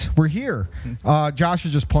we're here. Josh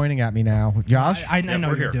is just pointing at me now. Josh? I know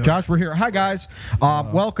we're here. Josh, we're here. Hi, guys.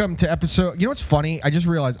 Welcome to episode... You know what's funny? I just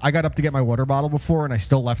realized I got up to get my water bottle before, and I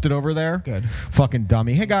still left it over there. Good. Fucking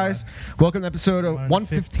dummy. Hey, guys. Welcome to episode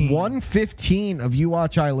 115 of You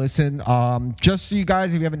Watch, I Listen. Just so you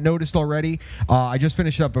guys, if you haven't noticed already, I just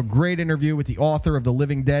finished up a great interview with the author of The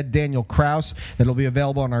Living Dead, Daniel Kraus, that'll be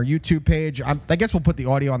available on our YouTube page. I guess we'll put the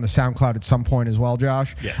audio on the SoundCloud at some point as well,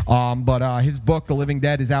 Josh. Yeah. But his book, The Living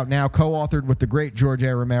Dead, is out now, co-authored with the great George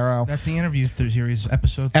A. Romero. That's the interview series,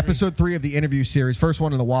 episode 3. Episode 3 of the interview series. First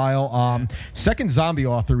one in a while. Second zombie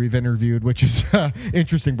author we've interviewed, which is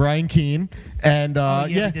interesting. Brian Keene. And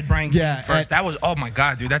we did Brian Keene first. That was, oh my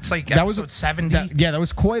God, dude. That's like episode 70. That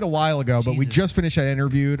was quite a while ago, but we just finished that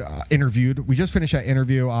interview. We just finished that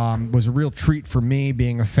interview. Was a real treat for me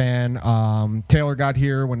being a fan. Taylor got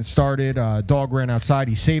here when it started. Dog ran outside.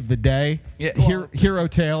 He saved the day. Yeah, well, Hero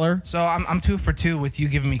Taylor. So I'm 2 for 2 with you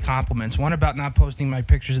giving me compliments. One about not posting my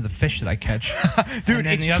pictures of the fish that I catch. Dude,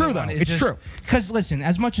 it's true, though. It's true. Because, listen,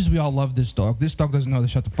 as much as we all love this dog doesn't know to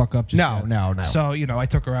shut the fuck up just yet. No. So, I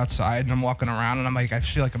took her outside, and I'm walking around, and I'm like, I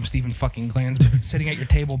feel like I'm Stephen fucking Glansberg sitting at your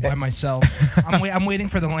table by myself. I'm waiting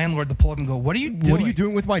for the landlord to pull up and go, what are you doing? What are you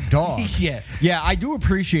doing with my dog? Yeah. Yeah, I do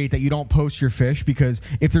appreciate that you don't post your fish, because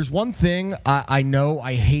if there's one thing I know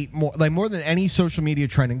I hate more than any social media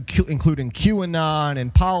trend, including QAnon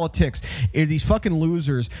and politics, are these fucking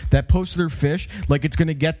losers that post their fish like it's going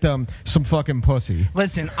to get them some fucking pussy.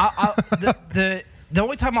 Listen, the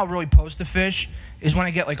only time I'll really post a fish is when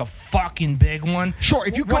I get like a fucking big one. Sure,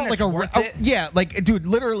 if you caught like dude,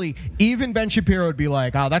 literally, even Ben Shapiro would be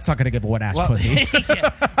like, "Oh, that's not gonna give a wet ass pussy."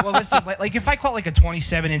 Yeah. Well, listen, like if I caught like a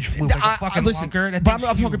 27-inch fluke, like a fucking lunker, but I'm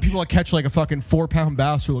talking people that catch like a fucking 4-pound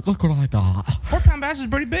bass who look what I got. 4-pound bass is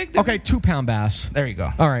pretty big. Okay, 2-pound bass. There you go.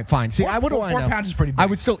 All right, fine. See, what do I know? 4 pounds is pretty big. I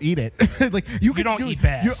would still eat it. Like you don't eat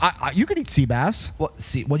bass. You could eat sea bass. What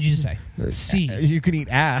did you say? Sea. You can eat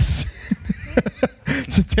ass.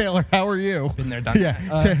 So Taylor, how are you? Been there, done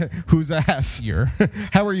that. Whose ass? Your.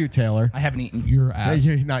 How are you, Taylor? I haven't eaten your ass.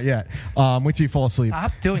 Not yet. Wait till you fall asleep.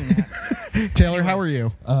 Stop doing that. Taylor, anyway, how are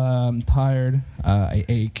you? I'm tired. I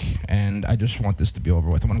ache, and I just want this to be over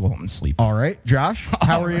with. I want to go home and sleep. All right, Josh,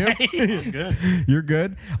 how are you? I'm good. You're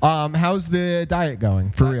good. How's the diet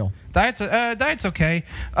going? For real? Diet's okay.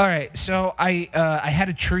 All right, so I had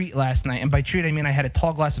a treat last night, and by treat I mean I had a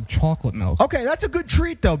tall glass of chocolate milk. Okay, that's a good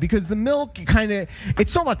treat though, because the milk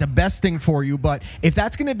it's still not the best thing for you, but if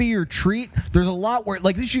that's gonna be your treat, there's a lot where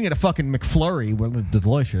like this you can get a fucking McFlurry, well, they're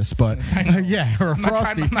delicious, but yeah, or a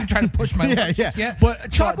Frosty. I'm not trying to push my limits just yet.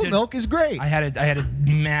 But chocolate milk is great. I had a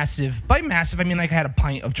massive. By massive, I mean like I had a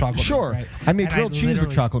pint of chocolate. Sure, milk, right? I made grilled cheese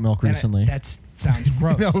with chocolate milk recently. That sounds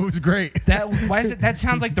gross. No, it was great. That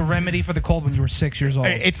sounds like the remedy for the cold when you were 6 years old.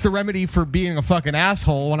 It's the remedy for being a fucking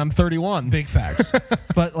asshole when I'm 31. Big facts.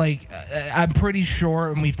 But like, I'm pretty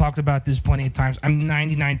sure, and we've talked about this plenty of times, I'm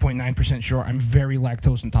 99.9% sure I'm very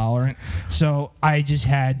lactose intolerant. So I just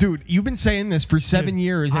had... Dude, you've been saying this for 7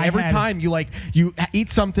 years, and every time you eat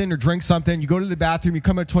something or drink something, you go to the bathroom, you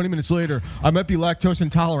come out 20 minutes later, I might be lactose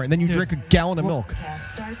intolerant, and then you drink a gallon of milk.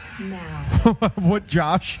 Starts now. What,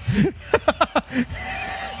 Josh?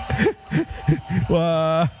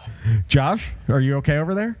 Josh, are you okay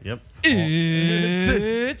over there? Yep.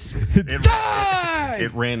 It's time!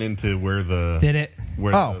 It ran into where the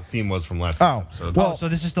the theme was from last episode. Well, so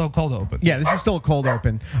this is still a cold open. Yeah, this is still a cold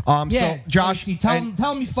open. So Josh, tell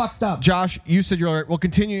him you fucked up. Josh, you said you're all right. We'll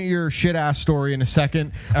continue your shit ass story in a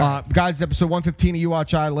second. Guys, episode 115 of You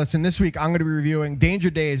Watch, I Listen. This week I'm going to be reviewing Danger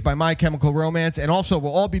Days by My Chemical Romance, and also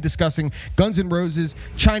we'll all be discussing Guns N' Roses,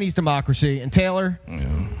 Chinese Democracy, and Taylor.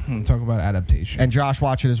 We'll talk about adaptation. And Josh,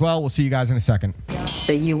 watch it as well. We'll see you guys in a second.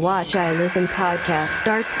 The You Watch, I Listen podcast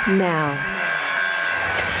starts now.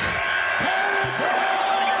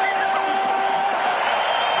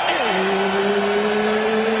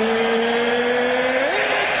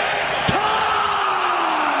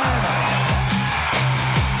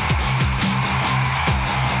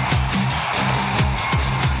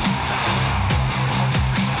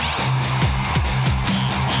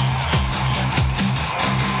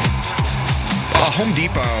 Home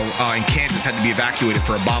Depot in Kansas had to be evacuated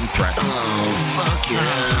for a bomb threat. Oh, fuck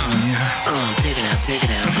yeah. Oh, take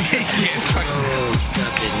it out. Oh,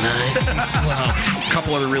 suck it nice. A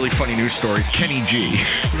couple other really funny news stories. Kenny G.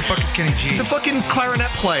 Who the fuck is Kenny G? The fucking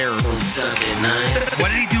clarinet player. Oh, suck it nice.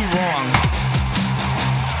 What did he do wrong?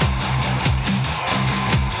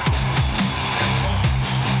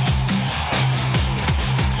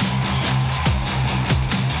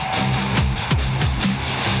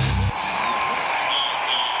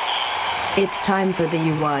 It's time for the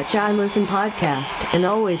You Watch, I Listen podcast. And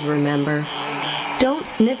always remember, don't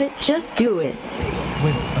sniff it, just do it.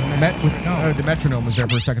 The metronome was there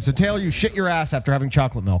for a second. So, Taylor, you shit your ass after having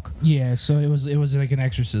chocolate milk. Yeah, so it was like an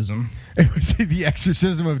exorcism. It was the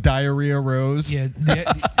exorcism of Diarrhea Rose. Yeah,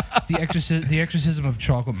 the exorcism of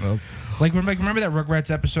chocolate milk. Like remember that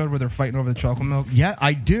Rugrats episode where they're fighting over the chocolate milk? Yeah,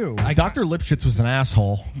 I do. Dr. Lipschitz was an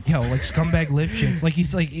asshole. Yo, like scumbag Lipschitz.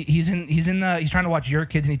 He's trying to watch your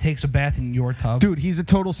kids and he takes a bath in your tub. Dude, he's a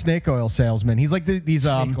total snake oil salesman. He's like these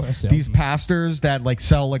pastors that like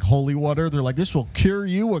sell like holy water. They're like, this will cure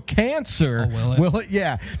you of cancer. Oh, will it?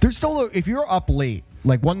 Yeah. There's still if you're up late,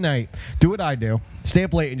 like one night, do what I do. Stay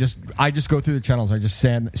up late and I just go through the channels. I just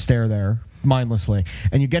stare there mindlessly,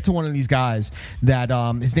 and you get to one of these guys that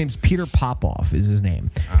his name's Peter Popoff is his name,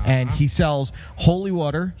 and he sells holy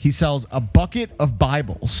water. He sells a bucket of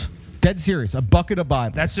Bibles. Dead serious, a bucket of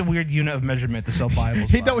Bibles. That's a weird unit of measurement to sell Bibles.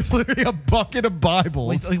 He thought it was literally a bucket of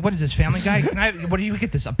Bibles. Wait, what is this, Family Guy? What do you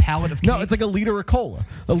get this? A pallet of cake? No, it's like a liter of cola,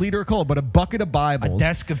 but a bucket of Bibles. A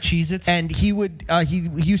desk of Cheez-Its? And he would he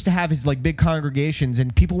used to have his like big congregations,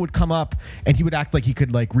 and people would come up, and he would act like he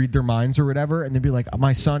could like read their minds or whatever, and they'd be like,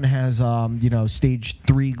 my son has stage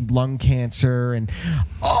 3 lung cancer, and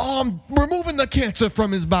I'm removing the cancer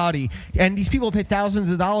from his body, and these people pay thousands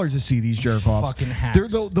of dollars to see these jerk-offs. Fucking hacks. They're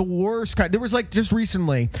the worst. There was like just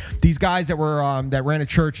recently these guys that were that ran a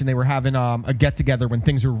church, and they were having a get together when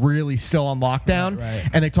things were really still on lockdown, right.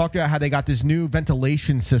 And they talked about how they got this new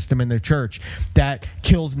ventilation system in their church that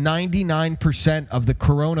kills 99% of the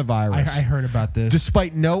coronavirus. I heard about this,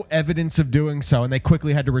 despite no evidence of doing so, and they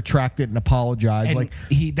quickly had to retract it and apologize. And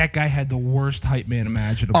that guy had the worst hype man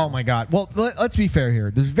imaginable. Oh my God! Well, let's be fair here.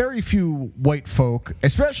 There's very few white folk,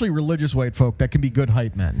 especially religious white folk, that can be good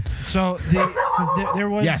hype men. So there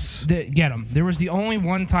was yes. There was the only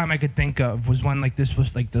one time I could think of was when like this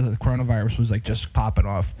was like the coronavirus was like just popping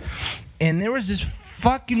off, and there was this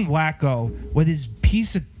fucking wacko with his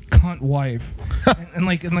piece of cunt wife, and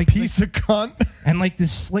like piece of cunt, and like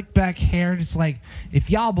this slick back hair. It's like,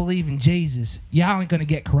 if y'all believe in Jesus, y'all ain't gonna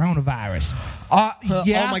get coronavirus.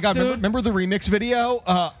 Yeah. Oh my God! Dude. Remember the remix video?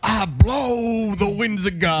 I blow the winds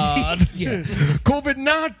of God. Yeah.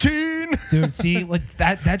 COVID-19. Dude, see, like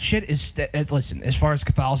that shit is. Listen, as far as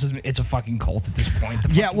Catholicism, it's a fucking cult at this point. The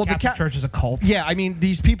Catholic Church is a cult. Yeah, I mean,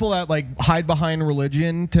 these people that like hide behind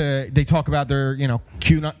religion they talk about their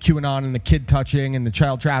QAnon and the kid touching and the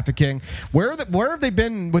child trafficking. Where have they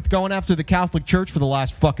been with going after the Catholic Church for the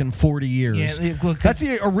last fucking 40 years? Yeah, well, that's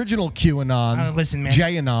the original QAnon. Listen, man,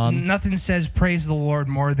 J-anon. Nothing says praise the Lord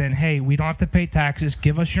more than, hey, we don't have to pay taxes.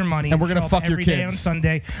 Give us your money, and we're gonna fuck your every kids day on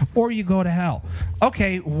Sunday, or you go to hell.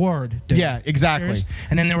 Okay, word. Dude. Yeah, exactly. Serious?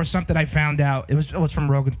 And then there was something I found out. It was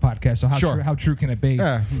from Rogan's podcast. So how true can it be?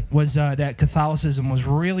 Yeah. Was that Catholicism was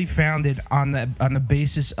really founded on the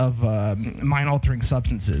basis of mind altering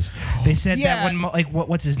substances. They said that when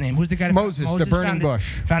what's his name? Who's the guy? Moses the burning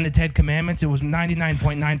bush found the 10 Commandments. It was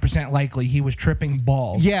 99.9% likely he was tripping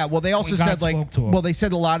balls. Yeah. Well, they also said they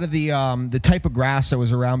said a lot of the type of grass that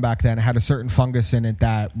was around back then had a certain fungus in it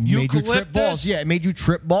that made you trip balls. Yeah, it made you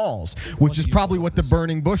trip balls, which is probably what the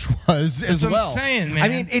burning bush was as well. That's what I'm saying, man. I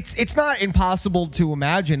mean, it's not impossible to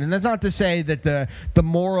imagine, and that's not to say that the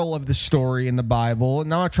moral of the story in the Bible,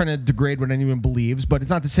 and I'm not trying to degrade what anyone believes, but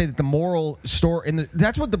it's not to say that the moral story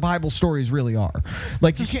that's what the Bible stories really are.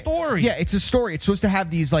 Like, it's a story. Yeah, it's a story. It's supposed to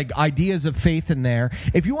have these like ideas of faith in there.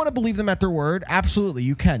 If you want to believe them at their word, absolutely,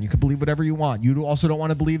 you can. You can believe whatever you want. You also don't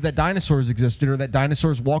want to believe that dinosaurs existed or that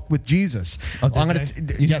dinosaurs walked with Jesus. Yes.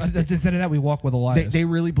 Instead of that, we walk with Elias. They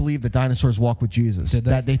really believe that dinosaurs walk with Jesus. Did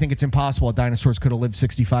they? That they think it's impossible that dinosaurs could have lived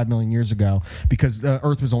 65 million years ago because the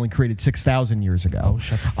Earth was only created 6,000 years ago. Oh,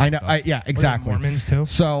 shut the fuck I know. up. Yeah, exactly. Mormons too.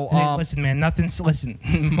 So hey, listen, man. Listen.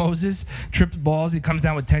 Moses trips balls. He comes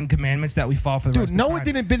down with 10 Commandments that we follow for the rest of the time. Noah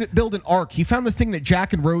didn't build an ark. He found the thing that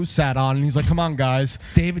Jack and Rose sat on, and he's like, "Come on, guys."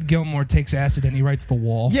 David Gilmour takes acid and he writes The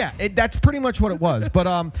Wall. Yeah, that's pretty much what it was.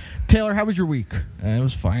 But Taylor, how was your week? It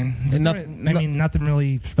was fine. Nothing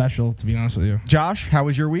really special, to be honest with you. Josh, how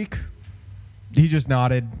was your week? He just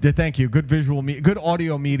nodded. Thank you. Good good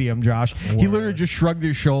audio medium, Josh. Word. He literally just shrugged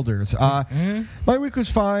his shoulders. My week was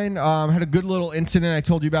fine. Had a good little incident I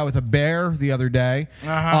told you about with a bear the other day.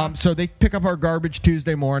 So they pick up our garbage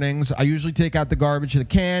Tuesday mornings. I usually take out the garbage to the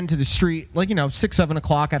can, to the street, 6, 7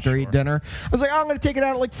 o'clock after I eat dinner. I was like, I'm going to take it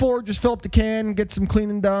out at 4, just fill up the can, get some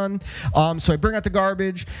cleaning done. So I bring out the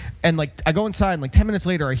garbage, and I go inside, and 10 minutes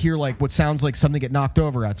later, I hear what sounds like something get knocked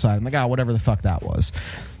over outside. I'm like, whatever the fuck that was.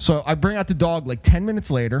 So I bring out the dog 10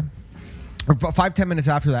 minutes later, or 5-10 minutes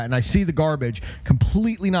after that, and I see the garbage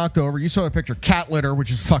completely knocked over. You saw a picture, cat litter,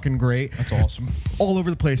 which is fucking great. That's awesome. All over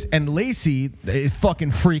the place. And Lacey is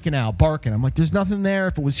fucking freaking out, barking. I'm like, there's nothing there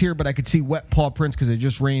if it was here, but I could see wet paw prints because it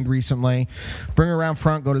just rained recently. Bring her around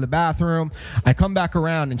front, go to the bathroom. I come back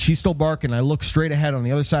around, and she's still barking. I look straight ahead on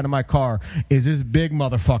the other side of my car. Is this big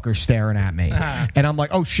motherfucker staring at me? And I'm like,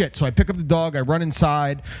 oh, shit. So I pick up the dog. I run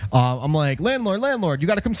inside. I'm like, landlord, you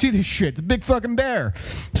got to come see this shit. It's a big fucking bear.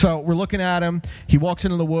 So we're looking at him. He walks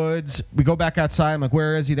into the woods. We go back outside. I'm like,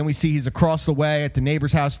 where is he? Then we see he's across the way at the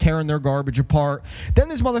neighbor's house tearing their garbage apart. Then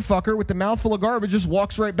this motherfucker with the mouthful of garbage just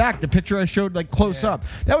walks right back. The picture I showed like close up.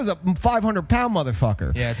 That was a 500-pound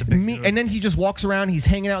motherfucker. Yeah, it's a big dude. And then he just walks around. He's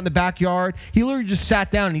hanging out in the backyard. He literally just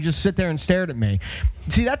sat down and he just sit there and stared at me.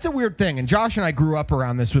 See, that's a weird thing. And Josh and I grew up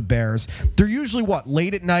around this with bears. They're usually,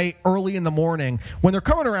 late at night, early in the morning. When they're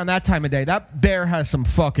coming around that time of day, that bear has some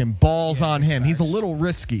fucking balls on him. He's a little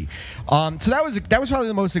risky. So that was probably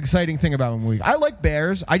the most exciting thing about him. I like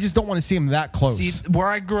bears. I just don't want to see him that close. See, where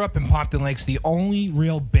I grew up in Pompton Lakes, the only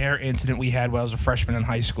real bear incident we had when I was a freshman in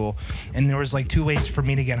high school, and there was like 2 ways for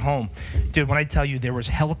me to get home. Dude, when I tell you there was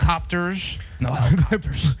helicopters... No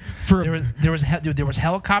helicopters. There was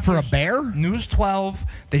helicopters. For a bear? News 12.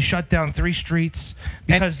 They shut down 3 streets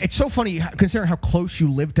because and it's so funny considering how close you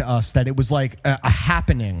live to us that it was like a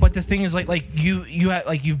happening. But the thing is, like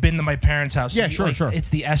you've been to my parents' house. Yeah, so sure.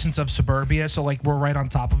 It's the essence of suburbia. So like we're right on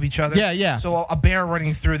top of each other. Yeah. So a bear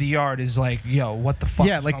running through the yard is like, yo, what the fuck?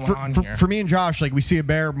 is going on here? For me and Josh, like we see a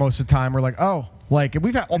bear most of the time. We're like, oh. Like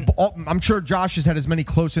we've had, I'm sure Josh has had as many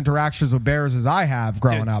close interactions with bears as I have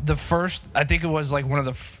growing up. The first, I think it was like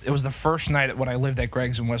it was the first night when I lived at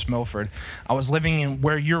Greg's in West Milford. I was living in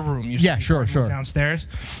where your room used to be. Sure. Downstairs,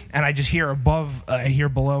 and I just hear I hear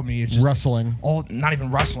below me, it's just rustling. Not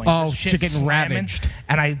even rustling. Oh, just shit getting slamming. ravaged.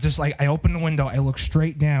 And I just I opened the window, I look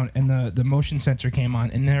straight down, and the motion sensor came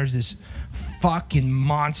on, and there's this fucking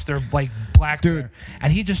monster like black dude, bear,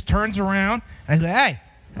 and he just turns around and I go,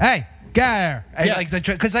 hey. Get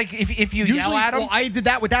because if you yell at him, well, I did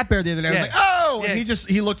that with that bear the other day. I was like, oh, and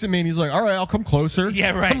he looks at me and he's like, all right, I'll come closer.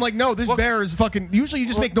 Yeah, right. I'm like, no, this bear is fucking. Usually, you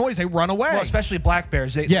just make noise, they run away. Well, especially black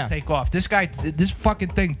bears, they take off. This guy, this fucking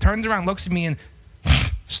thing turns around, looks at me, and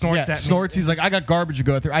snorts at me. Snorts. He's like, I got garbage to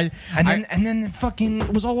go through. And then it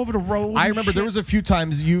fucking was all over the road. I remember there was a few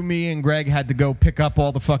times you, me, and Greg had to go pick up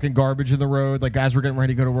all the fucking garbage in the road. Like as we're getting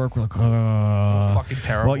ready to go to work, we're like, oh, fucking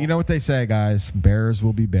terrible. Well, you know what they say, guys. Bears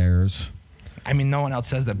will be bears. I mean, no one else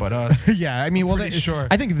says that but us. Yeah, I mean, sure.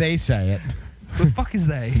 I think they say it. Who the fuck is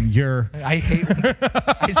they? I hate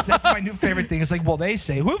that's my new favorite thing. It's like, well, they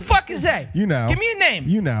say. Who the fuck is they? You know. Give me a name.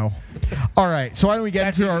 You know. All right, so why don't we get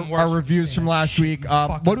into our reviews from last week?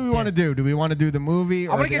 What do we want to do? Do we want to do the movie?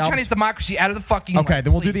 I want to get Chinese Democracy out of the fucking Okay, way,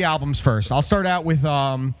 then we'll do the albums first. I'll start out with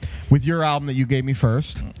your album that you gave me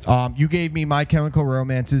first. You gave me My Chemical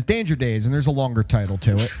Romance's Danger Days, and there's a longer title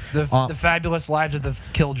to it. The Fabulous Lives of the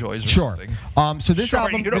Killjoys. Sure. So this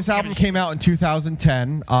album came out in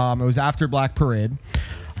 2010. It was after Black Parade.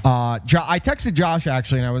 I texted Josh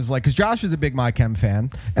actually, and I was like, because Josh is a big My Chem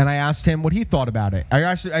fan, and I asked him what he thought about it. I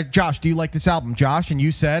asked Josh, do you like this album, Josh? And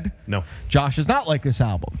you said no. Josh does not like this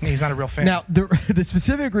album. He's not a real fan. Now, the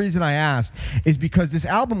specific reason I asked is because this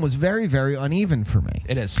album was very, very uneven for me.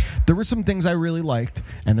 It is. There were some things I really liked,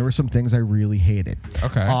 and there were some things I really hated.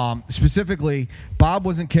 Okay. Specifically, Bob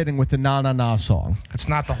wasn't kidding with the Na Na Na song. It's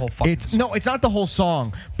not the whole fucking song. No, it's not the whole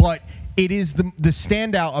song, but it is the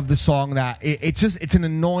standout of the song that it's an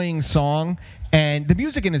annoying song, and the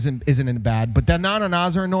music isn't bad, but the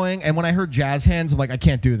na-na-nas are annoying, and when I heard jazz hands, I'm like, I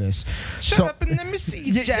can't do this. Shut up and let me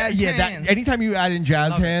see jazz hands. Anytime you add in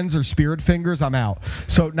jazz hands or spirit fingers, I'm out.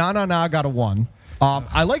 So na-na-na got a 1.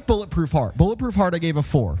 I like Bulletproof Heart. Bulletproof Heart I gave a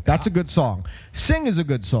 4. That's a good song. Sing is a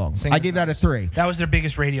good song. I gave that a 3. That was their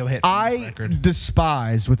biggest radio hit. I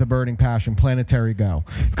despised With a Burning Passion Planetary Go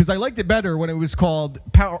because I liked it better when it was called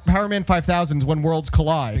Power Man 5000's When Worlds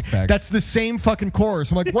Collide. That's the same fucking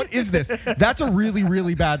chorus. I'm like, what is this? That's a really,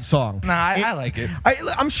 really bad song. Nah, I like it.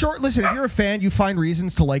 I'm sure, listen, if you're a fan, you find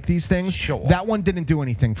reasons to like these things. Sure. That one didn't do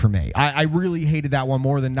anything for me. I really hated that one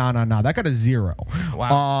more than Na Na Na. That got a 0.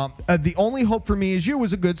 Wow. The Only Hope for Me Is You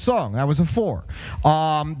was a good song. That was a 4.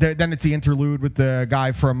 Then it's the interlude with the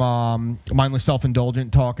guy from Mindless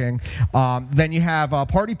Self-Indulgent talking. Then you have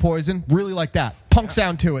Party Poison. Really like that. Punk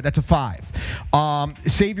sound to it. That's a 5.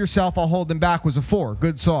 Save Yourself, I'll Hold Them Back was a 4.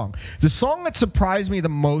 Good song. The song that surprised me the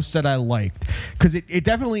most that I liked, because it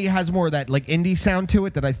definitely has more of that like indie sound to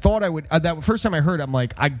it that I thought I would. That first time I heard it, I'm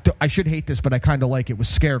like, I should hate this, but I kind of like it, was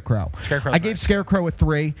Scarecrow. I gave Scarecrow a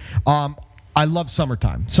 3. I love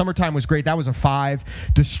Summertime. Summertime was great. That was a 5.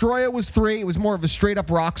 Destroyer was 3. It was more of a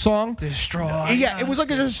straight-up rock song. Destroy. Yeah, it was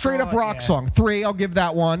like a straight-up rock song. 3, I'll give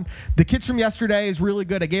that one. The Kids from Yesterday is really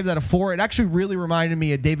good. I gave that a 4. It actually really reminded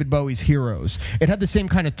me of David Bowie's Heroes. It had the same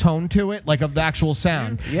kind of tone to it, like of the actual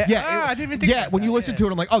sound. Yeah, I didn't even think about when that. you listen to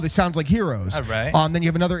it, I'm like, oh, this sounds like Heroes. All right. Then you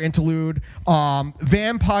have another interlude.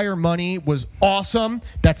 Vampire Money was awesome.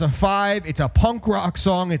 That's a 5. It's a punk rock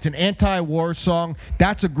song. It's an anti-war song.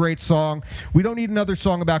 That's a great song. We Don't Need Another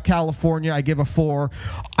Song About California. I give a 4.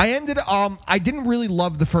 I didn't really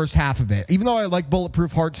love the first half of it. Even though I like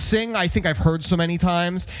Bulletproof Heart, Sing, I think I've heard so many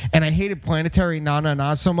times, and I hated Planetary Na Na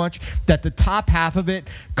Na so much that the top half of it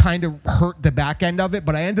kind of hurt the back end of it,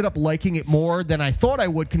 but I ended up liking it more than I thought I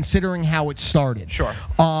would, considering how it started. Sure.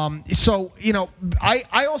 So,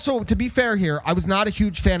 I also, to be fair here, I was not a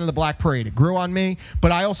huge fan of the Black Parade. It grew on me,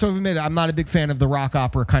 but I also admit I'm not a big fan of the rock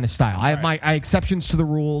opera kind of style. I have I exceptions to the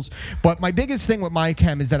rules, but my biggest thing with My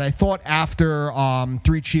Chem is that I thought after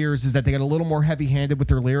 3 Cheers is that they got a little more heavy-handed with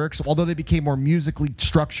their lyrics, although they became more musically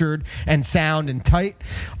structured and sound and tight.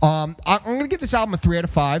 I'm going to give this album a 3 out of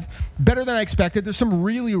 5. Better than I expected. There's some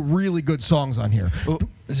really, really good songs on here. Ooh,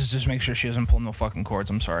 this is just make sure she doesn't pull no fucking chords.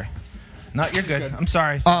 I'm sorry. No, you're good. I'm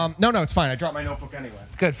sorry. No, it's fine. I dropped my notebook anyway.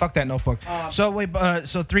 Good. Fuck that notebook.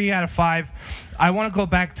 So 3 out of 5. I want to go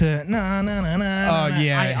back to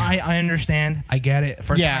I understand. I get it.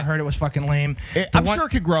 First time I heard it was fucking lame. I'm sure it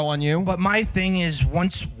could grow on you. But my thing is,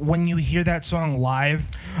 when you hear that song live,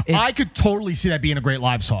 I could totally see that being a great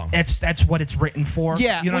live song. That's what it's written for.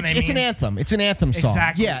 Yeah, you know what I mean? It's an anthem. It's an anthem song.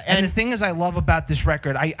 Exactly. Yeah, and the thing is, I love about this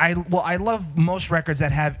record. I love most records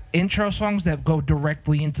that have intro songs that go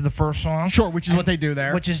directly into the first song. Sure, which is what they do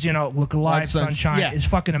there. Which is, Look Alive, Sunshine is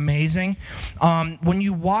fucking amazing. When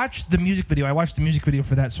you watch the music video, I watched the music video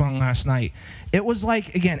for that song last night. It was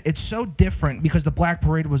like, again, it's so different because the Black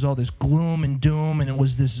Parade was all this gloom and doom, and it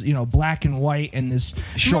was this, black and white and this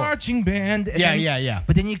marching band. And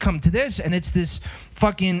But then you come to this, and it's this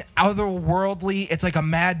fucking otherworldly. It's like a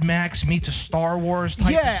Mad Max meets a Star Wars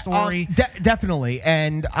type of story. Definitely.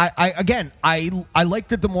 And I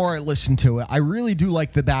liked it the more I listened to it. I really do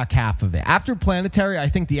like the back half of it. After Planetary, I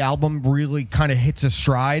think the album really kind of hits a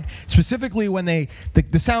stride, specifically when the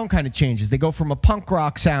sound kind of changes. They go from a punk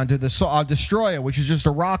rock sound to the Destroyer, which is just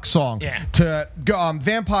a rock song, to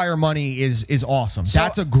Vampire Money is awesome. So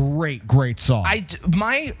that's a great song.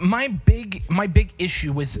 My big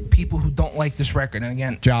issue with people who don't like this record, and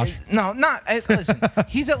again, Josh, listen,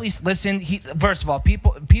 he's at least listened. First of all,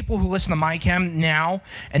 people who listen to My Chem now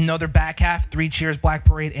and know their back half, 3 Cheers, Black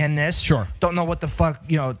Parade, and this, don't know what the fuck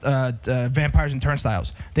Vampires and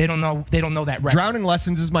Turnstiles. They don't know that record. Drowning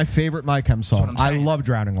Lessons is my favorite My Chem song. I love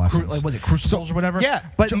Drowning Lessons. Was it Crucibles or whatever? Yeah.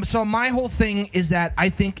 But so my whole thing is that I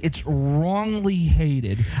think it's wrongly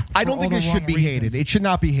hated. I don't think it should be hated. It should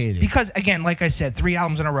not be hated. Because, again, like I said, 3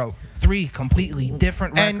 albums in a row. 3 completely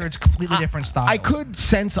different records, completely different styles. I could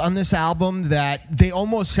sense on this album that they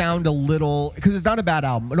almost sound a little, because it's not a bad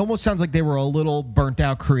album, it almost sounds like they were a little burnt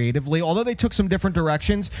out creatively. Although they took some different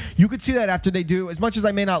directions, you could see that after they do, as much as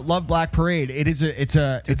I may not love Black Parade, it's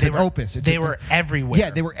an opus. They were everywhere. Yeah,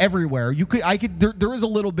 they were everywhere. There is a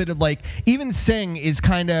little bit of even Sing is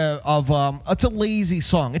kind of it's a lazy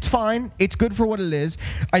song. It's fine. It's good for what it is.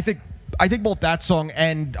 I think both that song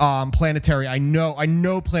and Planetary, I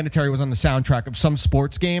know Planetary was on the soundtrack of some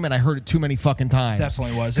sports game, and I heard it too many fucking times.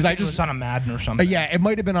 Definitely was. It was on a Madden or something. Yeah, it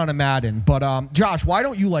might have been on a Madden. But Josh, why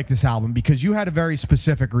don't you like this album? Because you had a very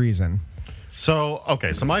specific reason. So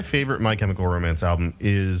my favorite My Chemical Romance album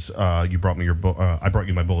is You Brought Me Your I Brought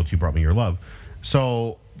You My Bullets, You Brought Me Your Love.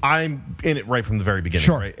 So I'm in it right from the very beginning,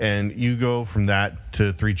 right? And you go from that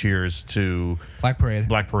to 3 Cheers to Black Parade. And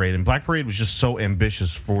Black Parade was just so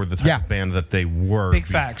ambitious for the type of band that they were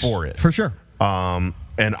before it. For sure. And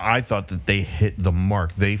I thought that they hit the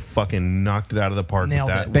mark. They fucking knocked it out of the park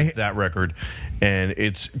with that record. And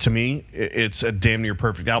to me, it's a damn near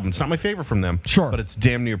perfect album. It's not my favorite from them, but it's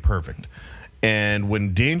damn near perfect. And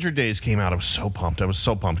when Danger Days came out, I was so pumped.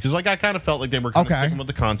 Because I kind of felt like they were kind of sticking with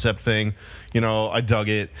the concept thing. I dug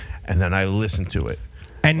it, and then I listened to it.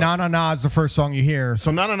 And Na Na Na is the first song you hear.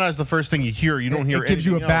 So Na Na Na is the first thing you hear. You don't hear anything. It gives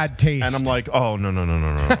you a bad taste. And I'm like, oh, no.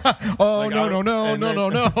 Oh,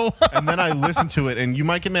 no. And then I listen to it, and you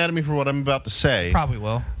might get mad at me for what I'm about to say. Probably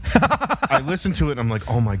will. I listen to it, and I'm like,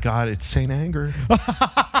 oh, my God, it's Saint Anger.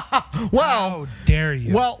 How dare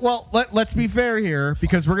you? Well, let's be fair here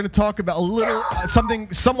because we're going to talk about a little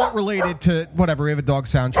something somewhat related to whatever. We have a dog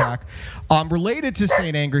soundtrack related to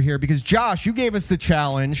Saint Anger here because Josh, you gave us the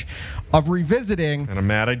challenge of revisiting, and I'm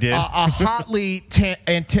mad I did, a hotly,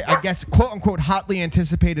 I guess, quote unquote, hotly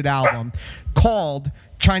anticipated album called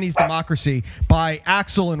Chinese Democracy by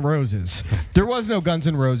Axl and Roses. There was no Guns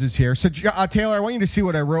N' Roses here. So, Taylor, I want you to see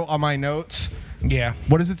what I wrote on my notes. Yeah.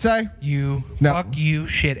 What does it say? Fuck you,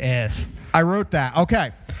 shit ass. I wrote that.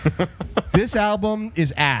 Okay. This album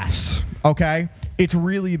is ass. Okay? It's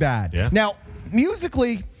really bad. Yeah. Now,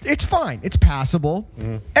 musically, it's fine. It's passable.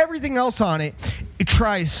 Everything else on it, it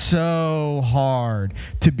tries so hard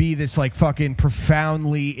to be this like fucking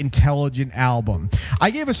profoundly intelligent album. I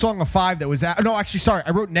gave a song a 5 that was no, actually, sorry,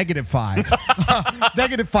 I wrote -5.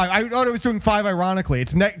 -5. I thought I was doing 5 ironically.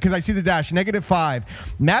 It's because I see the dash. -5.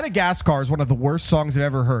 Madagascar is one of the worst songs I've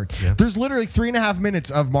ever heard. Yeah. There's literally 3.5 minutes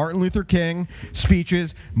of Martin Luther King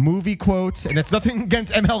speeches, movie quotes, and it's nothing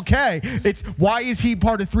against MLK. It's why is he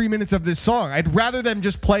part of 3 minutes of this song? I'd rather them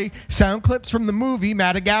just play sound clips from the movie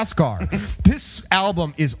Madagascar. This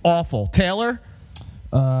album is awful. Taylor?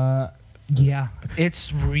 Yeah,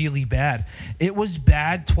 it's really bad. It was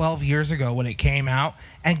bad 12 years ago when it came out,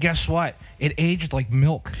 and guess what? It aged like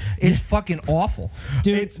milk. It's fucking awful.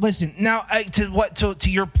 Dude, listen, now, to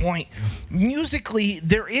your point, musically,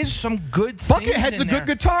 there is some good things Buckethead's a good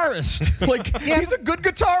guitarist. Like, he's a good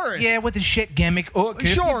guitarist. Yeah, with the shit gimmick. Oh,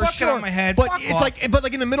 sure. on my head. But Fuck it's off.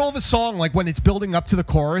 like in the middle of a song, like when it's building up to the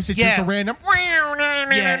chorus, it's just a random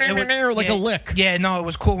like a lick. Yeah, no, it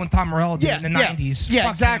was cool when Tom Morello did it in the 90s. Yeah,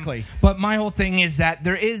 Fuck exactly. him. But my whole thing is that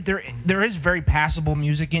there is very passable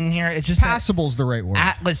music in here. It's just passable's the right word.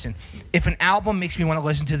 Listen, if an album makes me want to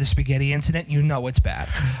listen to the Spaghetti Incident, you know it's bad.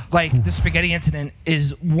 Like, the Spaghetti Incident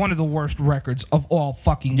is one of the worst records of all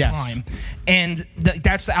fucking time. And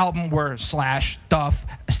that's the album where Slash, Duff,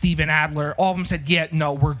 Steven Adler, all of them said, yeah,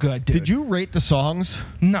 no, we're good, dude. Did you rate the songs?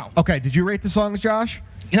 No. Okay, did you rate the songs, Josh?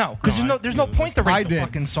 No, because there's no point to rate the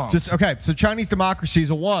fucking songs. Okay, so Chinese Democracy is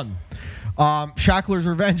a 1. Shackler's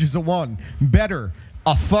Revenge is a 1. Better.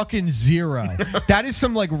 A fucking 0. That is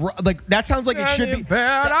some like that sounds like it should be.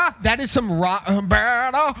 That is some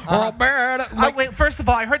wait, first of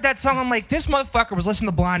all, I heard that song. I'm like, this motherfucker was listening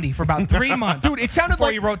to Blondie for about 3 months. Dude, it sounded before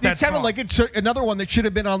like he wrote that sounded song. like it's another one that should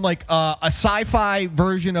have been on like a sci-fi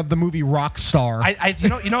version of the movie Rockstar.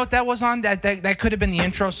 You know what that was on? That could have been the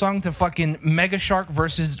intro song to fucking Mega Shark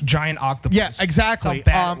versus Giant Octopus. Yeah, exactly.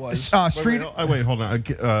 That's how bad it was. Wait, hold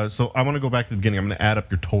on. So I want to go back to the beginning. I'm going to add up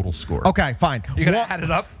your total score. Okay, fine. You're gonna add it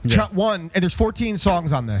up? Yeah. 1, and there's 14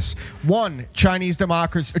 songs on this. 1, Chinese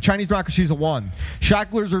Democracy is a 1.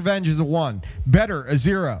 Shackler's Revenge is a 1. Better, a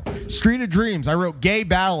 0. Street of Dreams, I wrote Gay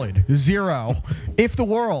Ballad, 0. If the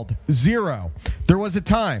World, 0. There Was a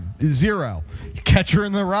Time, 0. Catcher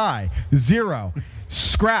in the Rye, 0.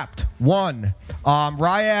 Scrapped, 1.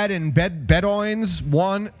 Ryad and Bedouins,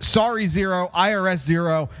 1. Sorry, 0. IRS,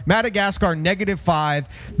 0. Madagascar, -5.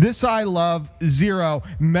 This I Love, 0.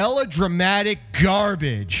 Melodramatic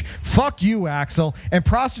garbage. Fuck you, Axl. And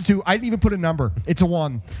Prostitute, I didn't even put a number. It's a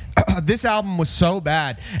 1. This album was so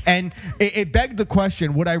bad. And it begged the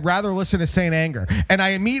question, would I rather listen to Saint Anger? And I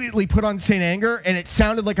immediately put on Saint Anger, and it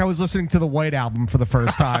sounded like I was listening to the White Album for the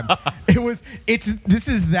first time. This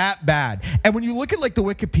is that bad. And when you look at like the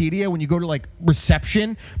Wikipedia, when you go to like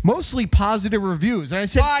reception, mostly positive reviews. And I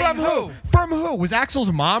said, from who? From who? Was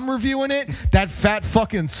Axl's mom reviewing it? That fat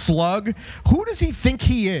fucking slug? Who does he think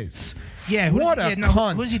he is? Yeah,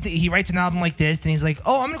 cunt. Who's he writes an album like this, and he's like,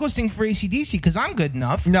 "Oh, I'm gonna go sing for AC/DC because I'm good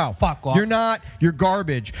enough." No, fuck off. You're not. You're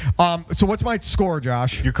garbage. So what's my score,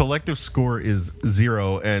 Josh? Your collective score is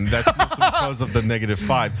 0, and that's mostly because of the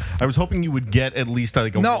 -5. I was hoping you would get at least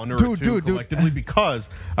like a 1 or a 2 collectively because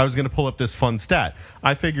I was going to pull up this fun stat.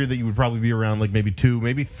 I figured that you would probably be around like maybe 2,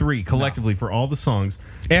 maybe 3 collectively for all the songs.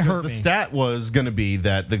 It hurt the me. stat was going to be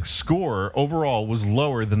that the score overall was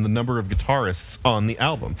lower than the number of guitarists on the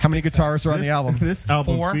album. How many guitarists are on the album? This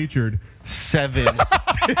album 4? featured 7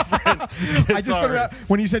 different I just thought about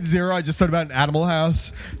when you said 0. I just thought about an Animal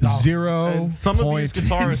House. 0. And some of these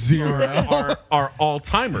guitarists are all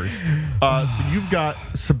timers. So you've got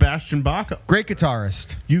Sebastian Bach, great guitarist.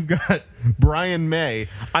 You've got Brian May.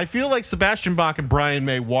 I feel like Sebastian Bach and Brian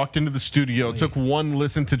May walked into the studio, took one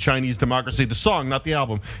listen to Chinese Democracy, the song, not the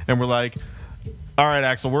album, and were like, all right,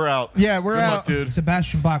 Axl, we're out. Yeah, we're Good out. luck, dude.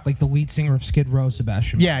 Sebastian Bach, like the lead singer of Skid Row,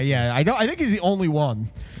 Sebastian Bach. Yeah. I think he's the only one.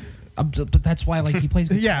 But that's why, like, he plays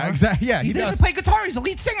guitar. Yeah, exactly. Yeah, he doesn't play guitar. He's a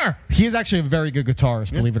lead singer. He is actually a very good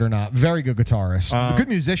guitarist, believe it or not. Very good guitarist. Good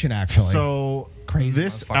musician, actually. So Crazy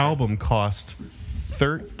this album cost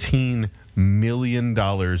 $13 million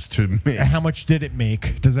to make. How much did it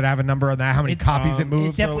make? Does it have a number on that? How many copies it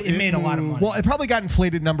moved? It made a lot of money. Well, it probably got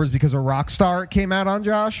inflated numbers because of Rockstar came out on,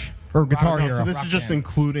 Josh? Or Guitar Hero? So this is just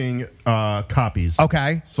including copies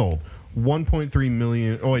sold. 1.3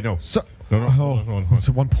 million. Oh, wait, no. So, hold on.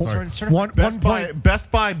 So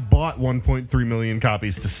Best Buy bought 1.3 million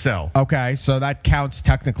copies to sell. Okay, so that counts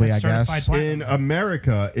technically, I guess. In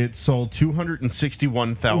America, it sold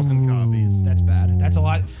 261,000 copies. That's bad. That's a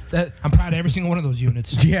lot. I'm proud of every single one of those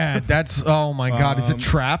units. Yeah, that's, oh my God. Is it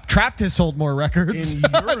Trapped? Trapped has sold more records. In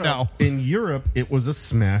Europe, in Europe, it was a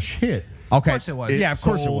smash hit. Okay. Of course it was. Yeah, of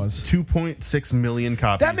course it was. 2.6 million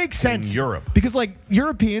copies. That makes sense in Europe because, like,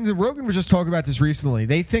 Europeans, and Rogan was just talking about this recently.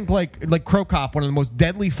 They think like Crow Cop, one of the most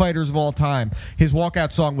deadly fighters of all time. His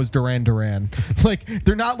walkout song was Duran Duran. Like,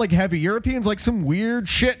 they're not like heavy. Europeans like some weird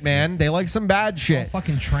shit, man. They like some bad shit. It's all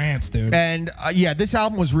fucking trance, dude. And yeah, this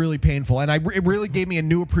album was really painful, and it really gave me a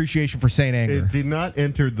new appreciation for Saint Anger. It did not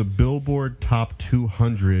enter the Billboard Top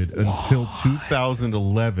 200 until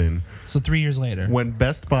 2011. So 3 years later, when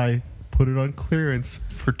Best Buy put it on clearance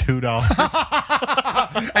for $2.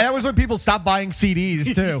 And that was when people stopped buying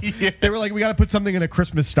CDs too. Yeah. They were like, we got to put something in a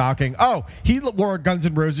Christmas stocking. Oh, he wore a Guns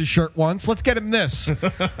N' Roses shirt once. Let's get him this.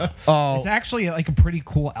 It's actually like a pretty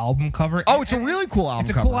cool album cover. Oh, it's a really cool album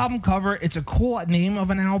cover. It's a cool album cover. It's a cool name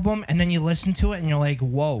of an album, and then you listen to it and you're like,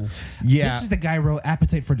 whoa. Yeah. This is the guy who wrote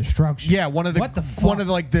Appetite for Destruction. Yeah, one of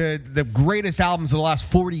the greatest albums of the last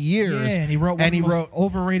 40 years. Yeah, and he wrote one of the most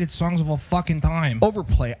overrated songs of all fucking time.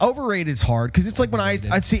 Overrated is hard because it's like when I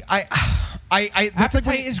see that's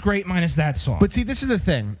Appetite is great minus that song. But see, this is the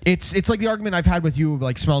thing. It's like the argument I've had with you,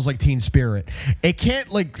 like Smells Like Teen Spirit. It can't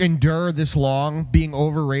like endure this long being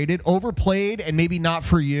overrated, overplayed, and maybe not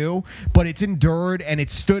for you, but it's endured and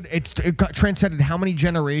it got transcended how many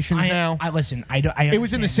generations now? Listen, it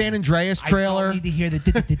was in the San Andreas trailer. I don't need to hear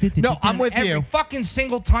the No, I'm with you. Every fucking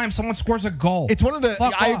single time someone scores a goal. It's one of the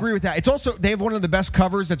I agree with that. It's also they have one of the best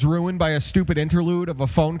covers that's ruined by a stupid interlude of a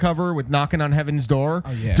phone cover with Knocking on Heaven's Door.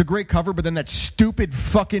 Oh, yeah. It's a great cover, but then that stupid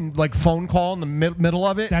fucking like phone call in the middle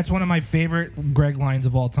of it. That's one of my favorite Greg lines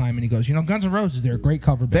of all time, and he goes, Guns N' Roses, they're a great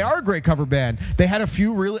cover band. They are a great cover band. They had a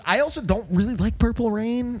few really. I also don't really like Purple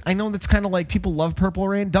Rain. I know that's kind of like people love Purple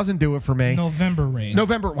Rain. Doesn't do it for me. November Rain. Why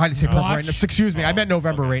did I say Purple Rain? Excuse me. I meant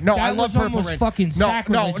November Rain. No, I love Purple Rain. Fucking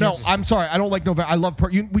sacrilegious. No. I'm sorry. I don't like November. I love.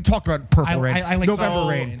 We talked about Purple Rain. I like November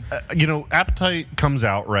Rain. Appetite comes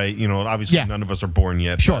out, right? Obviously none of us are born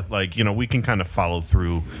yet. Sure. But, we can kind of follow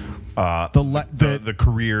through the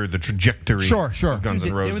career, the trajectory of Guns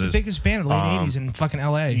N' Roses. They were the biggest band of the late 80s in fucking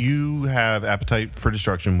LA. You have Appetite for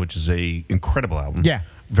Destruction, which is a incredible album. Yeah.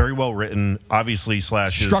 Very well written. Obviously,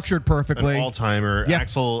 Slash is structured perfectly. An all-timer. Yep.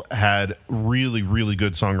 Axl had really, really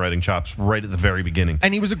good songwriting chops right at the very beginning.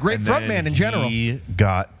 And he was a great frontman in general. He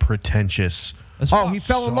got pretentious. He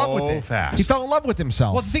fell in love with it. Fast. He fell in love with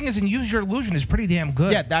himself. Well, the thing is, and Use Your Illusion is pretty damn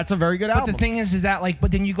good. Yeah, that's a very good album. But the thing is that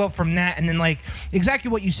but then you go from that and then exactly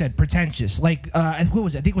what you said, pretentious. Who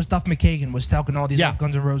was it? I think it was Duff McKagan was telling all these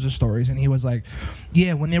Guns N' Roses stories, and he was like,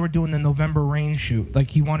 yeah, when they were doing the November Rain shoot,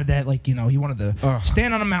 he wanted that, he wanted to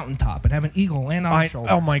stand on a mountaintop and have an eagle land on his shoulder.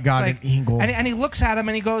 Oh my God, an eagle! And he looks at him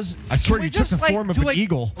and he goes, I swear you took the form of an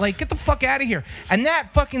eagle. Get the fuck out of here! And that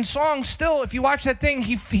fucking song, still, if you watch that thing,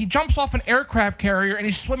 he jumps off an aircraft carrier and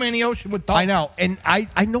he's swimming in the ocean with dolphins. I know, and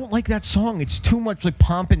I don't like that song. It's too much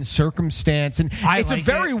pomp and circumstance, and it's a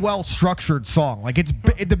very well structured song. It's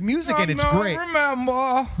the music and it's great.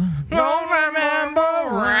 Remember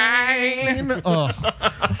rain.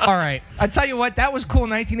 All right, I tell you what, that was cool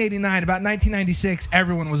in 1989. About 1996,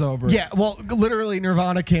 everyone was over it. Yeah, well, literally,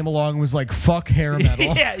 Nirvana came along and was like, "Fuck hair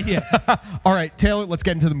metal." yeah. All right, Taylor, let's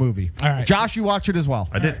get into the movie. All right, Josh, you watched it as well.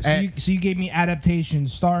 I did. So you gave me Adaptation,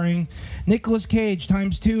 starring Nicolas Cage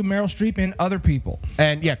 ×2, Meryl Streep, and other people.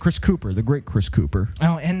 And Chris Cooper, the great Chris Cooper.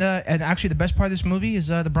 Oh, and actually the best part of this movie is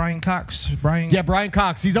the Brian Cox. Brian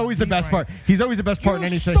Cox. He's always the best part. He's always the best part in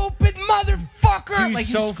anything. Stupid motherfucker!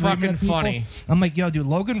 He's so fucking funny. I'm like, yo, dude,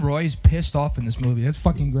 Logan Roy is pissed off in this movie. That's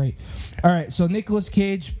fucking great. All right, so Nicolas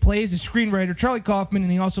Cage plays the screenwriter Charlie Kaufman,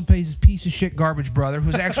 and he also plays his piece of shit garbage brother,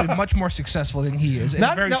 who's actually much more successful than he is in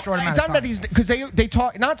a very short amount of time. Because they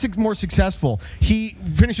talk not more successful. He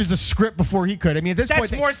finishes the script before he could. I mean, at this point,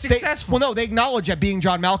 that's more successful. They acknowledge that being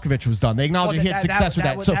John Malkovich was done. They acknowledge he had success with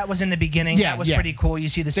that. So that was in the beginning. Yeah, that was pretty cool. You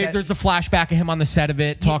see the set. There's the flashback of him on the set of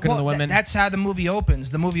it talking to the women. That's how the movie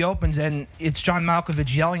opens. The movie opens and it's John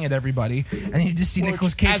Malkovich yelling at everybody, and you just see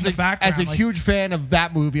Nicolas Cage in the background. As a huge fan of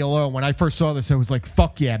that movie alone, when I first saw this, I was like,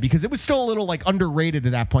 "Fuck yeah!" Because it was still a little underrated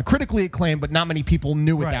at that point, critically acclaimed, but not many people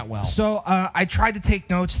knew it that well. So I tried to take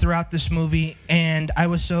notes throughout this movie, and I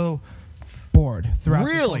was so bored throughout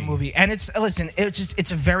this Really? whole movie. And it's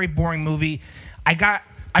a very boring movie.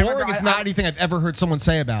 Boring is not anything I've ever heard someone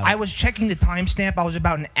say about it. I was checking the timestamp. I was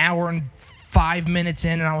about an hour and 5 minutes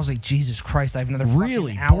in, and I was like, Jesus Christ, I have another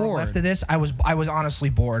fucking hour left of this. I was honestly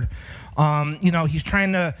bored. He's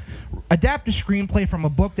trying to adapt a screenplay from a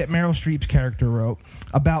book that Meryl Streep's character wrote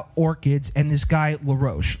about orchids, and this guy,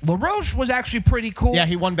 LaRoche. LaRoche was actually pretty cool. Yeah,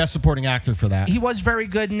 he won Best Supporting Actor for that. He was very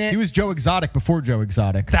good in it. He was Joe Exotic before Joe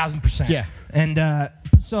Exotic. 1000%. Yeah. And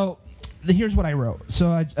so here's what I wrote.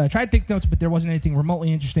 So I tried to take notes, but there wasn't anything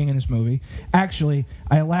remotely interesting in this movie. Actually,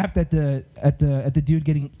 I laughed at the dude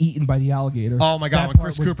getting eaten by the alligator. Oh my god, when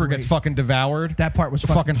Chris Cooper gets fucking devoured. That part was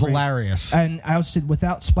fucking great. hilarious. And I also said,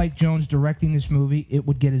 without Spike Jonze directing this movie, it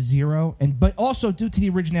would get a 0. But also due to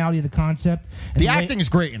the originality of the concept, and the acting is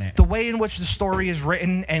great in it. The way in which the story is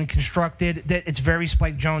written and constructed, that it's very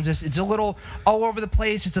Spike Jonze. It's a little all over the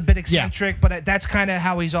place. It's a bit eccentric, but that's kind of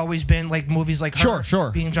how he's always been. Like movies like Her,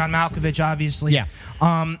 sure. being John Malkovich, obviously. Yeah.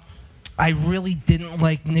 I really didn't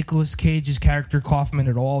like Nicolas Cage's character Kaufman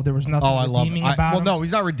at all. There was nothing redeeming about him. Well, no,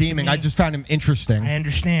 he's not redeeming. I just found him interesting. I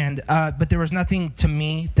understand. But there was nothing to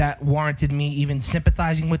me that warranted me even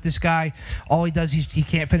sympathizing with this guy. All he does, he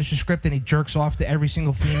can't finish a script and he jerks off to every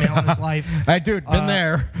single female in his life. Hey, dude, been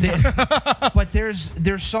there. But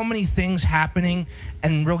there's so many things happening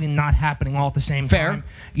and really not happening all at the same time.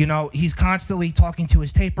 He's constantly talking to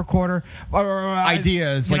his tape recorder.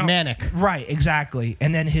 Ideas, like manic. Right, exactly.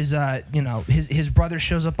 And then his brother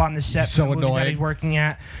shows up on the set so for the movies that annoying. he's working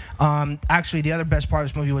at. Actually, the other best part of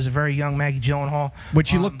this movie was a very young Maggie Gyllenhaal. Which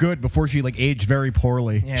she looked good before she aged very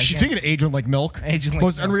poorly. Yeah, Speaking of aging like milk, Aging like the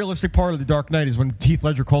most milk. unrealistic part of The Dark Knight is when Heath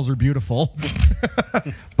Ledger calls her beautiful.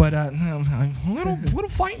 But a little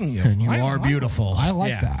fighting you. And you are beautiful. I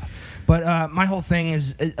like that. But my whole thing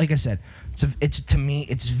is, like I said, it's to me,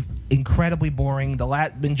 it's incredibly boring.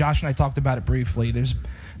 And Josh and I talked about it briefly.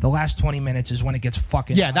 The last 20 minutes is when it gets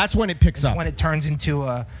fucking nuts. That's when it picks up. When it turns into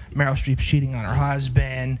Meryl Streep cheating on her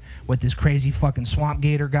husband with this crazy fucking swamp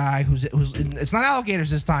gator guy who's it's not alligators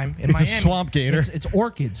this time in Miami. It's a swamp gator. It's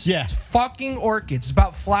orchids. Yeah. It's fucking orchids. It's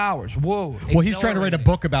about flowers. Whoa. Well, he's trying to write a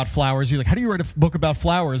book about flowers. He's like, how do you write a book about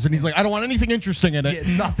flowers? And he's like, I don't want anything interesting in it.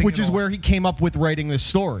 Yeah, nothing Which at is all. where he came up with writing this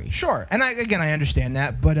story. Sure. And I understand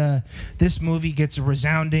that. But this movie gets a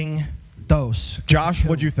resounding dose. Josh,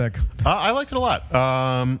 what'd you think? I liked it a lot.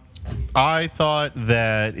 I thought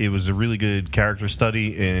that it was a really good character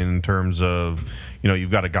study in terms of,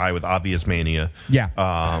 you've got a guy with obvious mania. Yeah.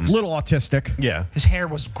 Little autistic. Yeah. His hair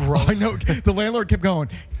was gross. I know. The landlord kept going,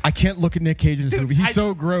 I can't look at Nick Cage in this movie. He's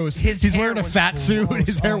so gross. His He's hair wearing a was fat suit. gross.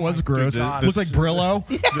 His hair Oh was my gross. God. Looks like Brillo.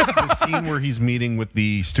 The scene where he's meeting with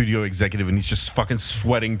the studio executive and he's just fucking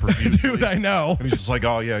sweating profusely. Dude, I know. And he's just like,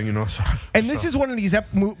 oh, yeah, And this is one of these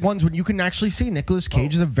ones when you can actually see Nicolas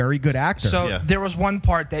Cage is a very good actor. So there was one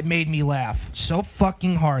part that made me laugh so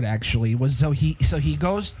fucking hard. Actually, was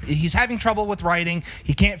he's having trouble with writing.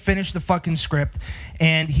 He can't finish the fucking script,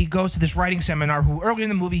 and he goes to this writing seminar. Who earlier in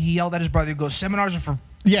the movie he yelled at his brother. He goes, "Seminars are for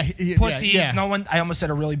pussies." Yeah. No one. I almost said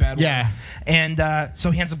a really bad word. Yeah. And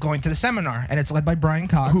so he ends up going to the seminar, and it's led by Brian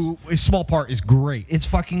Cox. Who his small part is great. It's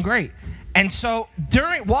fucking great. And so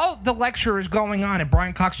while the lecture is going on and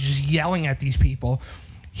Brian Cox is just yelling at these people,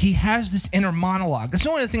 he has this inner monologue. That's the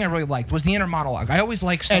only thing I really liked was the inner monologue. I always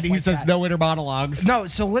like stuff And he like says that. no inner monologues. No,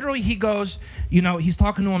 so literally he goes, he's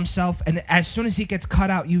talking to himself, and as soon as he gets cut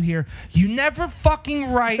out, you hear, "You never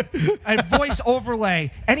fucking write a voice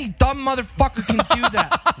overlay. Any dumb motherfucker can do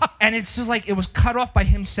that." And it's just like, it was cut off by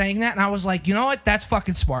him saying that, and I was like, you know what? That's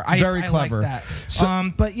fucking smart. Very I clever. like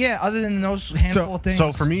that. But yeah, other than those handful of things.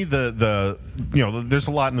 So for me, there's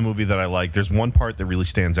a lot in the movie that I like. There's one part that really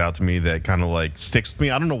stands out to me that kind of sticks with me.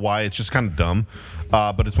 I don't know why. It's just kind of dumb.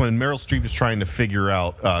 But it's when Meryl Streep is trying to figure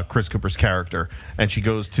out Chris Cooper's character, and she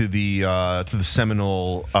goes to the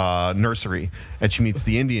Seminole nursery, and she meets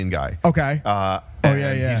the Indian guy. Okay.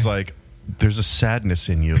 And he's like, "There's a sadness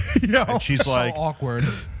in you." And she's so like, awkward.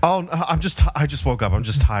 "Oh, I just woke up. I'm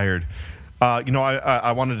just tired."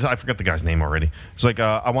 I wanted to. I forgot the guy's name already. It's like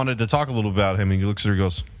I wanted to talk a little about him, and he looks at her and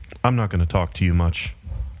goes, "I'm not going to talk to you much.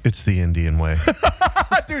 It's the Indian way."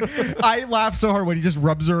 Dude, I laugh so hard when he just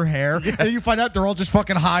rubs her hair, and then you find out they're all just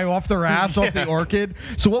fucking high off their ass off the orchid.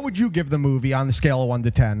 So what would you give the movie on the scale of 1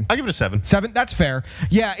 to 10? I give it a 7. 7? That's fair.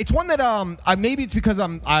 Yeah, it's one that maybe it's because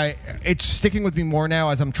it's sticking with me more now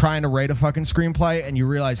as I'm trying to write a fucking screenplay, and you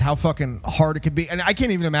realize how fucking hard it could be. And I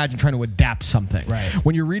can't even imagine trying to adapt something. Right.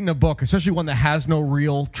 When you're reading a book, especially one that has no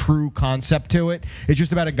real true concept to it, it's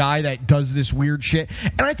just about a guy that does this weird shit.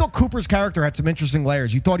 And I thought Cooper's character had some interesting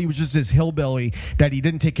layers. You thought he was just this hillbilly that he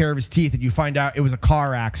didn't take care of his teeth, and you find out it was a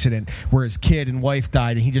car accident where his kid and wife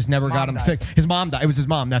died, and he just never got them fixed. His mom died. It was his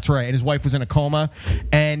mom. That's right. And his wife was in a coma,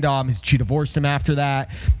 and she divorced him after that.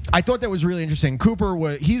 I thought that was really interesting.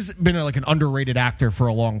 Cooper he's been like an underrated actor for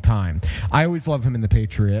a long time. I always love him in The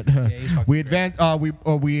Patriot. Yeah, we advanced.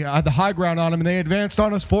 We had the high ground on him, and they advanced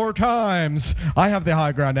on us 4 times. I have the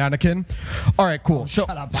high ground, Anakin. All right, cool. So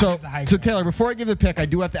Taylor, before I give the pick, I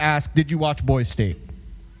do have to ask: did you watch Boys State?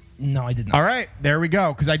 No, I did not. All right, there we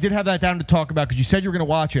go. Because I did have that down to talk about because you said you were going to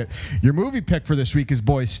watch it. Your movie pick for this week is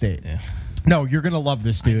Boys State. Yeah. No, you're going to love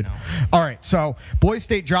this, dude. All right, so Boys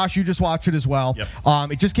State, Josh, you just watched it as well. Yep.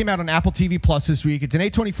 It just came out on Apple TV Plus this week. It's an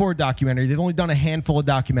A24 documentary. They've only done a handful of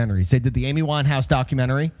documentaries. They did the Amy Winehouse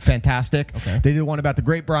documentary, fantastic. Okay. They did one about the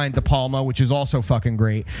great Brian De Palma, which is also fucking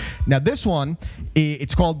great. Now, this one,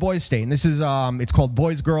 it's called Boys State, and this is it's called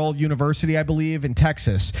Boys Girl University, I believe, in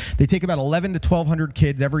Texas. They take about 1,100 to 1,200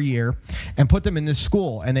 kids every year and put them in this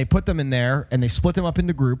school, and they put them in there, and they split them up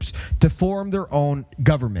into groups to form their own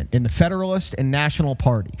government in the federal and National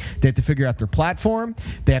Party. They have to figure out their platform.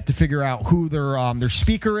 They have to figure out who their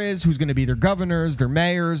speaker is, who's going to be their governors, their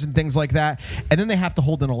mayors, and things like that. And then they have to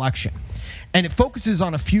hold an election. And it focuses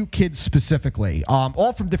on a few kids specifically,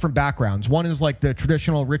 all from different backgrounds. One is like the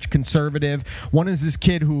traditional rich conservative. One is this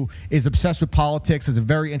kid who is obsessed with politics. It's a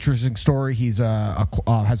very interesting story. He's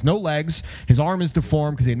has no legs. His arm is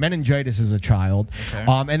deformed because he had meningitis as a child. Okay.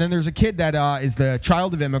 And then there's a kid that is the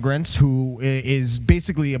child of immigrants who is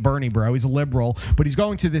basically a Bernie bro. He's a liberal, but he's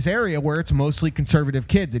going to this area where it's mostly conservative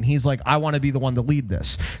kids, and he's like, I want to be the one to lead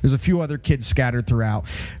this. There's a few other kids scattered throughout,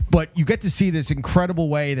 but you get to see this incredible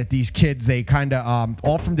way that these kids, they kind of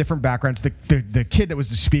all from different backgrounds. The kid that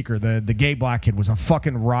was the speaker, the gay black kid, was a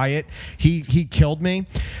fucking riot. He killed me,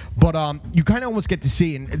 but you kind of almost get to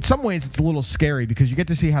see, and in some ways it's a little scary because you get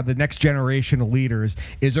to see how the next generation of leaders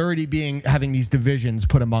is already having these divisions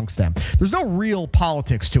put amongst them. There's no real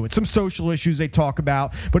politics to it. Some social issues they talk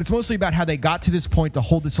about, but it's mostly about how they got to this point to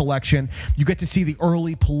hold this election. You get to see the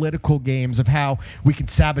early political games of how we can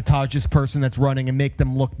sabotage this person that's running and make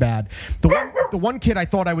them look bad. The one kid I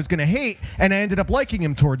thought I was going to hate, and I ended up liking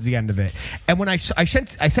him towards the end of it. And when I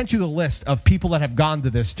sent you the list of people that have gone to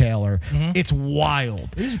this, Taylor, it's wild.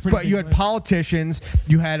 But you had politicians,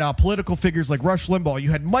 you had political figures like Rush Limbaugh,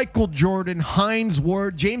 you had Michael Jordan, Heinz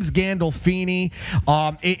Ward, James Gandolfini.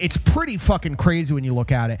 It's pretty fucking crazy when you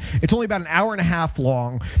look at it. It's only about an hour and a half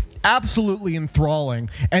long. Absolutely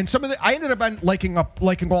enthralling, and I ended up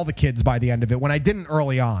liking all the kids by the end of it when I didn't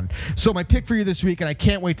early on. So my pick for you this week, and I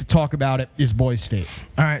can't wait to talk about it, is Boys State.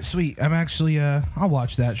 All right, sweet. I'm actually I'll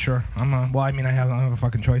watch that. Sure. I don't have a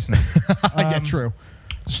fucking choice now. Yeah, true.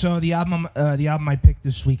 So the album I picked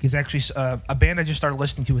this week is actually a band I just started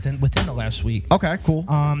listening to within the last week. Okay, cool.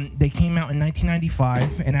 They came out in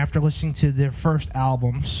 1995, and after listening to their first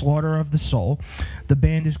album, Slaughter of the Soul, the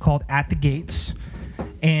band is called At the Gates.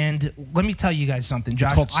 And let me tell you guys something,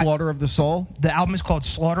 Josh. It's called Slaughter of the Soul? The album is called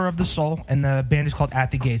Slaughter of the Soul, and the band is called At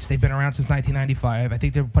the Gates. They've been around since 1995. I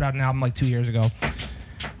think they put out an album like 2 years ago.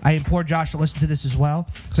 I implore Josh to listen to this as well,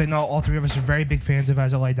 because I know all three of us are very big fans of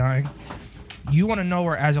As I Lay Dying. You want to know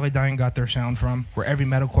where As I Lay Dying got their sound from, where every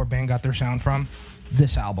metalcore band got their sound from?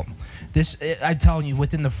 This album. I'm telling you,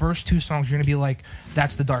 within the first 2 songs, you're gonna be like,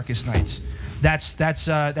 "That's the Darkest Nights."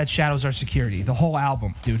 That Shadows Are Security. The whole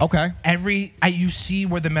album, dude. Okay. You see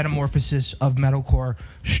where the metamorphosis of metalcore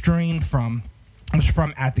strained from. Was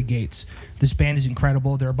from At the Gates. This band is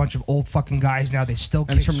incredible. They're a bunch of old fucking guys now. They still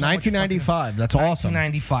kick. And it's from 1995. That's awesome.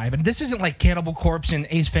 1995. And this isn't like Cannibal Corpse and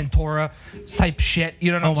Ace Ventura type shit.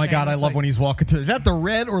 You know what I'm saying? Oh my God, I love when he's walking through. Is that the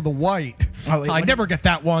red or the white? I never get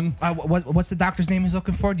that one. What's the doctor's name he's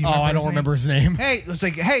looking for? Do you remember I don't remember his name. Hey, it's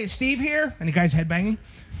like, hey, Steve here? And the guy's headbanging.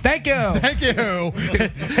 Thank you. Thank you.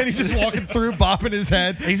 And he's just walking through, bopping his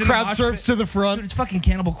head. Crowd surfs to the front. Dude, it's fucking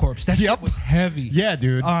Cannibal Corpse. That shit was heavy. Yeah,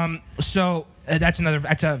 dude. So that's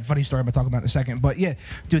a funny story I'm going to talk about in a second. But yeah,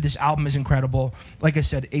 dude, this album is incredible. Like I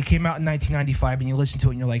said, it came out in 1995, and you listen to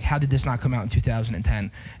it, and you're like, how did this not come out in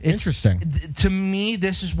 2010? Interesting. To me,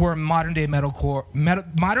 this is where modern day metalcore,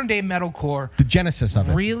 the genesis of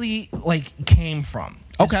it, really like came from.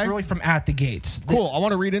 It's really from At the Gates. Cool. I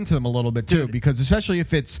want to read into them a little bit too, because especially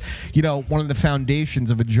if it's one of the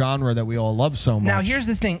foundations of a genre that we all love so much. Now here's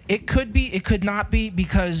the thing: it could be, it could not be,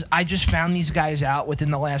 because I just found these guys out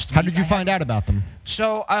within the last week. How did you find out about them?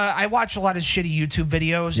 So I watch a lot of shitty YouTube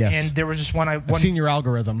videos, and there was this one. I've seen your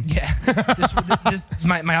algorithm. Yeah,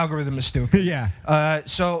 my algorithm is stupid. Yeah.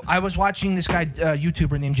 So I was watching this guy,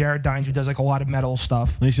 YouTuber named Jared Dines, who does like a lot of metal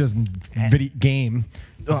stuff. He says game.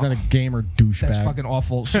 He's not a gamer douchebag. That's fucking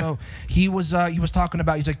awful. So he was talking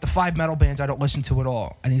about, he's like, the 5 metal bands I don't listen to at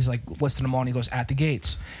all, and he's like listing them all, and he goes, At the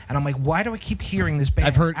Gates, and I'm like, why do I keep hearing this band?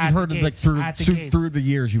 You've heard of like through the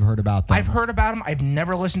years. You've heard about them. I've heard about them. I've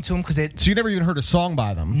never listened to them because so you never even heard a song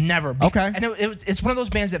by them. Never. Okay. And it's one of those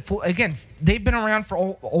bands that again, they've been around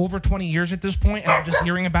for over 20 years at this point, and I'm just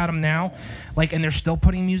hearing about them now, like, and they're still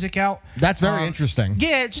putting music out. That's very interesting.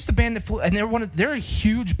 Yeah, it's just a band that and they're a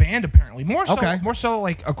huge band apparently. More so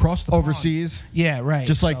like across the overseas. pond. Yeah, right.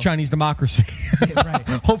 Just like Chinese democracy. Yeah, right.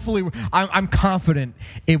 Hopefully, I'm confident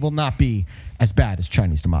it will not be as bad as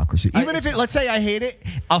Chinese democracy. Even if let's say I hate it,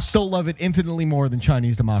 I'll still love it infinitely more than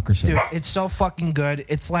Chinese democracy. Dude, it's so fucking good.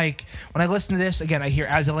 It's like when I listen to this again, I hear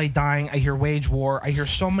As LA Dying, I hear Wage War, I hear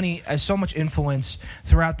so much influence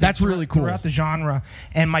throughout the genre.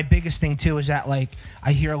 And my biggest thing too is that like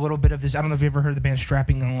I hear a little bit of this. I don't know if you ever heard the band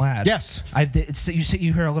Strapping Young Lad. Yes,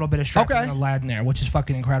 you hear a little bit of Strapping Young Lad in there, which is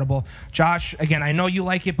fucking incredible. Josh, again, I know you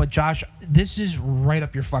like it, but Josh, this is right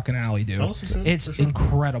up your fucking alley, dude. It's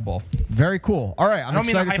incredible. Very cool. All right, I don't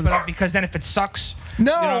mean to hype it up because then if it sucks,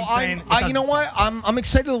 no, you know what I'm saying? you know what? I'm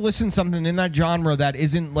excited to listen to something in that genre that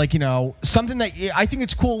isn't like, something that I think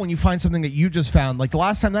it's cool when you find something that you just found. Like the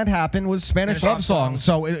last time that happened was Spanish Love Songs,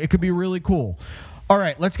 so it could be really cool. All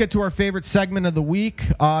right, let's get to our favorite segment of the week.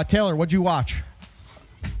 Taylor, what'd you watch?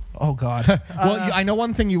 Oh God. Well, I know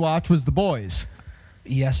one thing you watched was The Boys.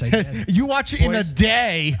 Yes, I did. You watch it in a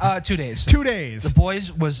day. 2 days. 2 days. The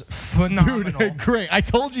Boys was phenomenal. Dude, great. I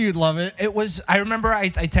told you you'd love it. It was. I remember I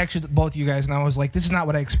texted both you guys, and I was like, "This is not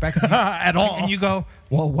what I expected at all." And you go,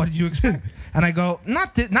 "Well, what did you expect?" And I go,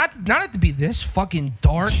 "Not it to be this fucking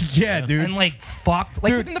dark." Yeah, dude. And like fucked. Like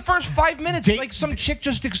dude, within the first 5 minutes, like some chick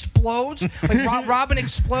just explodes. Like Robin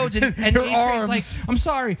explodes, and A-Train's like, "I'm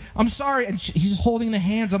sorry," and he's just holding the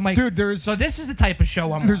hands. I'm like, dude, so this is the type of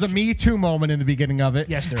show I'm. There's watching. a Me Too moment in the beginning of it.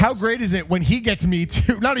 Yes, there How is. great is it when he gets Me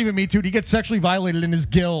Too? Not even Me Too. He gets sexually violated in his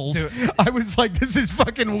gills. Dude. I was like, this is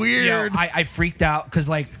fucking weird. Yo, I freaked out because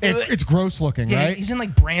like it's gross looking, yeah, right? he's in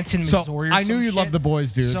like Branson, Missouri. So or I knew you shit. loved The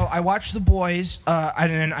Boys, dude. So I watched The Boys,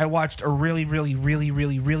 and then I watched a really, really, really,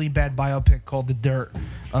 really, really bad biopic called The Dirt.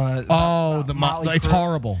 It's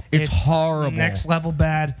horrible. It's horrible. Next level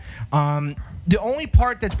bad. The only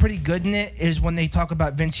part that's pretty good in it is when they talk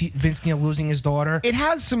about Vince Neil losing his daughter. It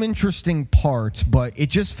has some interesting parts, but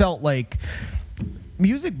it just felt like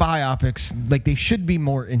music biopics, like, they should be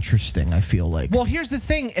more interesting, I feel like. Well, here's the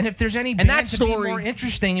thing, and if there's any And band that to story- be more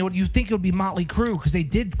interesting, you think it would be Motley Crue because they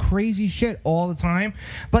did crazy shit all the time.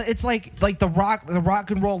 But it's like the rock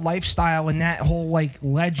and roll lifestyle and that whole like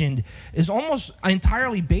legend is almost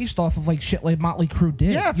entirely based off of like shit like Motley Crue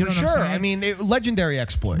did. Yeah, You for know what I'm sure. saying? I mean, legendary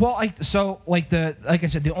exploits. Well, like I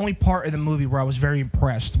said, the only part of the movie where I was very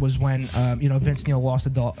impressed was when Vince Neil lost a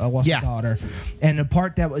daughter, and the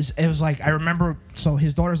part that was like I remember. So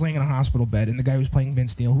his daughter's laying in a hospital bed, and the guy who's playing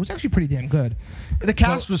Vince Neil, who was actually pretty damn good, the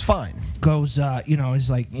cast was fine. Goes,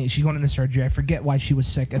 is like she's going into surgery. I forget why she was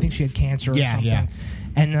sick. I think she had cancer or something. Yeah.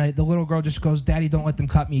 And the little girl just goes, "Daddy, don't let them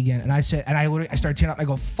cut me again." And I said, I started tearing up. I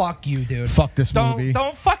go, "Fuck you, dude! Fuck this movie!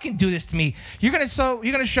 Don't fucking do this to me! You're gonna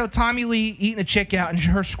show Tommy Lee eating a chick out and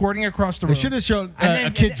her squirting across the room. They should have shown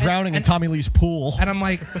a kid drowning in Tommy Lee's pool." And I'm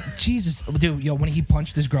like, Jesus, dude, when he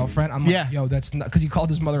punched his girlfriend, I'm like, that's not because he called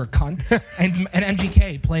his mother a cunt. and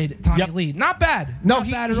MGK played Tommy Lee, not bad, not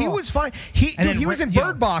bad at all. He was fine. He was in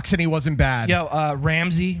Bird Box and he wasn't bad.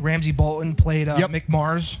 Ramsey Bolton played Mick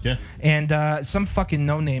Mars, and some fucking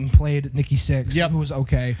no name played Nikki Sixx, who was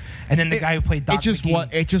okay, and then the guy who played Doc McGee,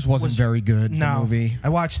 it just wasn't very good. No, the movie. I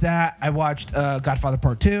watched that. I watched Godfather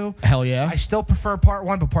Part 2. Hell yeah! I still prefer Part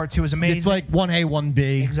 1, but Part 2 is amazing. It's like 1A,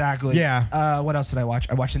 1B. Exactly. Yeah. What else did I watch?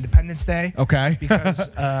 I watched Independence Day. Okay. Because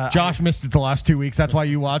Josh missed it the last 2 weeks. That's why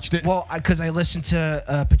you watched it. Well, because I listened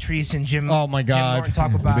to Patrice and Jim. Oh my God! Jim Norton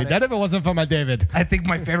talk about it. That if it wasn't for my David. I think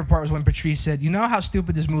my favorite part was when Patrice said, "You know how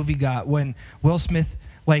stupid this movie got when Will Smith."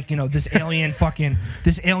 This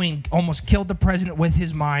alien almost killed the president with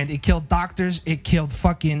his mind. It killed doctors. It killed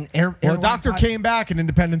fucking air. Well, the doctor came back in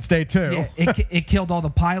Independence Day too. Yeah, it killed all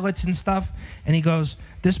the pilots and stuff. And he goes,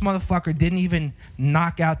 "This motherfucker didn't even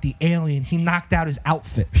knock out the alien. He knocked out his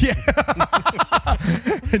outfit." Yeah.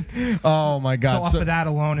 Oh my God! So off of that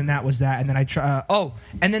alone, and that was that. And then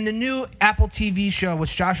and then the new Apple TV show,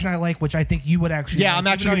 which Josh and I like, which I think you would actually. Yeah, I'm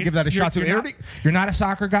actually going to give that a shot. You're not a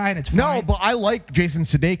soccer guy, and it's fine. No, but I like Jason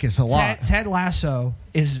Sudeikis a lot. Ted Lasso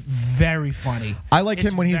is very funny. I like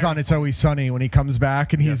him when he's on It's Always Sunny, when he comes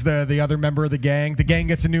back and he's the other member of the gang. The gang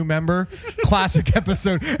gets a new member. Classic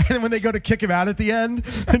episode. And then when they go to kick him out at the end,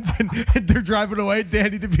 and they're driving away,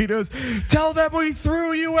 Danny DeVito's, tell them we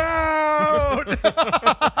threw you out.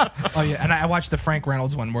 Oh, yeah. And I watched the Frank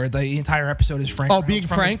Reynolds one where the entire episode is Frank Reynolds being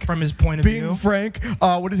Frank? from his point of view. Being Frank.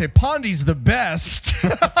 What is it? Pondy's the best.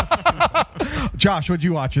 Josh, what'd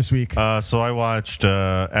you watch this week? So I watched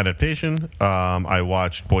Adaptation. I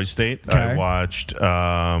watched Boy State. Okay. I watched.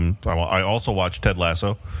 I also watched Ted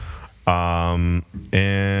Lasso.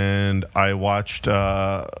 And I watched,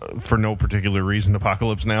 for no particular reason,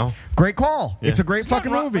 Apocalypse Now. Great call. Yeah. It's a great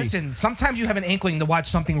fucking movie. Listen, sometimes you have an inkling to watch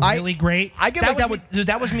something really great. I get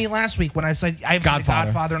that was me last week when I said I haven't seen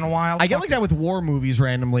Godfather in a while. I get like that with war movies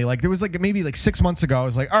randomly. Like there was like maybe like 6 months ago, I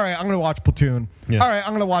was like, all right, I'm going to watch Platoon. Yeah. All right, I'm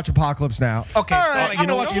going to watch Apocalypse Now. Okay, all so right, you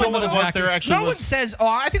know what it was? There actually no one says, "Oh,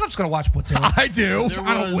 I think I'm just going to watch Platoon." I do.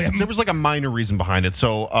 There was like a minor reason behind it.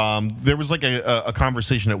 So there was like a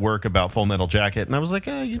conversation at work about Full Metal Jacket, and I was like,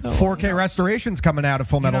 4K restorations coming out of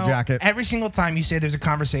Full Metal Jacket. Every single time you say there's a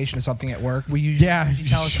conversation or something at work, we usually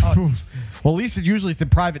tell us. Well, at least it's in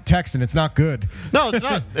private text and it's not good. No, it's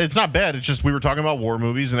not. It's not bad. It's just we were talking about war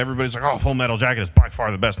movies, and everybody's like, "Oh, Full Metal Jacket is by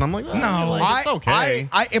far the best." And I'm like, it's okay.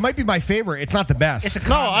 It might be my favorite. It's not the best. It's a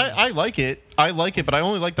comedy. I like it. I like it, but I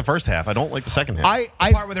only like the first half. I don't like the second half.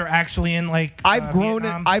 The part where they're actually in I've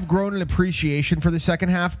grown an appreciation for the second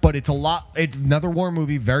half, but it's another war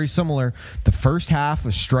movie very similar. The first half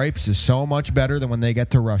of Stripes is so much better than when they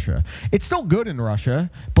get to Russia. It's still good in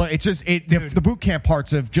Russia, but it's just the boot camp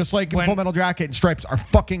parts of just like Full Metal Jacket and Stripes are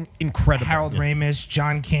fucking incredible. Harold Ramis,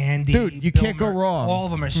 John Candy, dude, you can't go wrong. All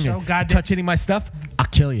of them are so goddamn. Touch any of my stuff, I'll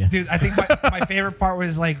kill you, dude. I think my favorite part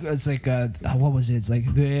was what was it? It's like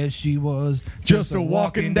there she was. Just a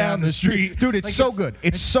walking down the street, dude. It's so good.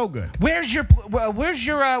 It's so good. Where's your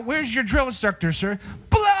drill instructor, sir?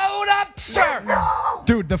 Blow it up, sir.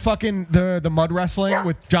 Dude, the fucking the mud wrestling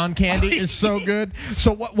with John Candy is so good.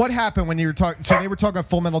 So what happened when you were talking? So they were talking about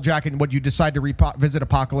Full Metal Jacket, and what you decide to visit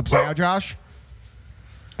Apocalypse Now, Josh?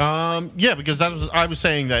 Yeah, because I was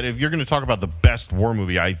saying that if you're going to talk about the best war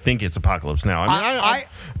movie, I think it's Apocalypse Now. I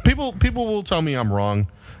mean, people will tell me I'm wrong.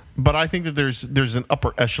 But I think that there's an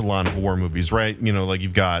upper echelon of war movies, right? You know, like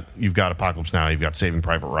you've got Apocalypse Now, you've got Saving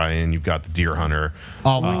Private Ryan, you've got The Deer Hunter.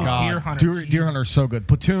 Oh my God, Deer Hunter is so good.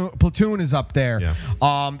 Platoon is up there. Yeah.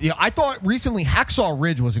 I thought recently Hacksaw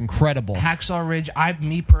Ridge was incredible. Hacksaw Ridge,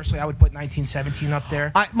 me personally, I would put 1917 up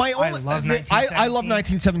there. I love 1917. I love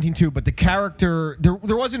 1917 too, but the character there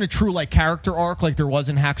wasn't a true character arc like there was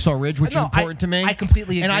in Hacksaw Ridge, which is important to me. I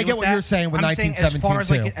completely agree. And I get what you're saying with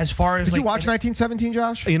 1917 as far as did you watch 1917,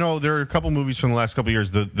 Josh? You know, there are a couple movies from the last couple of years.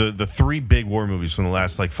 The three big war movies from the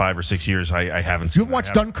last 5 or 6 years. I haven't seen. You haven't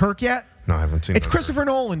watched Dunkirk yet? No, I haven't seen. It's Christopher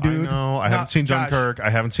Nolan, dude. I haven't seen Dunkirk.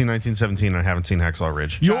 I haven't seen 1917. I haven't seen Hacksaw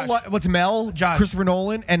Ridge. What's Mel? Josh, Christopher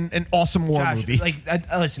Nolan, and an awesome war movie.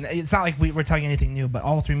 Listen, it's not like we're telling you anything new, but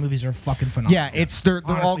all three movies are fucking phenomenal. Yeah, they're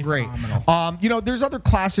all great. There's other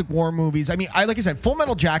classic war movies. I mean, like I said, Full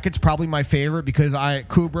Metal Jacket's probably my favorite because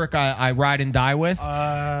Kubrick I ride and die with,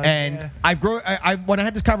 and I've grown. When I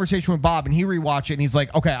had this conversation with Bob and he rewatched it and he's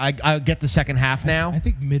like, okay, I get the second half now. I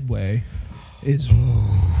think Midway is.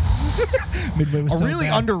 Midway was a really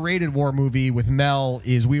underrated war movie with Mel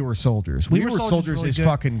is We Were Soldiers. We Were Soldiers really is good.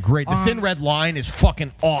 Fucking great. The Thin Red Line is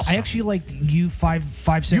fucking awesome. I actually liked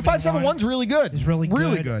U571. U571's really good. It's really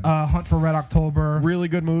good. Hunt for Red October. Really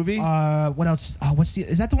good movie. What else?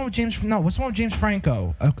 Is that the one with James? No, what's the one with James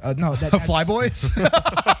Franco? No, that's Flyboys.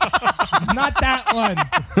 Not that one.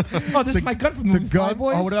 Oh, this is my gun from the movie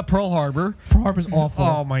Flyboys. Oh, what about Pearl Harbor? Pearl Harbor's awful.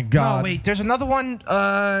 Oh my God. No, wait. There's another one.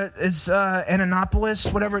 It's Annapolis,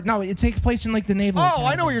 whatever. No, it takes place in the naval. Oh,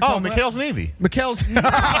 I know what you're talking about. McHale's Navy. McHale's.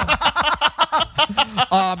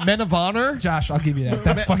 Men of Honor. Josh, I'll give you that.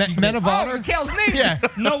 That's fucking Men of Honor. McHale's Navy. Yeah.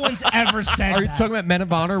 No one's ever said. Are you talking about Men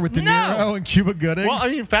of Honor with De Niro and Cuba Gooding? Well, I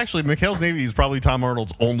mean, factually, McHale's Navy is probably Tom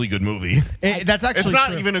Arnold's only good movie. That's actually. It's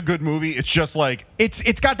not even a good movie. It's just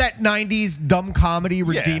it's got that '90s dumb comedy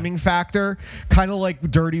redeeming factor, kind of like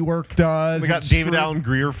Dirty Work does. We got David Alan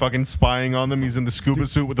Grier fucking spying on them. He's in the scuba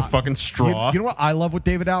suit with a fucking straw. You know what I love with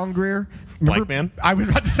David Alan Grier? Blank Man? I was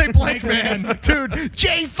about to say Blank Man. Dude,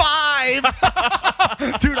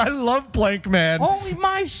 J5! Dude, I love Blank Man. Only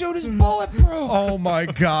my suit is bulletproof. Oh, my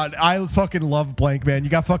God. I fucking love Blank Man. You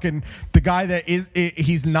got fucking the guy that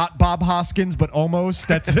he's not Bob Hoskins, but almost.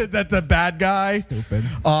 That's the bad guy. Stupid.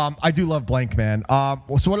 I do love Blank Man. So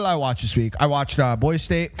what did I watch this week? I watched Boy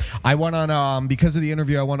State. I went on, because of the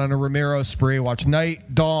interview, I went on a Romero spree. Watched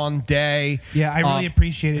Night, Dawn, Day. Yeah, I really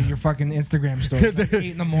appreciated your fucking Instagram story. 8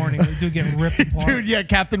 in the morning. We do get getting ripped apart. Dude, yeah,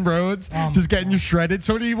 Captain Rhodes just getting shredded.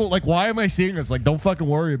 So many people like, why am I seeing this? Like, don't fucking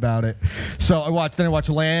worry about it. So I watched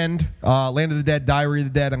Land of the Dead, Diary of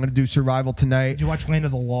the Dead. I'm gonna do Survival tonight. Did you watch Land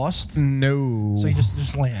of the Lost? No. So you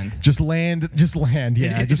just Land. Just Land.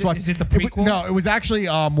 Yeah. Is it the prequel? No, it was actually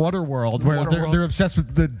Waterworld, where they're obsessed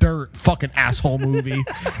with the dirt. Fucking asshole movie.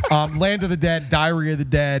 Land of the Dead, Diary of the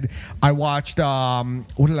Dead. I watched.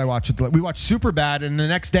 What did I watch? We watched Superbad, and the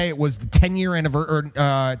next day it was the 13-year anniversary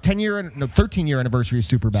of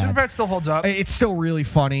Superbad. Superbad still holds up. It's still really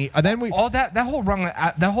funny. And then that whole run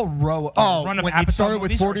of episodes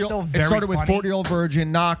movies are still very funny. It started with 40-Year-Old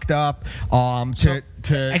Virgin, Knocked Up.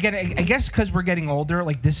 Again, I guess because we're getting older,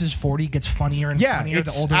 like This Is 40 gets funnier and funnier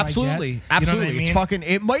the older absolutely, I get. Absolutely, I mean? It's fucking.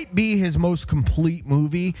 It might be his most complete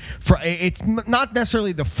movie. It's not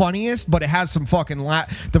necessarily the funniest, but it has some fucking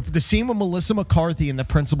the scene with Melissa McCarthy in the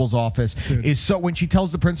principal's office is so. When she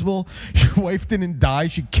tells the principal, "Your wife didn't die;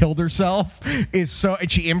 she killed herself," is so,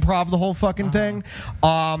 and she improv the whole fucking thing.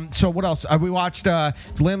 So what else? We watched. The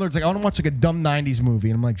landlord's like, I want to watch like a dumb '90s movie,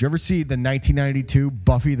 and I'm like, did you ever see the 1992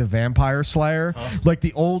 Buffy the Vampire Slayer? Like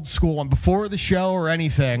the old school one before the show or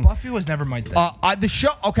anything. Buffy was never my thing. The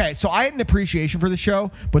show, okay, so I had an appreciation for the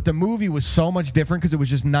show, but the movie was so much different because it was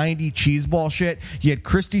just 90 cheeseball shit. You had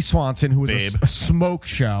Christy Swanson, who was a smoke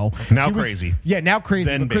show. Now crazy. Now crazy.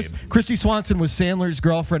 Then Babe. Christy Swanson was Sandler's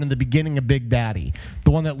girlfriend in the beginning of Big Daddy,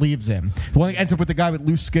 the one that leaves him, the one that ends up with the guy with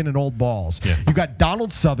loose skin and old balls. Yeah. You got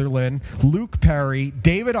Donald Sutherland, Luke Perry,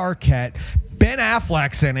 David Arquette, Ben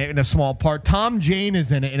Affleck's in it in a small part. Tom Jane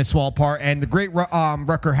is in it in a small part, and the great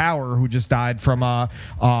Rutger Hauer, who just died from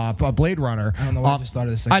Blade Runner. I don't know why I just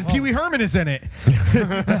started this. And Pee Wee Herman is in it.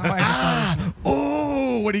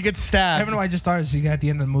 Oh, when he gets stabbed. I don't know why I just started. See, at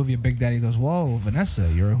the end of the movie, Big Daddy goes, "Whoa, Vanessa,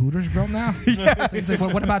 you're a Hooters girl now." Yeah. He's like,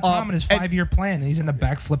 well, "What about Tom and his 5-year plan?" And he's in the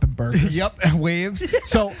back flipping burgers. Yep, waves.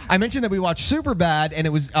 So I mentioned that we watched Superbad, and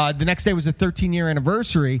it was the next day was the 13-year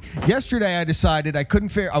anniversary. Yesterday, I decided I couldn't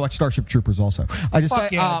figure. I watched Starship Troopers also. I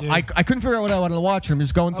decided I couldn't figure out what I wanted to watch. And I'm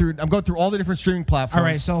just going through. I'm going through all the different streaming platforms. All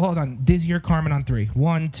right, so hold on. Dizzy or Carmen on 3?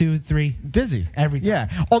 1, 2, 3. Dizzy every time.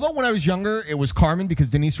 Yeah. Although when I was younger, it was Carmen because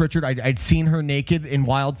Denise Richard. I'd seen her naked in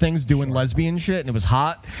Wild Things doing lesbian shit, and it was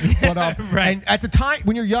hot. But right. And at the time,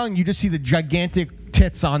 when you're young, you just see the gigantic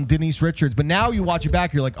tits on Denise Richards. But now you watch it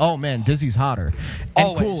back, you're like, oh man, Dizzy's hotter and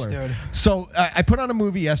always, cooler. Dude. So I put on a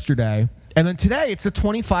movie yesterday. And then today, it's the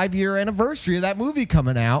 25-year anniversary of that movie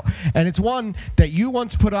coming out. And it's one that you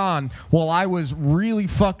once put on while I was really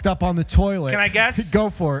fucked up on the toilet. Can I guess? Go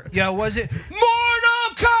for it. Yeah, was it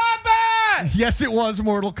Mortal Kombat? Yes, it was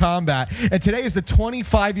Mortal Kombat. And today is the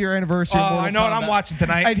 25-year anniversary of Mortal Kombat. I know what I'm watching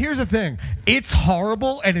tonight. And here's the thing. It's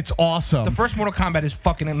horrible and it's awesome. The first Mortal Kombat is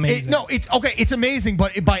fucking amazing. It's amazing,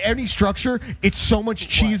 but by any structure, it's so much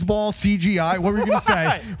cheeseball CGI. What were you going to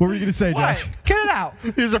say? What were you going to say, Josh? Get it out.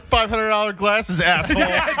 These are $500 glasses, asshole.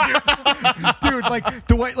 Dude, like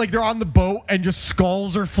the way they're on the boat and just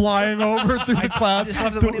skulls are flying over through the clouds. I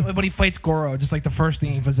just love when he fights Goro, just like the first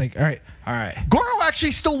thing he was like, all right. Goro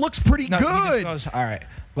actually still looks pretty good. He just goes, all right.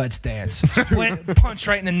 Let's dance. Split, punch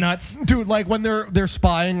right in the nuts. Dude, like when they're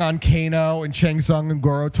spying on Kano and Shang Tsung and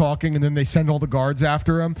Goro talking, and then they send all the guards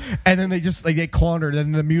after him, and then they just get cornered,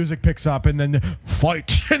 and the music picks up, and then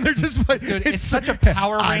fight, and they're just like, dude, it's such a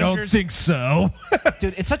Power Rangers. I don't think so.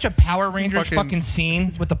 Dude, it's such a Power Rangers fucking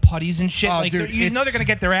scene with the putties and shit. Dude, they're gonna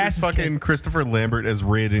get their asses fucking kicked. Christopher Lambert as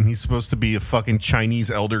Raid, and he's supposed to be a fucking Chinese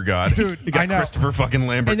elder god. Dude, you got Christopher fucking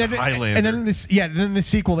Lambert, and then, Highlander. And then then in the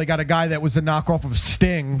sequel, they got a guy that was a knockoff of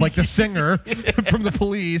Sting, like the singer. From the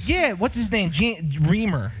Police. Yeah, what's his name?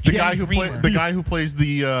 Reamer. The guy who plays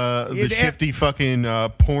the shifty fucking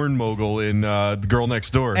porn mogul in The Girl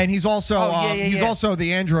Next Door. And he's also also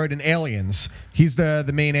the android in Aliens. He's the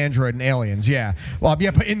main android in Aliens. Yeah. Well,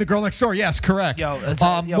 yeah, but in The Girl Next Door, yes, correct.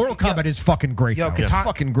 Mortal Kombat is fucking great. It's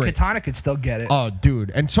fucking great. Katana could still get it. Oh,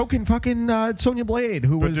 dude, and so can fucking Sonya Blade,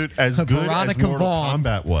 who was as good Veronica as Mortal Vaughn.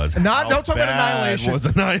 Kombat was. Don't talk about Annihilation. Was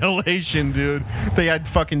Annihilation, dude? They had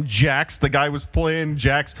fucking Jax. The guy was playing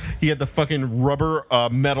Jax. He had the fucking rubber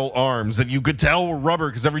metal arms that you could tell were rubber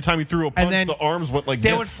because every time he threw a punch, the arms went like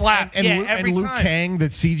they this. would flap. And every Liu time. Kang, the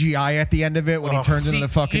CGI at the end of it when he turns into the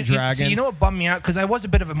fucking dragon. You know what bummed me out? Because I was a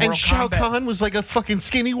bit of a Mortal Kombat. And Shao Kahn was like a fucking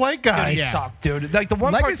skinny white guy. Dude, he sucked, dude. Like the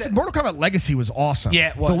one part Mortal Kombat Legacy was awesome. Yeah,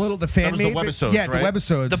 it was. The fan made. The webisodes, yeah, right? the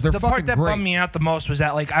webisodes. The part that bummed me out the most was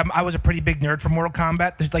that like I was a pretty big nerd for Mortal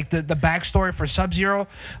Kombat. There's like the backstory for Sub-Zero,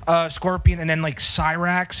 Scorpion, and then like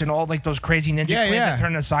Cyrax and all like those crazy ninja clans that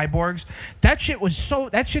turn into cyborgs. That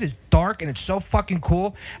shit is dark and it's so fucking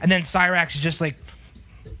cool. And then Cyrax is just like,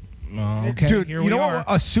 Okay, dude, here you know what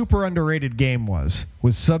a super underrated game was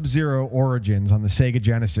Sub-Zero Origins on the Sega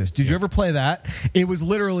Genesis. Did you ever play that? It was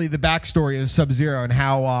literally the backstory of Sub-Zero and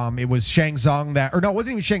how it was Shang Tsung that, or no, it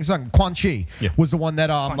wasn't even Shang Tsung. Quan Chi was the one that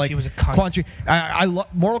Quan like Chi was a cunt. Quan Chi.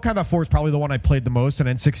 Mortal Kombat 4 is probably the one I played the most, and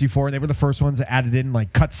N64. They were the first ones that added in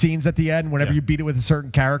like cutscenes at the end whenever you beat it with a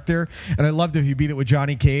certain character. And I loved if you beat it with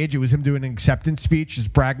Johnny Cage. It was him doing an acceptance speech,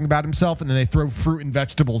 just bragging about himself, and then they throw fruit and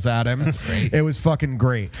vegetables at him. That's great. It was fucking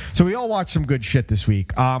great. So we all watched some good shit this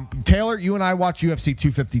week. Taylor, you and I watched UFC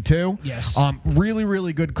 252. Yes. Really,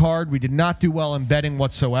 really good card. We did not do well in betting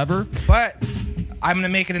whatsoever. But I'm going to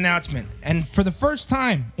make an announcement. And for the first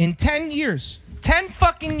time in 10 years, 10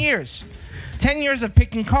 fucking years, 10 years of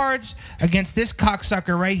picking cards against this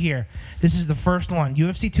cocksucker right here. This is the first one.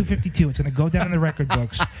 UFC 252. It's going to go down in the record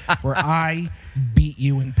books where I beat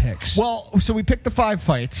you in picks. Well, so we picked the 5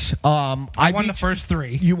 fights. I won the first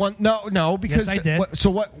 3. You won? No, because yes, I did.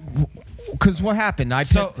 Because what happened? I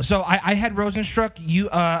had Rosenstruck.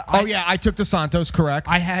 I took Dos Santos. Correct.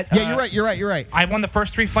 I had. You're right. I won the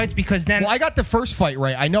first 3 fights because then. Well, I got the first fight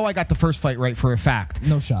right. I know I got the first fight right for a fact.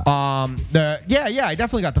 No shot. I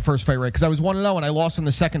definitely got the first fight right because I was 1-0 and I lost in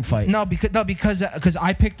the second fight. Because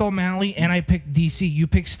I picked O'Malley and I picked DC. You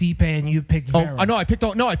picked Stipe and you picked Vera. I picked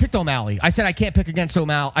O'Malley. I said I can't pick against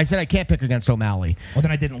O'Malley. Well,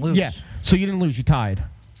 then I didn't lose. Yeah. So you didn't lose. You tied.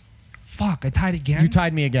 Fuck, I tied again? You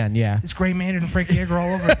tied me again, yeah. This Gray Mandarin and Frankie Edgar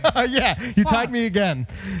all over again. Yeah, you tied me again.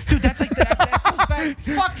 Dude, that's like that goes back.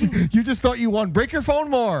 Fucking. You just thought you won. Break your phone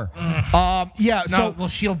more.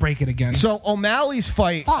 She'll break it again. So O'Malley's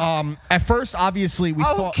fight, at first, obviously, we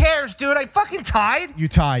thought... who cares, dude? I fucking tied. You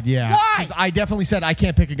tied, yeah. Why? Because I definitely said I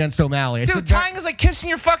can't pick against O'Malley. Dude, tying is like kissing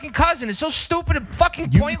your fucking cousin. It's so stupid and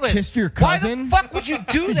fucking pointless. You kissed your cousin? Why the fuck would you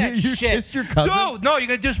do that shit? You kissed your cousin? No, you're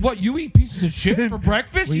going to do what? You eat pieces of shit for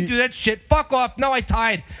breakfast? You do that shit? Fuck off. No, I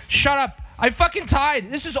tied. Shut up. I fucking tied.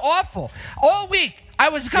 This is awful. All week, I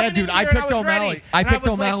was coming in here and I was ready. I picked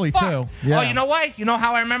O'Malley, too. Yeah. Oh, you know why? You know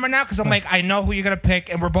how I remember now? Because I'm like, I know who you're going to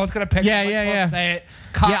pick, and we're both going to pick. Yeah. Say it.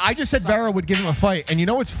 I just said Vera would give him a fight. And you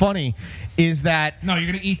know what's funny is that... No,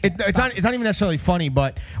 you're going to eat... It's not even necessarily funny,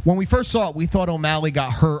 but when we first saw it, we thought O'Malley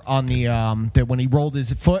got hurt on the when he rolled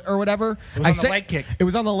his foot or whatever. It was on the leg kick. It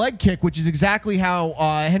was on the leg kick, which is exactly how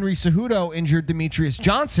Henry Cejudo injured Demetrius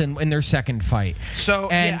Johnson in their second fight. So,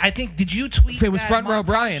 I think... Did you tweet it was Front Row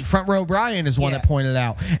Brian. Front Row Brian is one that pointed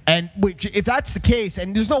out. And if that's the case,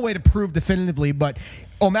 and there's no way to prove definitively, but...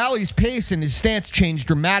 O'Malley's pace and his stance changed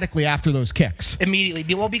dramatically after those kicks.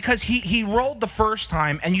 Immediately. Well, because he rolled the first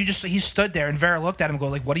time, and he stood there, and Vera looked at him and go,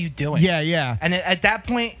 like, what are you doing? Yeah. And at that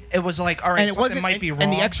point, it was like, all right, something might be wrong.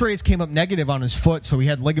 And the x-rays came up negative on his foot, so he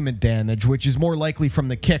had ligament damage, which is more likely from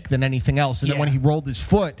the kick than anything else. And then when he rolled his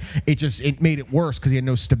foot, it made it worse because he had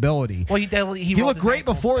no stability. Well, he looked great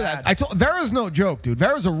before that. Vera's no joke, dude.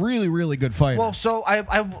 Vera's a really, really good fighter. Well, so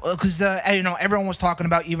because everyone was talking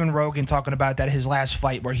about, even Rogan talking about that his last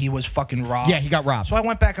fight where he was fucking robbed. Yeah, he got robbed. So I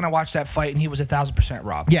went back and I watched that fight, and he was 1,000%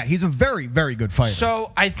 robbed. Yeah, he's a very, very good fighter.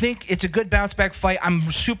 So I think it's a good bounce back fight.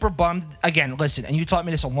 I'm super bummed. Again, listen, and you taught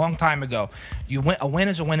me this a long time ago. A win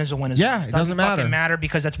is a win is a win is a win. It doesn't fucking matter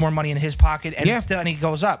because that's more money in his pocket, and and he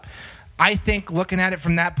goes up. I think looking at it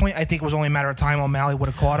from that point, I think it was only a matter of time O'Malley would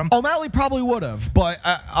have caught him. O'Malley probably would have, but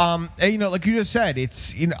like you just said,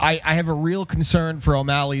 it's I have a real concern for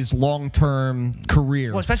O'Malley's long-term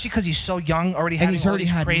career. Well, especially because he's so young, he's already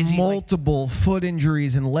had crazy, multiple foot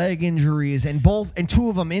injuries and leg injuries, and two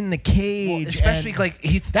of them in the cage. Well, especially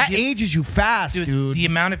ages you fast, dude. The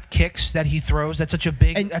amount of kicks that he throws, that's such a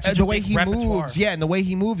big, the way he moves, and the way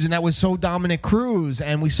he moves, and that was so Dominic Cruz,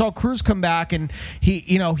 and we saw Cruz come back, and he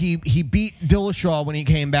beat Dillashaw when he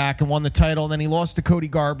came back and won the title, and then he lost to Cody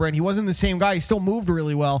Garbrandt. He wasn't the same guy. He still moved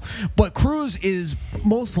really well. But Cruz is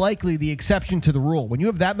most likely the exception to the rule. When you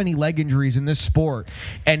have that many leg injuries in this sport,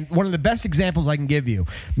 and one of the best examples I can give you,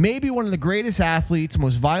 maybe one of the greatest athletes,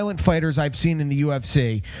 most violent fighters I've seen in the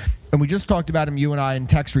UFC, and we just talked about him, you and I, in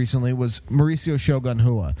text recently, was Mauricio Shogun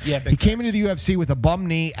Rua. Yeah, he came into the UFC with a bum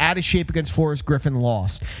knee, out of shape against Forrest Griffin,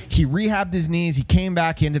 lost. He rehabbed his knees. He came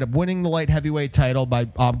back. He ended up winning the light heavyweight title by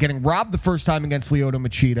getting robbed the first time against Lyoto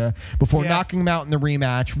Machida before knocking him out in the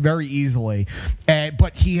rematch very easily.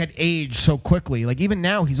 But he had aged so quickly. Like, even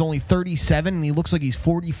now, he's only 37, and he looks like he's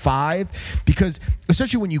 45 because,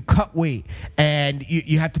 especially when you cut weight and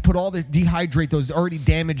you have to dehydrate those already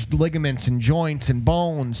damaged ligaments and joints and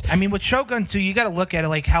bones. mean, with Shogun too, you got to look at it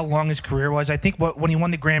like how long his career was. I think when he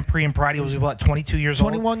won the Grand Prix in Pride, he was 22 years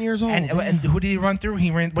old. 21 years old. And who did he run through?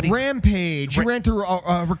 He ran Rampage. He ran through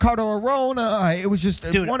Ricardo Arona. It was just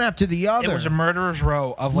one after the other. It was a murderer's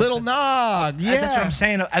row of Little Nog. Yeah, that's what I'm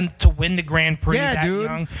saying. And to win the Grand Prix, that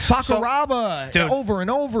young, Sakuraba, over and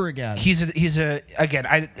over again. He's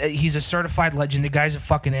a certified legend. The guy's a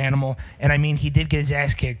fucking animal. And I mean, he did get his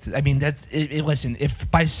ass kicked. I mean, listen, if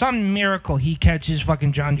by some miracle he catches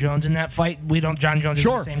fucking Jon Jones in that fight, Jon Jones is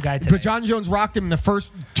the same guy today. But Jon Jones rocked him in the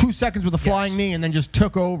first 2 seconds with a flying knee and then just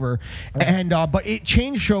took over. And but it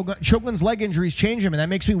changed Shogun's leg injuries changed him, and that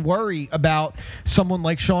makes me worry about someone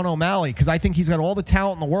like Sean O'Malley, because I think he's got all the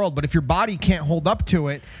talent in the world, but if your body can't hold up to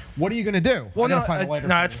it, what are you going to do? Well, no,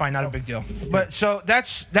 it's fine. Not a big deal. But so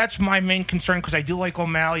that's my main concern, because I do like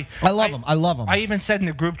O'Malley. I love him. I even said in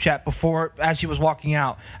the group chat before, as he was walking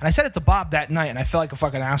out, and I said it to Bob that night, and I felt like a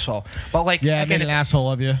fucking asshole. But like, I made an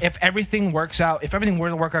asshole of you. If everything works out, if everything were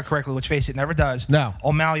to work out correctly, which face it never does. No,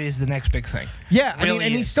 O'Malley is the next big thing. Yeah, really, I mean,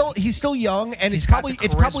 and he's still young, and it's probably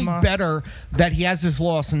better that he has this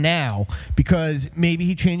loss now, because maybe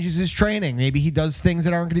he changes his training, maybe he does things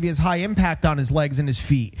that aren't going to be as high impact on his legs and his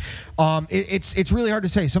feet. It's really hard to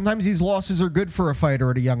say. Sometimes these losses are good for a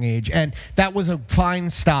fighter at a young age, and that was a fine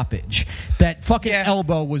stoppage. That fucking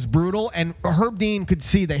elbow was brutal, and Herb Dean could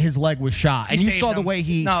see that his leg was shot, and you saw the way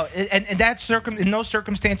he. No, and in those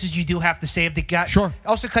circumstances, you do have to save the guy. Sure.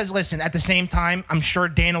 Also, because listen, at the same time, I'm sure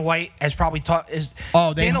Dana White has probably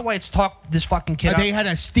Dana White's talked this fucking kid. They had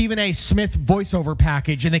a Stephen A. Smith voiceover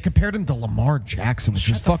package, and they compared him to Lamar Jackson, which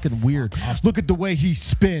is fucking weird. Look at the way he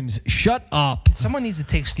spins. Shut up. Someone needs to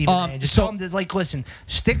take Stephen A. and just tell him to, like, listen,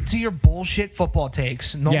 stick to your bullshit football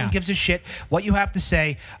takes. No one gives a shit what you have to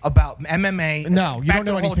say about MMA. No, you don't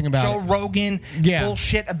know anything about Joe Rogan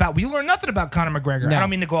bullshit about. We learn nothing about Conor McGregor. No. I don't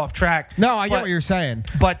mean to go off track. No, I get what you're saying.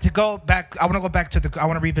 But to go back, I want to go back to I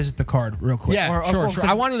want to revisit the card real quick. Yeah, sure.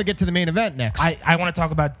 I wanted to get to the main event next. I want to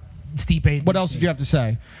talk about Stipe. What else did you have to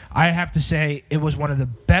say? I have to say it was one of the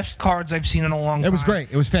best cards I've seen in a long time. It was great.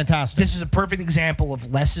 It was fantastic. This is a perfect example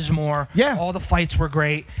of less is more. Yeah. All the fights were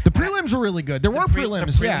great. The prelims were really good. There were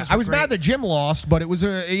prelims. Yeah. I was mad that Jim lost, but it was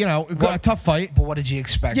a tough fight. But what did you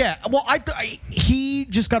expect? Yeah. Well, he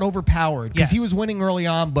just got overpowered because he was winning early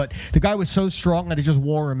on, but the guy was so strong that it just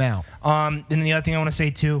wore him out. And the other thing I want to say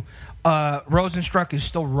too, Rosenstruck is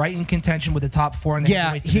still right in contention with the top four in the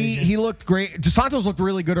heavyweight division. He looked great. Dos Santos looked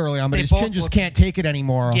really good early on, but his chin just can't take it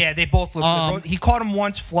anymore. Yeah, they both looked good. He caught him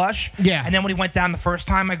once flush. Yeah. And then when he went down the first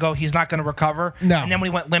time, I go, he's not going to recover. No. And then when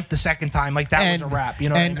he went limp the second time, like that was a wrap. You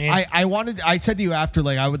know what I mean? I said to you after,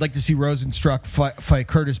 like, I would like to see Rosenstruck fight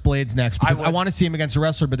Curtis Blades next, because I want to see him against a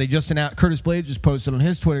wrestler, but they just announced, Curtis Blades just posted on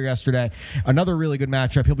his Twitter yesterday, another really good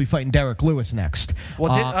matchup. He'll be fighting Derek Lewis next.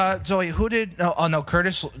 Well, who did?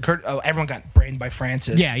 Curtis. Everyone got brained by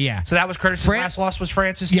Francis. Yeah. So that was Curtis' last loss was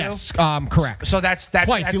Francis too? Yes, correct. So that's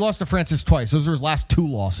twice. He lost to Francis twice. Those are his last two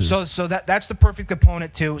losses. So that's the perfect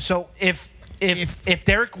opponent too. So if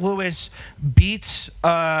Derek Lewis beats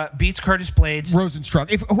Curtis Blades, Rosenstruck,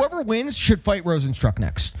 if whoever wins should fight Rosenstruck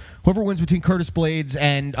next. Whoever wins between Curtis Blades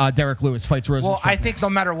and Derek Lewis fights Rosenstruck. Well, I think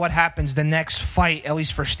no matter what happens, the next fight, at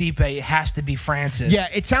least for Stipe, it has to be Francis. Yeah,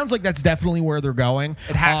 it sounds like that's definitely where they're going.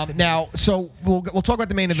 It has to be. Now, so we'll talk about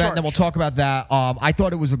the main event, and then we'll talk about that. I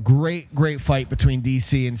thought it was a great fight between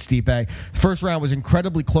DC and Stipe. First round was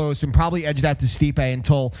incredibly close and probably edged out to Stipe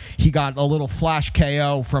until he got a little flash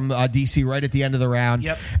KO from DC right at the end of the round.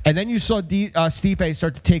 Yep. And then you saw Stipe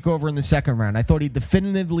start to take over in the second round. I thought he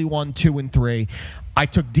definitively won 2 and 3. I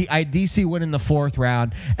had DC win in the fourth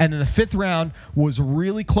round, and then the fifth round was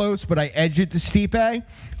really close, but I edged it to Stipe.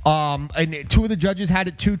 And two of the judges had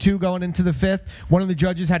it 2-2 going into the fifth. One of the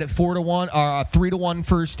judges had it 4-1, 3-1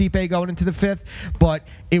 for Stipe going into the fifth. But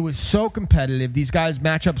it was so competitive. These guys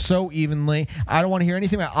match up so evenly. I don't want to hear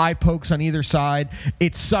anything about eye pokes on either side.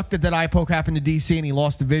 It sucked that eye poke happened to DC and he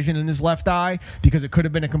lost the vision in his left eye, because it could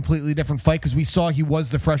have been a completely different fight, because we saw he was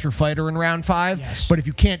the fresher fighter in round 5. Yes. But if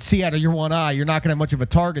you can't see out of your one eye, you're not going to have much of a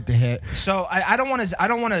target to hit. So I don't want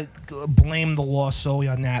to blame the loss solely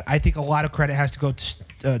on that. I think a lot of credit has to go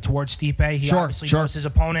towards Stipe. He obviously knows his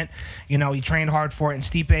opponent. You know, he trained hard for it, and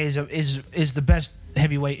Stipe is the best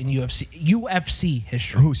heavyweight in UFC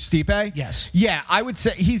history. Who, Stipe? Yes. Yeah, I would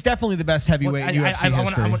say he's definitely the best heavyweight in UFC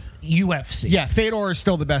history. I want UFC. Yeah, Fedor is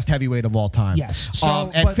still the best heavyweight of all time. Yes. So,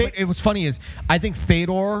 what's funny is I think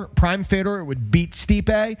Prime Fedor would beat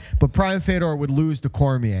Stipe, but Prime Fedor would lose to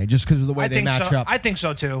Cormier just because of the way they match up. I think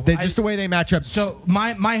so too. Just the way they match up. So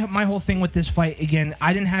my whole thing with this fight, again,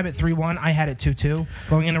 I didn't have it 3-1. I had it 2-2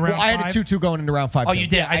 going into round 5. I had it 2-2 going into round 5. Oh, you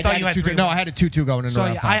did? I thought you had 3-1. No, I had it 2-2 going into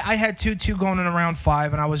round 5. I had 2-2 going into round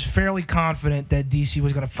 5, and I was fairly confident that DC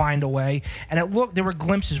was going to find a way. And there were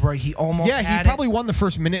glimpses where he almost had he probably won the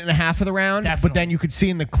first minute and a half of the round. Definitely. But then you could see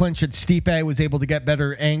in the clinch that Stipe was able to get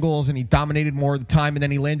better angles, and he dominated more of the time, and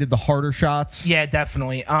then he landed the harder shots. Yeah,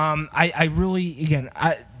 definitely. I really, again,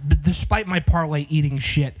 despite my parlay eating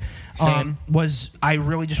shit, I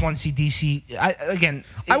really just want to see DC.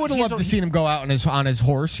 I would have loved to see him go out on his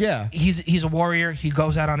horse. Yeah, he's a warrior. He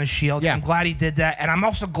goes out on his shield. Yeah. I'm glad he did that, and I'm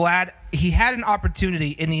also glad he had an opportunity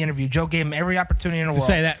in the interview. Joe gave him every opportunity in the world to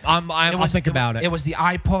say that. I'll think about it. It was the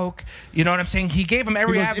eye poke. You know what I'm saying? He gave him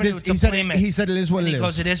every avenue to blame it. He said it is what it is. He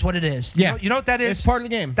goes, it is what it is. Yeah, you know what that is? It's part of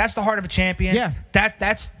the game. That's the heart of a champion. Yeah,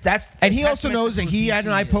 that's. And he also knows that he had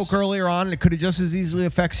an eye poke earlier on, and it could have just as easily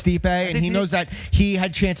affected Stipe. And he knows that he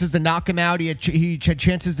had chances to knock him out. He had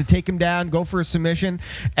chances to take him down, go for a submission,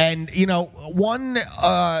 and one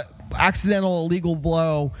accidental illegal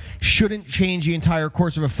blow shouldn't change the entire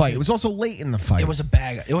course of a fight. It was also late in the fight. It was a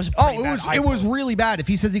bag. It was it was really bad. If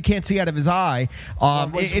he says he can't see out of his eye,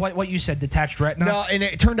 what you said, detached retina. No, and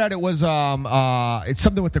it turned out it was it's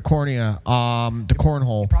something with the cornea, the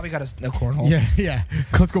cornhole. He probably got a cornhole. Yeah.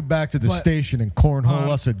 Let's go back to the station and cornhole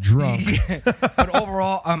us a drunk. But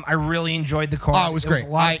overall, I really enjoyed the card. Oh, it was great. It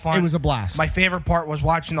was a lot of fun. It was a blast. My favorite part was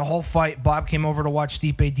watching the whole fight. Bob came over to watch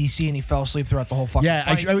Stipe DC, and he fell asleep throughout the whole fucking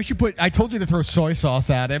fight. I wish you I told you to throw soy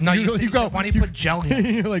sauce at him. No, you said, why don't you put jelly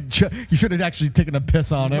in? You should have actually taken a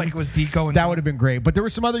piss on him. Like it was Deco. That would have been great. But there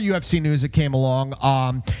was some other UFC news that came along.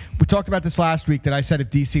 We talked about this last week that I said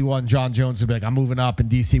if DC won, Jon Jones would be like, I'm moving up, and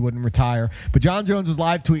DC wouldn't retire. But Jon Jones was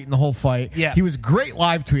live tweeting the whole fight. Yeah. He was great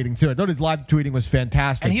live tweeting, too. I thought his live tweeting was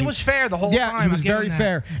fantastic. And he was fair the whole time. Yeah, he was very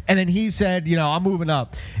fair. And then he said, I'm moving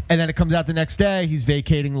up. And then it comes out the next day, he's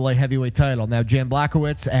vacating the light heavyweight title. Now, Jan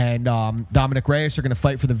Blachowicz and Dominic Reyes are going to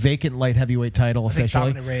fight for the vacant light heavyweight title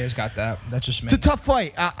officially. Dominic Reyes got that. That's just me. It's a tough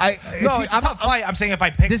fight. It's a tough fight. I'm saying if I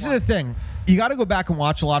pick this is the thing. You got to go back and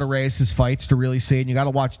watch a lot of Reyes' fights to really see it, and you got to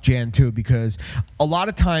watch Jan too, because a lot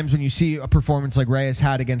of times when you see a performance like Reyes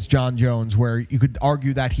had against Jon Jones, where you could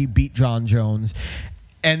argue that he beat Jon Jones,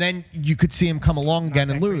 and then you could see him come along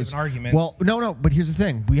again and lose. Well, no. But here's the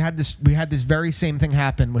thing: we had this very same thing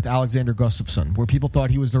happen with Alexander Gustafsson, where people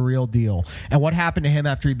thought he was the real deal. And what happened to him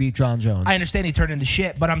after he beat Jon Jones? I understand he turned into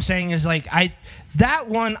shit, but I'm saying is like that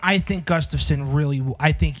one. I think Gustafsson really.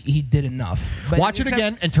 I think he did enough. But watch it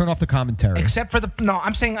again and turn off the commentary. Except for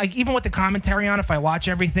I'm saying like even with the commentary on, if I watch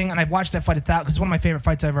everything, and I've watched that fight because it's one of my favorite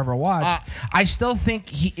fights I've ever watched. I still think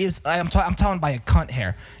he is. I'm telling by a cunt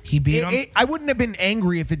hair. He beat him. I wouldn't have been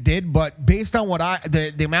angry if it did, but based on what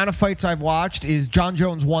the amount of fights I've watched, is Jon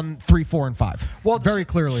Jones won 3, 4, and 5. Well, very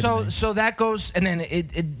clearly. So that goes, and then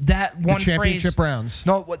that one the championship rounds.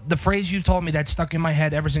 No, the phrase you told me that stuck in my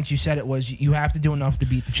head ever since you said it was you have to do enough to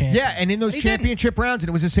beat the champion. Yeah, and in those championship rounds, and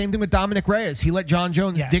it was the same thing with Dominic Reyes. He let Jon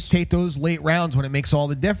Jones dictate those late rounds when it makes all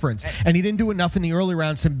the difference, and he didn't do enough in the early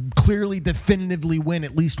rounds to clearly, definitively win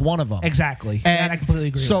at least one of them. Exactly, and I completely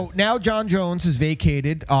agree. So now Jon Jones is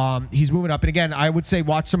vacated. He's moving up, and again, I would say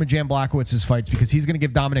watch some of Jan Blachowicz's fights, because he's going to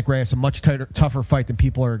give Dominic Reyes a much tougher fight than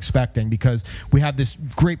people are expecting, because we have this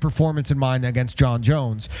great performance in mind against Jon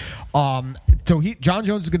Jones. Jon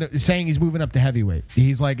Jones is saying he's moving up to heavyweight.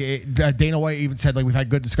 He's like, Dana White even said like we've had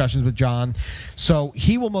good discussions with Jon, so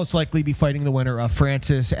he will most likely be fighting the winner of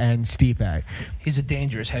Francis and Stipe. He's a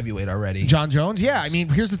dangerous heavyweight already. Jon Jones, yeah. I mean,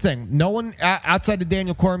 here's the thing: no one outside of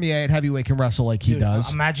Daniel Cormier at heavyweight can wrestle like he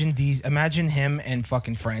does. Imagine him and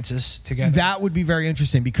fucking Francis together. That would be very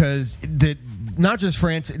interesting, because not just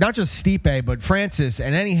Stipe, but Francis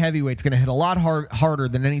and any heavyweight's going to hit a lot harder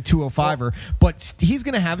than any 205er, but he's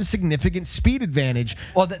going to have a significant speed advantage.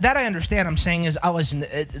 Well, that I understand. I'm saying is, listen,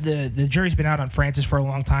 the jury's been out on Francis for a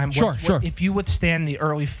long time. Sure. If you withstand the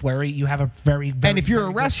early flurry, you have a very, very, and if you're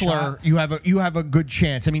a wrestler, you have a good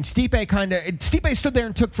chance. I mean, Stipe stood there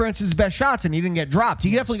and took Francis' best shots, and he didn't get dropped.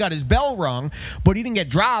 He definitely got his bell rung, but he didn't get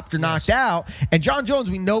dropped or knocked out. And Jon Jones,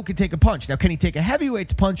 we know, can take a punch. Now, can he take a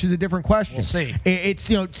heavyweight's punch is a different question. We'll see. It's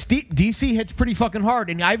DC hits pretty fucking hard,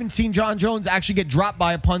 and I haven't seen Jon Jones actually get dropped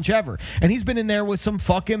by a punch ever. And he's been in there with some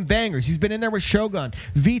fucking bangers. He's been in there with Shogun,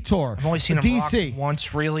 Vitor, I've only seen him DC rock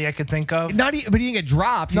once, really, I could think of. But he didn't get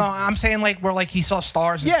dropped. No, I'm saying like where like he saw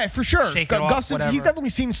stars. Yeah, for sure. Gustafsson, he's definitely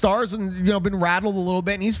seen stars and been rattled a little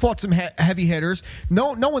bit, and he's fought some heavy hitters.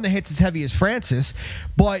 No one that hits as heavy as Francis,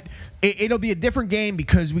 but it'll be a different game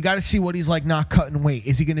because we got to see what he's like not cutting weight.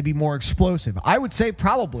 Is he going to be more explosive? I would say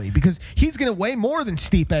probably because he's going to weigh more than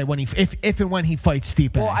Stipe when if and when he fights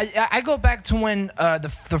Stipe. Well, I go back to when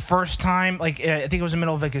the first time, like I think it was in the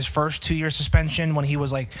middle of like his first 2-year suspension when he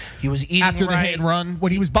was eating after the hit and run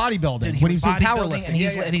when he was bodybuilding, Dude, when he was doing powerlifting,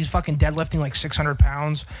 and he's fucking deadlifting like 600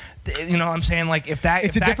 pounds. You know what I'm saying? Like it's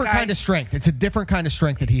a different kind of strength. It's a different kind of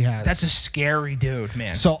strength that he has. That's a scary dude,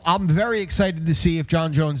 man. So I'm very excited to see if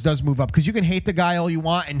Jon Jones does move up because you can hate the guy all you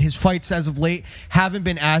want, and his fights as of late haven't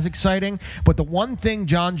been as exciting. But the one thing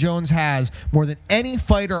Jon Jones has more than any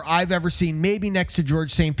fighter I've ever seen, maybe next to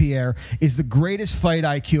George St. Pierre, is the greatest fight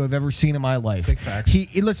IQ I've ever seen in my life. Big facts.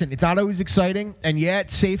 Listen, it's not always exciting, and yeah,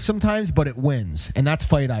 it's safe sometimes, but it wins, and that's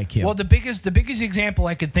fight IQ. Well, the biggest example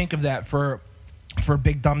I could think of that for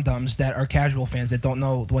big dum-dums that are casual fans that don't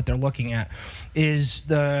know what they're looking at is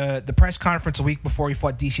the press conference a week before he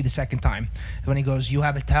fought DC the second time when he goes, "You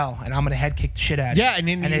have it, tell, and I'm going to head kick the shit out of you." Yeah, and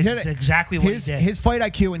it's exactly what he did. His fight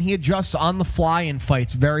IQ, and he adjusts on the fly in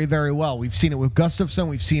fights very, very well. We've seen it with Gustafsson.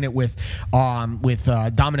 We've seen it with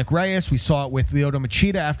Dominic Reyes. We saw it with Lyoto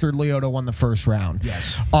Machida after Lyoto won the first round.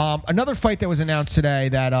 Yes. Another fight that was announced today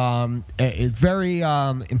that is very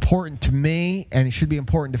important to me, and it should be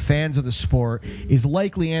important to fans of the sport, is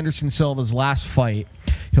likely Anderson Silva's last fight.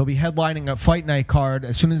 He'll be headlining a fight night card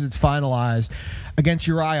as soon as it's finalized against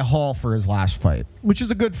Uriah Hall for his last fight, which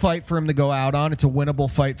is a good fight for him to go out on. It's a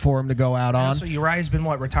winnable fight for him to go out on. So Uriah's been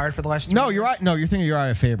retired for the last 3 years? No, you're thinking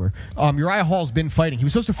Uriah Faber. Uriah Hall's been fighting. He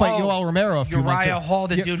was supposed to fight Yoel Romero a few months ago. Uriah Hall,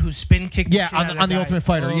 the dude who spin kicked on the Ultimate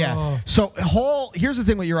Fighter, yeah. So Hall, here's the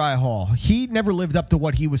thing with Uriah Hall. He never lived up to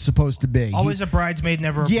what he was supposed to be. Always a bridesmaid,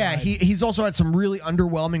 never a bride. Yeah, he's also had some really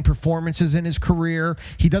underwhelming performances in his career.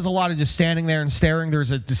 He does a lot of just standing there and staring.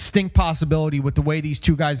 There's a distinct possibility with the way these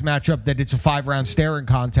two guys match up that it's a 5-round staring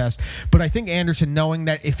contest. But I think Anderson, knowing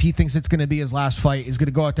that if he thinks it's going to be his last fight, is going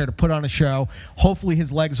to go out there to put on a show. Hopefully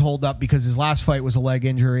his legs hold up because his last fight was a leg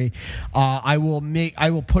injury. I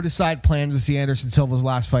will put aside plans to see Anderson Silva's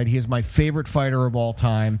last fight. He is my favorite fighter of all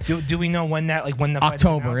time. Do we know when that when the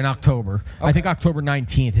October in October? Okay. I think October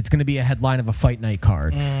 19th. It's going to be a headline of a fight night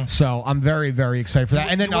card. So I'm very, very excited for that.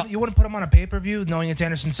 And then you wouldn't put him on a pay-per-view knowing it's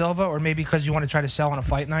Anderson Silva, or maybe because you want to try to sell on a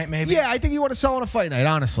fight night, maybe? Yeah, I think you want to sell on a fight night,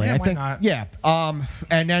 honestly. Yeah, I think, why not? Yeah.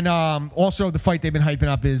 And then also the fight they've been hyping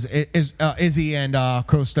up is Izzy and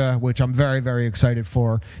Costa, which I'm very, very excited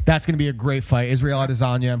for. That's going to be a great fight. Israel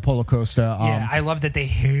Adesanya and Paulo Costa. Yeah, I love that they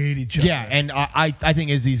hate each other. Yeah, and I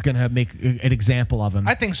think Izzy's going to make an example of him.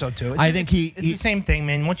 I think so too. It's the same thing,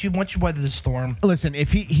 man. Once you weather the storm. Listen,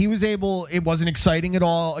 if he was able, it wasn't exciting at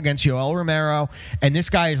all against Yoel Romero, and this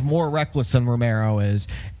guy is more reckless than Romero is,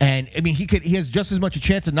 and I mean he has just as much a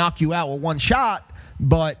chance to knock you out with one shot,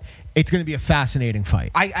 but it's going to be a fascinating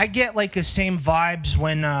fight. I get like the same vibes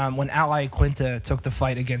when Ali Quinta took the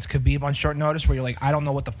fight against Khabib on short notice, where you're like, I don't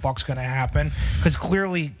know what the fuck's going to happen, because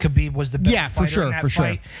clearly Khabib was the best fighter in that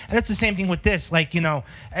fight. And it's the same thing with this. Like, you know,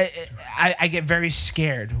 I get very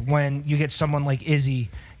scared when you get someone like Izzy.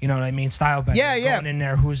 You know what I mean? Style bender going in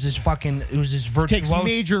there who's this virtuoso. Takes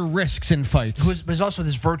major risks in fights. There's also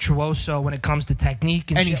this virtuoso when it comes to technique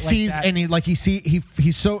and he shit sees like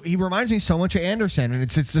that. He reminds me so much of Anderson, and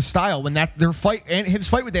it's the style when their fight and his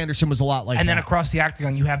fight with Anderson was a lot like. And that. Then across the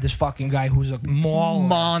octagon, you have this fucking guy who's a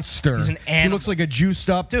monster. He's an animal. He looks like a juiced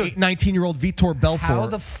up 19-year-old Vitor Belfort. How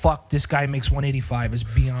the fuck this guy makes 185 is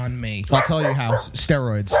beyond me. I'll tell you how.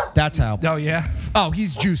 Steroids. That's how. Oh yeah. Oh,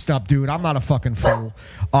 he's juiced up, dude. I'm not a fucking fool.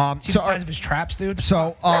 See the size of his traps, dude.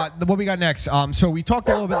 So, what we got next? So we talked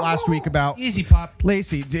a little bit last week about Easy Pop.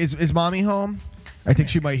 Lacey, is mommy home? I think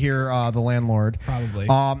she might hear the landlord. Probably.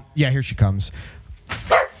 Yeah, here she comes.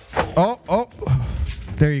 Oh,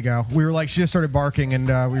 there you go. We were like, she just started barking, and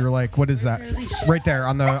we were like, what is that? Right there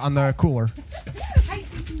on the cooler.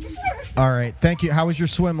 All right, thank you. How was your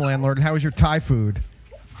swim, landlord? How was your Thai food?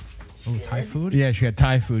 Oh, Thai food? Yeah, she had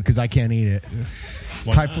Thai food because I can't eat it.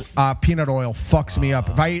 Peanut oil fucks me up.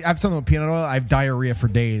 If I have something with peanut oil, I have diarrhea for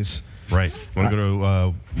days. Right. Want to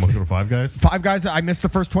go to Five Guys? Five Guys. I missed the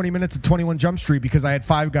first 20 minutes of 21 Jump Street because I had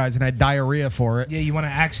Five Guys and I had diarrhea for it. Yeah, you want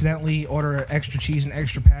to accidentally order extra cheese and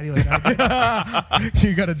extra patty like that?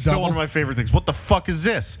 You got to double. Still one of my favorite things. What the fuck is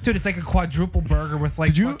this? Dude, it's like a quadruple burger with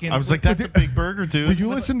like fucking... I was like, that's a big burger, dude. Did you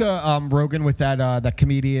listen to Rogan with that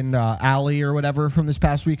comedian Ali or whatever from this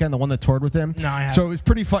past weekend, the one that toured with him? No, I haven't. So it was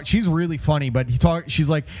pretty fun. She's really funny, but she's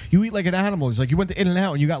like, you eat like an animal. She's like, you went to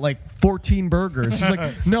In-N-Out and you got like 14 burgers. She's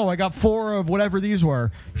like, no, I got 4 of whatever these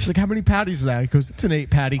were. She's like, how many patties is that? He goes, it's an 8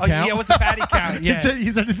 patty count. Yeah, what's the patty count? Yeah.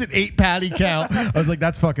 He said it's an 8 patty count. I was like,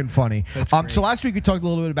 that's fucking funny. So last week we talked a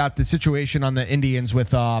little bit about the situation on the Indians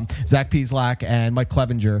with Zach Pieslak and Mike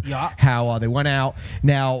Clevenger. Yeah. How they went out.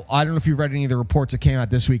 Now, I don't know if you've read any of the reports that came out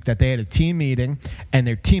this week that they had a team meeting and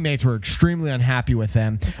their teammates were extremely unhappy with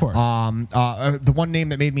them. Of course. The one name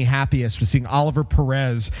that made me happiest was seeing Oliver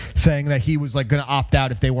Perez saying that he was like going to opt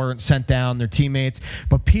out if they weren't sent down, their teammates.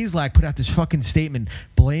 But Pieslak put out this fucking statement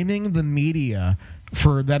blaming the media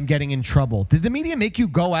for them getting in trouble. Did the media make you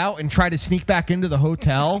go out and try to sneak back into the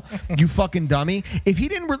hotel? You fucking dummy. If he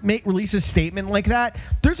didn't release a statement like that,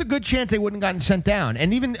 there's a good chance they wouldn't have gotten sent down.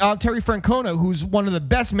 And even Terry Francona, who's one of the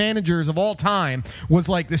best managers of all time, was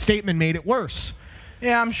like, the statement made it worse.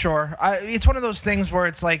 Yeah, I'm sure. It's one of those things where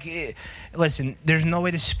it's like, listen, there's no way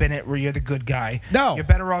to spin it where you're the good guy. No. You're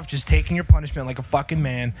better off just taking your punishment like a fucking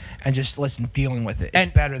man and just, dealing with it.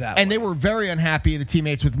 It's better that way. And they were very unhappy, the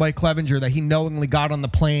teammates, with Mike Clevenger, that he knowingly got on the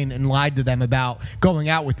plane and lied to them about going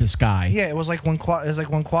out with this guy. Yeah, it was like when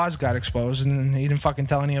Quaz got exposed and he didn't fucking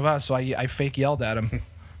tell any of us, so I fake yelled at him.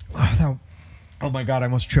 Oh my God, I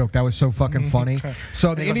almost choked. That was so fucking funny.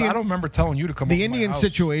 So the Indian, I don't remember telling you to come. The Indian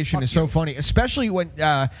situation is so funny, especially when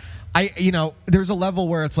there's a level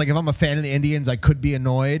where it's like, if I'm a fan of the Indians, I could be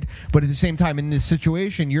annoyed, but at the same time, in this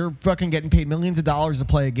situation, you're fucking getting paid millions of dollars to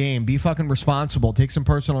play a game. Be fucking responsible. Take some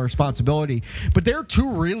personal responsibility. But they're 2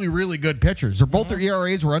 really, really good pitchers. They're both their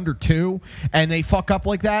ERAs were under 2, and they fuck up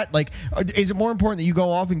like that. Like, is it more important that you go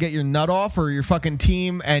off and get your nut off, or your fucking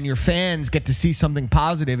team and your fans get to see something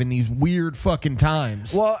positive in these weird fucking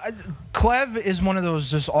times? Well, Clev is one of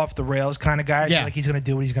those just off the rails kind of guys. Yeah. Like, he's going to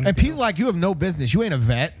do what he's going to do. And people like, you have no business. You ain't a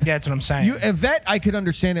vet. Yeah, that's what I'm saying. A vet, I could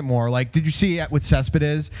understand it more. Like, did you see with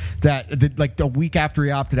Cespedes that like a week after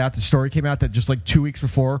he opted out, the story came out that just like 2 weeks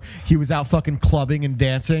before, he was out fucking clubbing and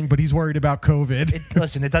dancing, but he's worried about COVID.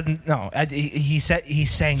 Listen, it doesn't. No, he's saying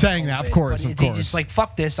COVID, that, of course. He's just like,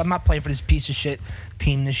 fuck this. I'm not playing for this piece of shit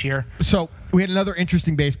team this year. So we had another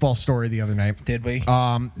interesting baseball story the other night. Did we?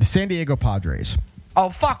 The San Diego Padres. Oh,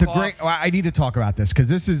 fuck off. I need to talk about this because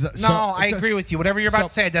this is... I agree with you. Whatever you're about to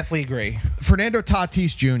say, I definitely agree. Fernando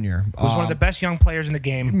Tatis Jr. was one of the best young players in the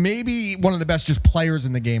game. Maybe one of the best just players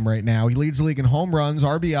in the game right now. He leads the league in home runs,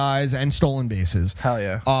 RBIs, and stolen bases. Hell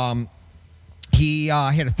yeah. He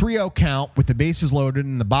had a 3-0 count with the bases loaded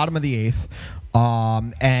in the bottom of the 8th.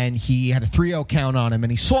 And he had a 3-0 count on him,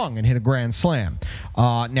 and he swung and hit a grand slam.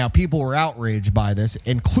 Now, people were outraged by this,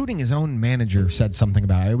 including his own manager said something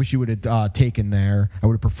about it. I wish you would have taken there. I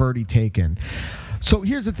would have preferred he taken. So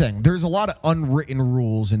here's the thing. There's a lot of unwritten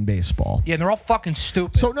rules in baseball. Yeah, and they're all fucking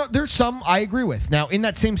stupid. So, no, there's some I agree with. Now, in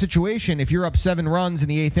that same situation, if you're up 7 runs in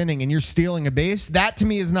the 8th inning and you're stealing a base, that to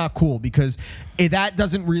me is not cool because that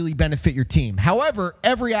doesn't really benefit your team. However,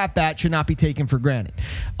 every at-bat should not be taken for granted.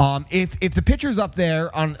 If the pitcher's up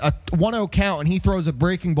there on a 1-0 count and he throws a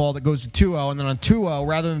breaking ball that goes to 2-0, and then on 2-0,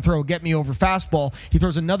 rather than throw a get-me-over fastball, he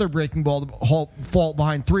throws another breaking ball to fall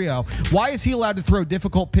behind 3-0, why is he allowed to throw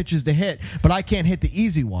difficult pitches to hit, but I can't hit the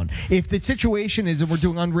easy one? If the situation is that we're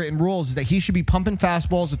doing unwritten rules, is that he should be pumping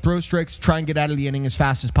fastballs to throw strikes, try and get out of the inning as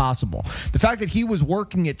fast as possible. The fact that he was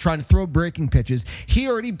working it, trying to throw breaking pitches, he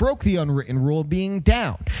already broke the unwritten rule of being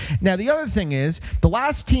down. Now, the other thing is, the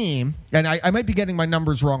last team, and I might be getting my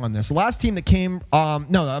numbers wrong on this, the last team that came,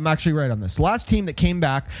 no, I'm actually right on this. The last team that came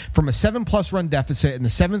back from a 7+ run deficit in the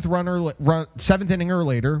 7th inning or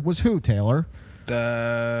later was who, Taylor?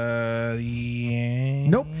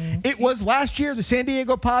 Nope. It was last year the San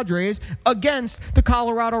Diego Padres against the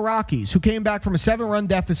Colorado Rockies, who came back from a 7-run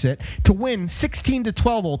deficit to win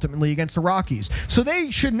 16-12 ultimately against the Rockies. So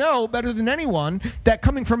they should know better than anyone that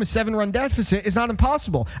coming from a 7-run deficit is not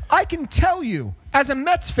impossible. I can tell you, as a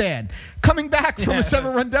Mets fan, coming back from a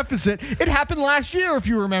 7-run deficit, it happened last year, if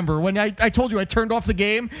you remember, when I told you I turned off the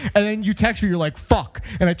game, and then you text me, you're like, fuck,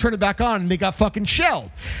 and I turned it back on, and they got fucking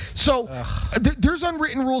shelled. So there's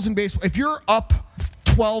unwritten rules in baseball. If you're up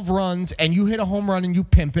 12 runs and you hit a home run and you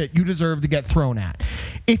pimp it, you deserve to get thrown at.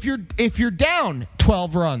 If you're down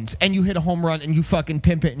 12 runs and you hit a home run and you fucking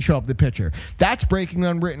pimp it and show up the pitcher, that's breaking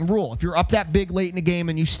an unwritten rule. If you're up that big late in the game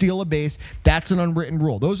and you steal a base, that's an unwritten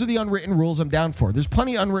rule. Those are the unwritten rules I'm down for. There's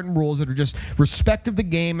plenty of unwritten rules that are just respect of the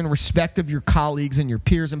game and respect of your colleagues and your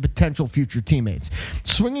peers and potential future teammates.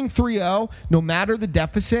 Swinging 3-0, no matter the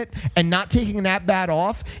deficit, and not taking an at-bat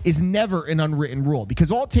off is never an unwritten rule,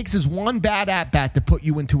 because all it takes is one bad at-bat to put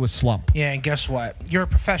you into a slump. Yeah, and guess what? You're a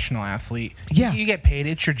professional athlete. Yeah. You get paid.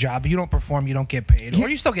 It's your job. You don't perform, you don't get paid. paid, or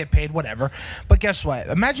you still get paid, whatever. But guess what?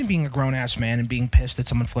 Imagine being a grown ass man and being pissed that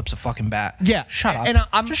someone flips a fucking bat. Yeah, shut up.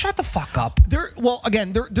 And just shut the fuck up. There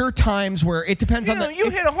are times where it depends on you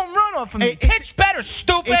hit a home run off of me. Pitch better,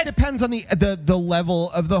 stupid. It depends on the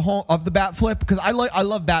level of the bat flip, because I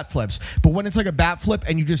love bat flips, but when it's like a bat flip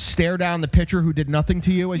and you just stare down the pitcher who did nothing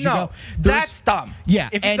to you as you go, that's dumb. Yeah,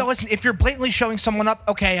 if you're blatantly showing someone up,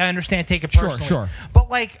 okay, I understand. Take it personally. Sure. But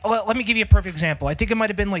like, let me give you a perfect example. I think it might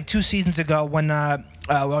have been like 2 seasons ago when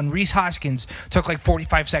Rhys Hoskins took like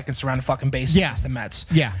 45 seconds to round a fucking base against the Mets.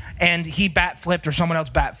 Yeah. And he bat flipped, or someone else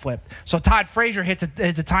bat flipped. So Todd Frazier hits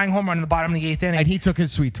a tying home run in the bottom of the 8th inning. And he took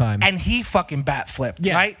his sweet time. And he fucking bat flipped,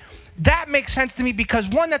 right? That makes sense to me because,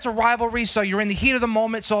 one, that's a rivalry, so you're in the heat of the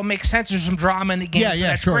moment, so it makes sense. There's some drama in the game, so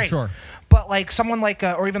that's great. Sure. But like someone like,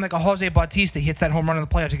 or even like a Jose Bautista, he hits that home run in the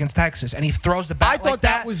playoffs against Texas, and he throws the bat. I thought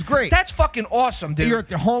that was great. That's fucking awesome, dude. You're at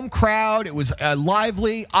the home crowd. It was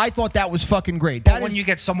lively. I thought that was fucking great. But when you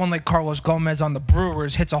get someone like Carlos Gomez on the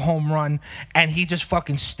Brewers, hits a home run, and he just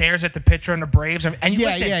fucking stares at the pitcher and the Braves, and you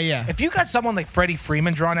listen, if you got someone like Freddie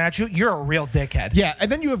Freeman drawn at you, you're a real dickhead. Yeah, and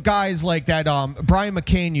then you have guys like that Brian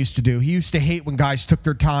McCain used to do. He used to hate when guys took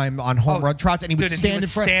their time on home run trots, and he would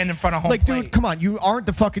stand in front of home plate. Dude, come on, you aren't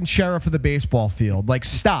the fucking sheriff of the baseball field. Like,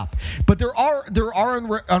 stop. But there are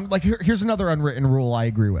here's another unwritten rule I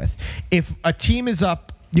agree with. If a team is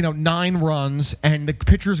up, 9 runs and the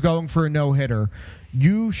pitcher's going for a no-hitter,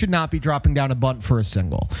 you should not be dropping down a bunt for a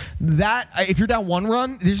single. That, if you're down 1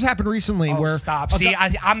 run, this just happened recently where... stop. See,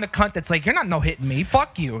 I'm the cunt that's like, you're not no-hitting me.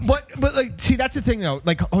 Fuck you. But like, see, that's the thing, though.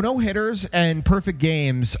 Like, no-hitters and perfect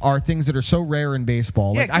games are things that are so rare in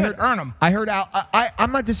baseball. Yeah, like, earn them. I heard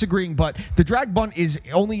I'm not disagreeing, but the drag bunt is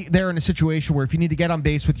only there in a situation where if you need to get on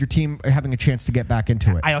base with your team having a chance to get back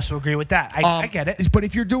into it. I also agree with that. I get it. But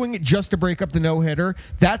if you're doing it just to break up the no-hitter,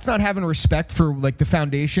 that's not having respect for, like, the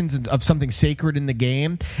foundations of something sacred in the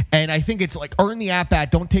game. And I think it's like, earn the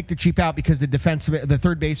at-bat, don't take the cheap out because the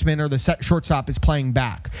third baseman or the shortstop is playing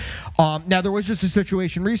back. Now, there was just a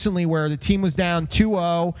situation recently where the team was down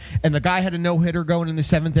 2-0 and the guy had a no-hitter going in the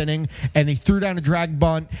 7th inning, and they threw down a drag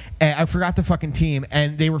bunt, and I forgot the fucking team,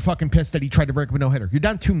 and they were fucking pissed that he tried to break up a no-hitter. You're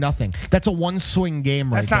down 2-0. That's a one-swing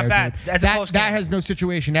game right there. That's not bad. Dude. That's a close game. That has no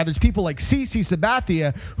situation. Now, there's people like CC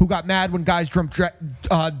Sabathia who got mad when guys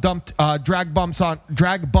dumped drag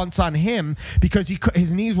bunts on him because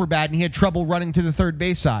his knees were bad and he had trouble running to the third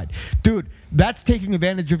base side. Dude, that's taking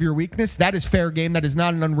advantage of your weakness. That is fair game. That is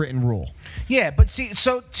not an unwritten rule. Yeah, but see,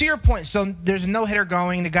 so to your point, so there's a no-hitter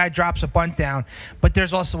going, the guy drops a bunt down, but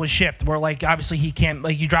there's also a shift where, like, obviously he can't,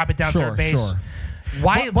 like, you drop it down third base. Sure.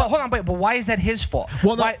 Why? Hold on, but why is that his fault?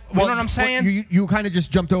 Well, you know what I'm saying? You kind of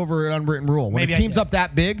just jumped over an unwritten rule. When a team's up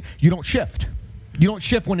that big, you don't shift. You don't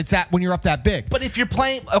shift when you're up that big. But if you're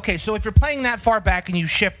playing, so if you're playing that far back and you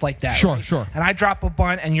shift like that, sure. And I drop a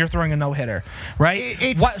bunt and you're throwing a no-hitter, right?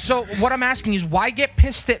 So what I'm asking is, why get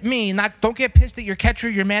pissed at me? Don't get pissed at your catcher,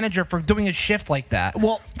 your manager for doing a shift like that.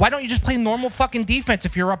 Well, why don't you just play normal fucking defense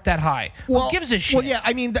if you're up that high? Who gives a shit? Well, yeah,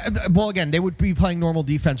 I mean, again, they would be playing normal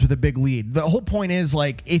defense with a big lead. The whole point is,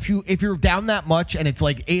 like, if you're down that much and it's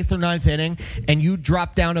like 8th or 9th inning and you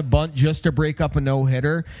drop down a bunt just to break up a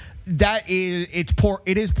no-hitter,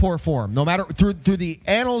 it is poor form. No matter through the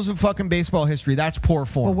annals of fucking baseball history, that's poor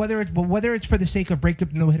form. But whether it's for the sake of breaking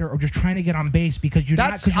up no hitter or just trying to get on base because you're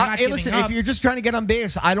not giving listen, up. If you're just trying to get on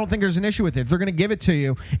base, I don't think there's an issue with it. If they're going to give it to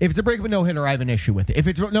you, if it's a break up no hitter, I have an issue with it. If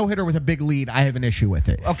it's a no hitter with a big lead, I have an issue with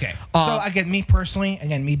it. Okay. So again, me personally,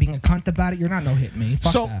 me being a cunt about it, you're not no hit me.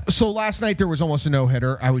 Fuck that. So last night there was almost a no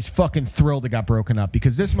hitter. I was fucking thrilled it got broken up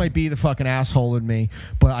because this might be the fucking asshole in me,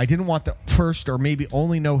 but I didn't want the first or maybe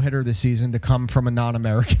only no hitter this season to come from a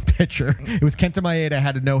non-American pitcher. It was Kenta Maeda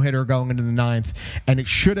had a no-hitter going into the 9th, and it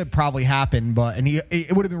should have probably happened,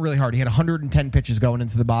 it would have been really hard. He had 110 pitches going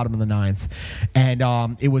into the bottom of the 9th,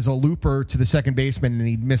 and it was a looper to the second baseman, and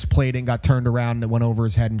he misplayed it and got turned around, and it went over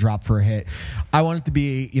his head and dropped for a hit. I want it to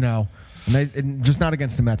be, and just not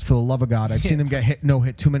against the Mets, for the love of God. I've seen them get hit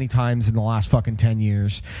too many times in the last fucking 10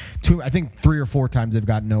 years. I think 3 or 4 times they've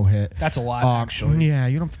got no hit. That's a lot, actually. Yeah,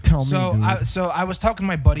 you don't have to tell me, dude. So I was talking to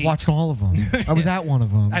my buddy. Watched all of them. I was at one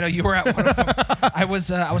of them. I know you were at one of them. I was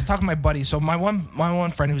talking to my buddy. So my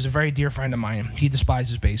one friend, who's a very dear friend of mine, he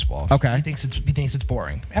despises baseball. Okay. He thinks it's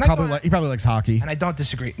boring. And he probably likes hockey. And I don't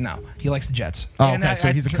disagree. No, he likes the Jets. Oh, okay.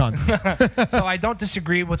 So he's a cunt. So I don't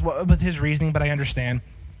disagree with his reasoning, but I understand.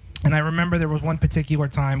 And I remember there was one particular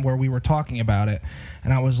time where we were talking about it,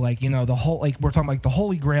 and I was like, the whole we're talking like the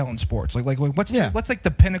holy grail in sports, like what's like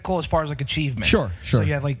the pinnacle as far as like achievement. Sure. So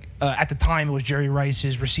you have at the time it was Jerry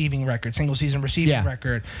Rice's receiving record, single season receiving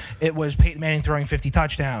record. It was Peyton Manning throwing 50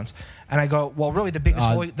 touchdowns. And I go, well, really, the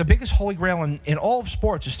biggest holy grail in all of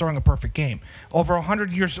sports is throwing a perfect game. Over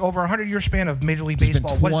 100 year span of Major League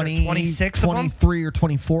Baseball, what is there, 26 23 or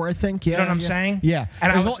 24, I think. Yeah, you know what I'm saying? Yeah.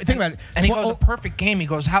 And think about it. And he goes, a perfect game. He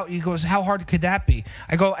goes, how hard could that be?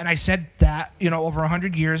 I go, and I said that, over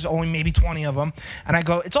 100 years, only maybe 20 of them. And I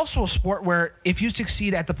go, it's also a sport where if you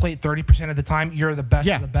succeed at the plate 30% of the time, you're the best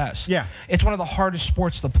of the best. Yeah. It's one of the hardest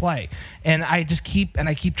sports to play. And I keep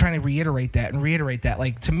trying to reiterate that.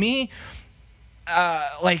 Like, to me,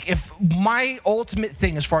 if my ultimate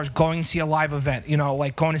thing as far as going to see a live event,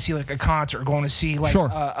 like going to see like a concert, going to see like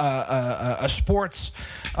a sports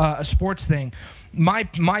thing, my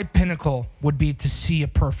pinnacle would be to see a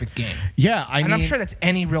perfect game. Yeah, I'm sure that's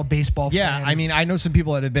any real baseball fan. Yeah, I mean, I know some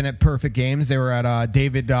people that have been at perfect games. They were at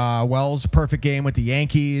David Wells' perfect game with the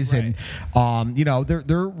Yankees, right. And they're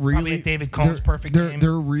really probably at David Cohn's perfect game.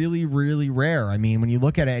 They're really, really rare. I mean, when you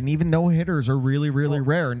look at it, and even no hitters are really, really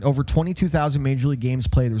rare. And over 22,000 Major League games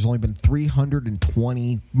played, there's only been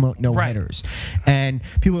 320 no hitters. And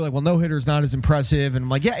people are like, well, no hitter is not as impressive. And I'm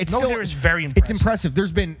like, yeah, it's no still hitter is very impressive. It's impressive.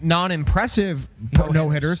 There's been non-impressive no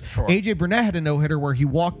hitters. Sure. AJ Burnett had a no hitter where he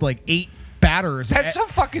walked like 8 batters. That's so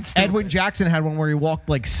fucking stupid. Edwin Jackson had one where he walked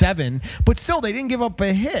like 7, but still they didn't give up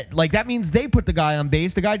a hit. Like that means they put the guy on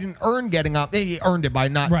base. The guy didn't earn getting up. They earned it by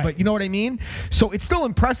not. Right. But you know what I mean. So it's still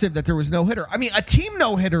impressive that there was no hitter. I mean, a team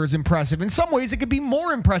no hitter is impressive. In some ways, it could be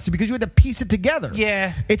more impressive because you had to piece it together.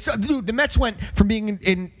 Yeah. Dude, the Mets went from being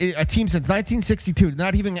in a team since 1962 to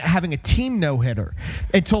not even having a team no hitter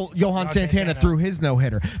until Johan Santana threw his no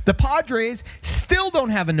hitter. The Padres still don't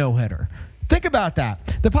have a no hitter. Think about that.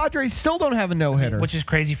 The Padres still don't have a no-hitter, which is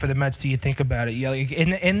crazy for the Mets. Do you think about it? Yeah,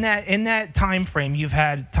 in that time frame, you've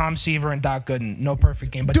had Tom Seaver and Doc Gooden, no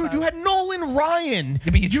perfect game. But dude, you had Nolan Ryan.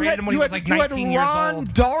 Yeah, but you traded him when he was like 19 years old. You had Ron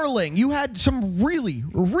Darling. You had some really,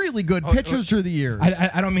 really good pitchers through the years.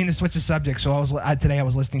 I don't mean to switch the subject. So today I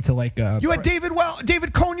was listening to like you had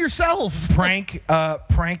David Cohn yourself. Prank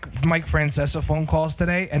Mike Francesa phone calls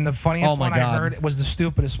today, and the funniest one I heard was the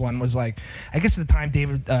stupidest one. Was like, I guess at the time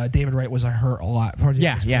David Wright was hurt a lot.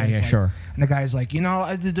 Yeah, sure. And the guy's like,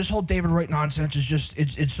 this whole David Wright nonsense is just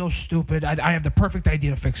it's so stupid. I have the perfect idea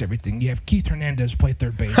to fix everything. You have Keith Hernandez play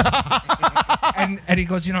third base. and he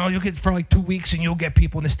goes, you'll get for like 2 weeks and you'll get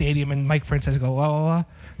people in the stadium. And Mike Francis go,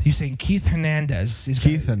 you saying Keith Hernandez is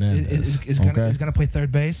going to play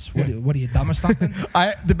third base? What are you, dumb or something?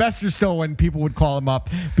 The best is still when people would call him up,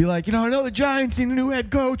 be like, I know the Giants need a new head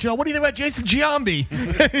coach. What do you think about Jason Giambi?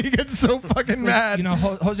 He gets so fucking mad.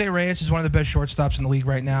 Jose Reyes is one of the best shortstops in the league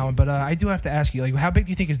right now. But I do have to ask you, how big do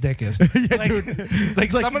you think his dick is? Some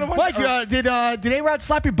of the ones. Mike, did A-Rod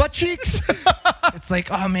slap your butt cheeks? It's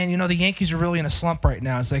like, oh man, the Yankees are really in a slump right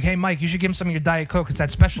now. It's like, hey Mike, you should give him some of your Diet Coke. It's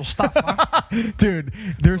that special stuff, huh? Dude,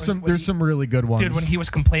 there's some really good ones. Dude, when he was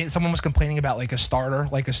someone was complaining about like a starter,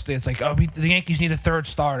 it's like, the Yankees need a third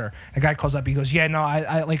starter. The guy calls up, he goes, yeah, no,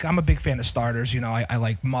 I'm a big fan of starters. I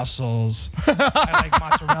like muscles, I like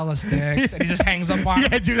mozzarella sticks, and he just hangs up on.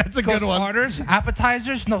 Yeah, dude, that's a good one. Starters,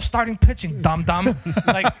 appetizers, no starting pitching, dumb.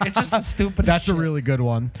 It's just the stupidest. That's shit. A really good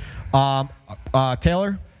one.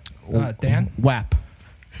 Taylor, Dan, WAP.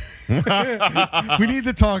 We need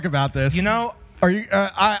to talk about this. Are you? For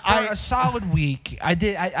a solid week,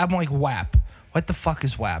 I'm like WAP. What the fuck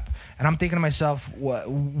is WAP? And I'm thinking to myself,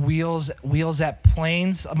 wheels at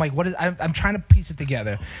planes. I'm like, what is? I'm trying to piece it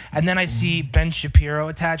together, and then I see Ben Shapiro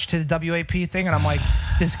attached to the WAP thing, and I'm like,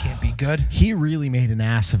 this can't be good. He really made an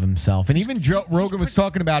ass of himself, and even Joe Rogan was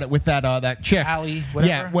talking about it with that chick, Allie, whatever.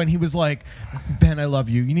 Yeah, when he was like, Ben, I love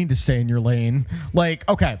you. You need to stay in your lane. Like,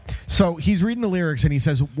 okay, so he's reading the lyrics, and he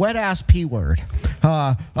says, wet ass P word.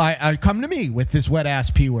 I come to me with this wet ass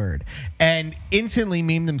P word, and instantly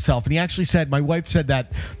memed himself. And he actually said, my wife said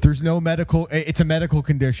that there's no medical, it's a medical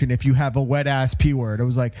condition if you have a wet ass P word. I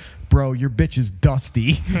was like, bro, your bitch is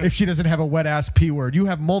dusty if she doesn't have a wet ass P word. You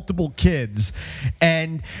have multiple kids.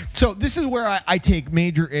 And so this is where I take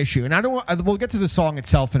major issue. And we'll get to the song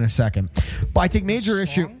itself in a second. But I take major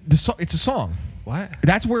issue. It's a song. What?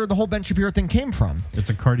 That's where the whole Ben Shapiro thing came from. It's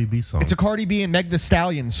a Cardi B song. It's a Cardi B and Meg Thee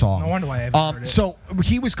Stallion song. No wonder why I haven't heard it. So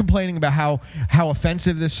he was complaining about how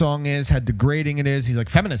offensive this song is, how degrading it is. He's like,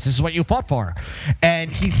 feminists, this is what you fought for. And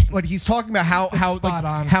he's talking about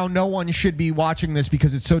how no one should be watching this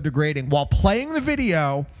because it's so degrading while playing the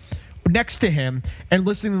video next to him and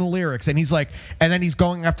listening to the lyrics, and he's like, and then he's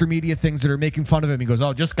going after media things that are making fun of him. He goes,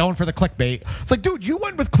 "Oh, just going for the clickbait." It's like, dude, you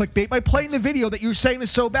went with clickbait by playing the video that you're saying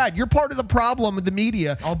is so bad. You're part of the problem with the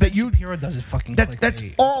media. All Ben Shapiro does is fucking clickbait. That's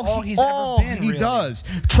all he's ever been. He does.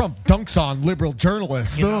 Trump dunks on liberal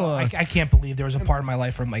journalists. You know, I can't believe there was a part of my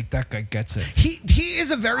life where I'm like, that guy gets it. He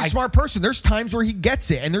is a very smart person. There's times where he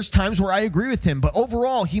gets it, and there's times where I agree with him. But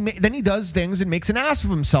overall, then he does things and makes an ass of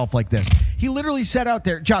himself like this. He literally said out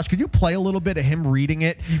there, Josh, could you play a little bit of him reading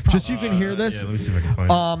it just so you can hear this? Yeah, let me see if I can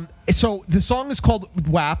find it. So the song is called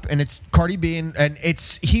WAP, and it's Cardi B, and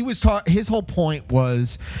it's his whole point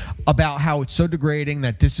was about how it's so degrading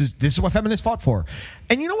that this is what feminists fought for.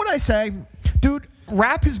 And you know what I say, dude?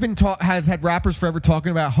 Rap has had rappers forever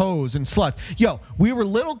talking about hoes and sluts. Yo, we were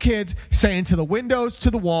little kids saying to the windows, to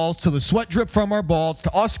the walls, to the sweat drip from our balls,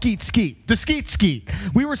 to all skeet skeet, the skeet skeet.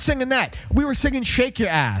 We were singing that. We were singing Shake Your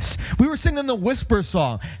Ass. We were singing the whisper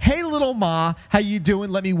song. Hey, little ma, how you doing?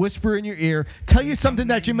 Let me whisper in your ear. Tell you something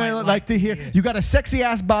that you might like to hear. You got a sexy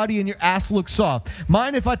ass body and your ass looks soft.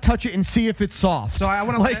 Mind if I touch it and see if it's soft? So I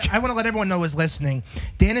want to let everyone know who's listening.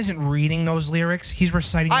 Dan isn't reading those lyrics. He's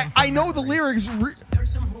reciting them. I know the lyrics.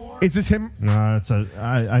 Is this him? No,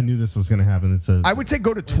 I knew this was going to happen. I would say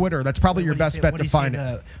go to Twitter. That's probably your best bet to find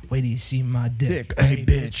it. Wait, do you see my dick? Hey,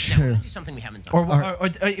 bitch. Now, do something we haven't done. Or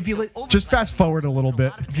if you just fast forward a little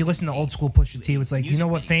bit. If you listen to old school Pusha T, it's like, you know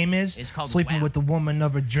what fame is? Sleeping with the woman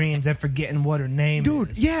of her dreams and forgetting what her name is.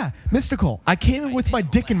 Dude, yeah, mystical. I came in with my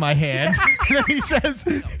dick in my hand. And then he says,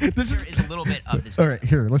 "This is a little bit of this." All right,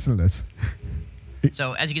 here, listen to this.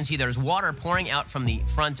 So as you can see, there's water pouring out from the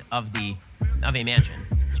front of a mansion.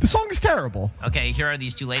 The song is terrible. Okay, here are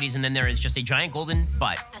these two ladies, and then there is just a giant golden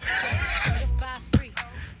butt.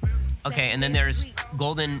 Okay, and then there's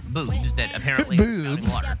golden boobs that apparently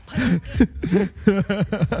boobs. Are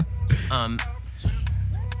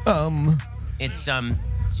water. It's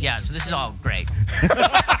yeah. So this is all great. It's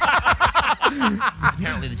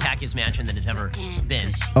apparently the tackiest mansion that has ever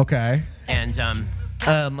been. Okay. And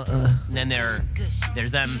then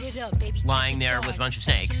there's them lying there with a bunch of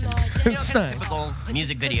snakes. And, typical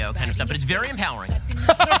music video kind of stuff, but it's very empowering.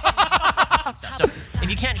 So if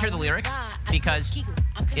you can't hear the lyrics, because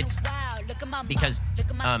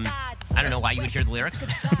I don't know why you would hear the lyrics,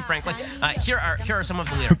 frankly. Here are some of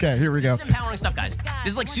the lyrics. Okay, here we go. This is empowering stuff, guys.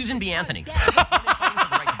 This is like Susan B. Anthony.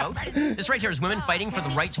 This right here is women fighting for the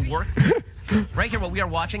right to work. Right here, what we are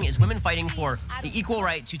watching is women fighting for the equal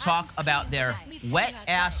right to talk about their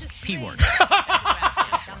wet-ass P-word.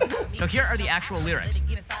 So here are the actual lyrics.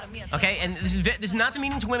 Okay, and this is not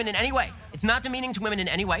demeaning to women in any way. It's not demeaning to women in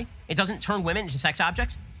any way. It doesn't turn women into sex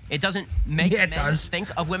objects. It doesn't make men think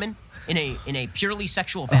of women in a purely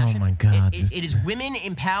sexual fashion. Oh my God. It is women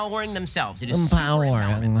empowering themselves. It is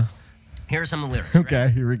empowering. Here are some of the lyrics. Okay,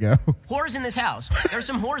 here we go. Whores in this house. There's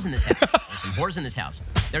some whores in this house. There's some whores in this house.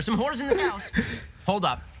 There's some whores in this house. Hold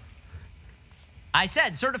up. I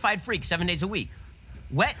said certified freak 7 days a week.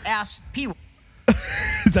 Wet ass P.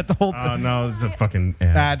 Is that the whole thing? No, it's a fucking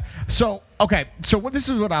ad. So, okay. So this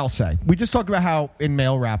is what I'll say. We just talked about how in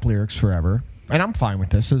male rap lyrics forever, and I'm fine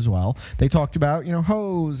with this as well, they talked about,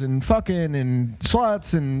 hoes and fucking and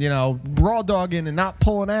sluts and, raw dogging and not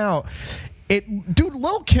pulling out. Dude,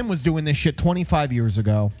 Lil' Kim was doing this shit 25 years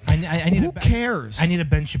ago. Who cares? I need a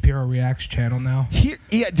Ben Shapiro Reacts channel now.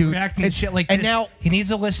 Yeah, dude. Reacting to shit like and this. Now, he needs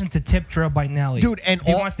to listen to Tip Drill by Nelly. Dude, and if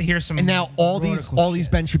he wants to hear some. And now all these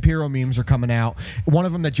Ben Shapiro memes are coming out. One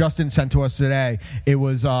of them that Justin sent to us today, it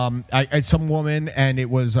was some woman, and it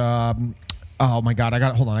was oh my God!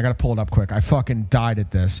 Hold on, I gotta pull it up quick. I fucking died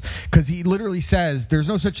at this because he literally says there's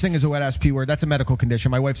no such thing as a wet ass P word. That's a medical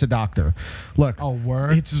condition. My wife's a doctor. Look, oh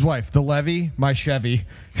word, it's his wife. The Levy, my Chevy.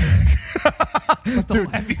 But the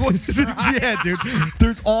Levy was dry. Yeah, dude.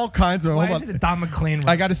 There's all kinds of. Why hold is on. it a Don McLean?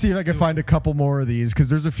 I got to see if I can find a couple more of these because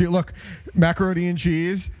there's a few. Look, macaroni and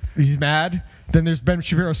cheese. He's mad. Then there's Ben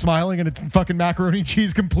Shapiro smiling, and it's fucking macaroni and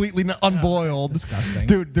cheese completely unboiled. That's disgusting.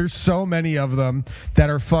 Dude, there's so many of them that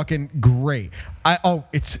are fucking great.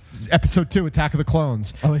 It's episode 2, Attack of the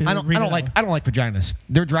Clones. Oh, I don't like vaginas.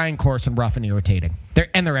 They're dry and coarse and rough and irritating. They're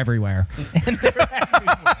everywhere.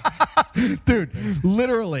 Dude,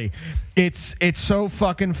 literally, it's so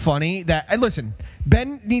fucking funny that. And listen,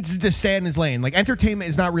 Ben needs to stay in his lane. Like, entertainment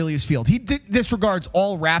is not really his field. He disregards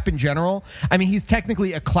all rap in general. I mean, he's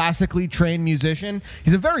technically a classically trained musician.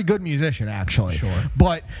 He's a very good musician, actually. Sure.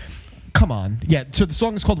 But Come on. Yeah, so the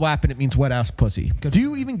song is called WAP and it means wet ass pussy. Do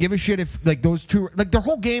you even give a shit if like those two like their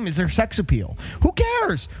whole game is their sex appeal? Who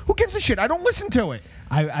cares? Who gives a shit? I don't listen to it.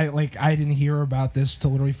 I didn't hear about this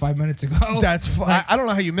till literally 5 minutes ago. That's I don't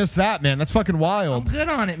know how you missed that, man. That's fucking wild. I'm good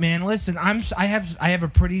on it, man. Listen, I have a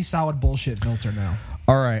pretty solid bullshit filter now.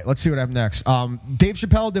 All right, let's see what happens next. Dave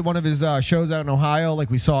Chappelle did one of his shows out in Ohio, like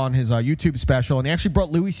we saw on his YouTube special, and he actually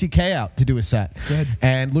brought Louis C.K. out to do a set. Good.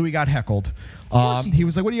 And Louis got heckled. He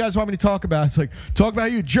was like, what do you guys want me to talk about? It's like, talk about how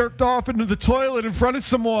you jerked off into the toilet in front of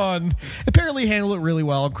someone. Apparently handled it really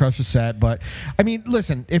well and crushed the set. But, I mean,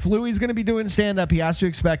 listen, if Louis is going to be doing stand-up, he has to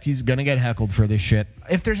expect he's going to get heckled for this shit.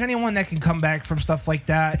 If there's anyone that can come back from stuff like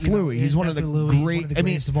that, it's Louis. He's one of the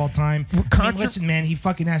greatest of all time. I mean, listen, man, he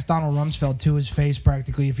fucking asked Donald Rumsfeld to his face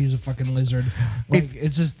practically if he was a fucking lizard. Like,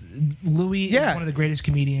 it's just, Louis is one of the greatest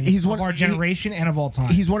comedians of our generation and of all time.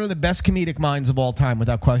 He's one of the best comedic minds of all time,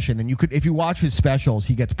 without question. And you could, if you watch his specials,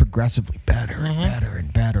 he gets progressively better and better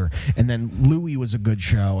and better. And then Louis was a good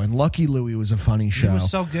show, and Lucky Louie was a funny show. He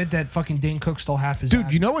was so good that fucking Dane Cook stole half his Dude,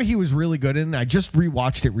 ass. you know what he was really good in? I just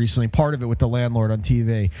rewatched it recently, part of it with the landlord on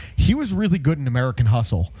TV. He was really good in American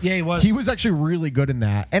Hustle. Yeah, he was. He was actually really good in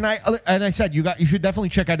that. And I said you should definitely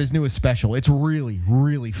check out his newest special. It's really,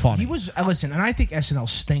 really funny. He was listen, and I think SNL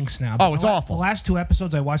stinks now. Oh, it's awful. The last 2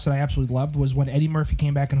 episodes I watched that I absolutely loved was when Eddie Murphy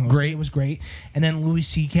came back and hosted. Great. It was great. And then Louis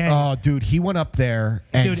C.K. Oh, dude, he went up there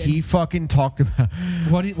and he fucking talked about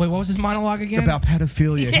what was his monologue again? About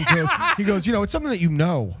pedophilia. Yeah. He goes, you know, it's something that you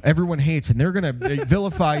know everyone hates, and they're gonna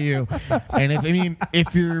vilify you. And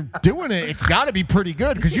if you're doing it, it's got to be pretty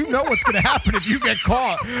good because you know what's gonna happen if you get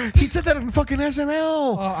caught. He said that in fucking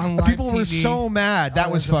SNL. On live People TV. were so mad.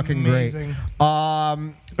 That was fucking amazing.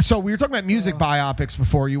 Great. So we were talking about music biopics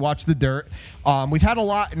before. You watched The Dirt. We've had a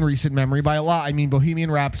lot in recent memory. By a lot, I mean Bohemian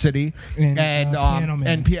Rhapsody and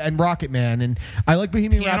Rocket Man. And I like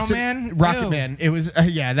Bohemian Rhapsody. Man? Rocket Man. It was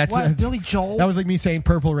that's Billy Joel. That was like me saying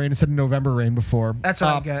Purple Rain instead of November Rain before. That's what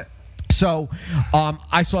I get. So,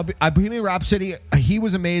 I saw Bohemian Rhapsody. He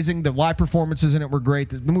was amazing. The live performances in it were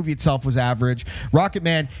great. The movie itself was average. Rocket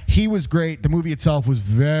Man, he was great. The movie itself was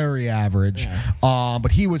very average,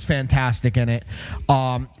 but he was fantastic in it.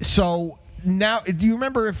 So now, do you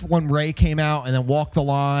remember when Ray came out and then Walk the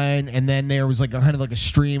Line, and then there was like kind of like a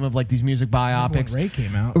stream of like these music biopics? When Ray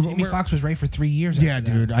came out, Jamie Foxx was Ray for 3 years. Yeah,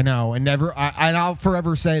 dude, I know, and I'll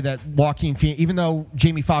forever say that Joaquin Phoenix, even though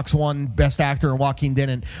Jamie Foxx won Best Actor and Joaquin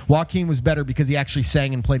didn't, Joaquin was better because he actually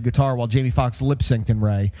sang and played guitar while Jamie Foxx lip synced in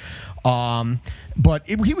Ray. But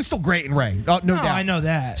he was still great in Ray. No doubt. I know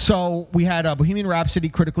that. So we had Bohemian Rhapsody,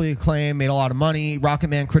 critically acclaimed, made a lot of money. Rocket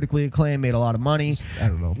Man, critically acclaimed, made a lot of money. I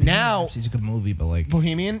don't know. Now he's a good movie, but like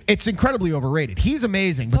Bohemian, it's incredibly overrated. He's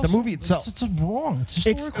amazing, but the movie itself, it's wrong. It's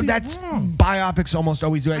historically wrong. Biopics almost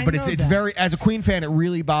always do it, but it's very, as a Queen fan, it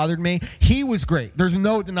really bothered me. He was great. There's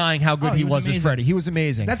no denying how good he was as Freddie. He was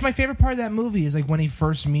amazing. That's my favorite part of that movie is like when he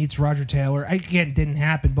first meets Roger Taylor. Again, it didn't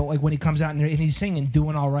happen, but like when he comes out and he's singing,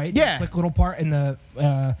 doing all right. Yeah, quick little part in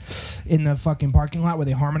the fucking parking lot where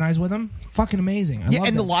they harmonize with him. Fucking amazing. I love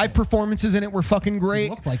and the live performances in it were fucking great. He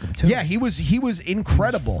looked like him too. Yeah, he was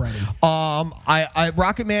incredible.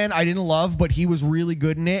 Rocket Man I didn't love, but he was really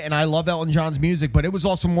good in it, and I love Elton John's music, but it was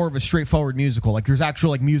also more of a straightforward musical. Like there's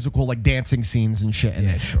actual like musical like dancing scenes and shit in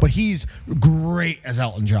it. Sure. But he's great as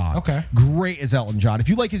Elton John. Okay. Great as Elton John. If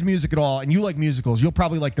you like his music at all and you like musicals, you'll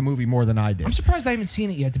probably like the movie more than I did. I'm surprised I haven't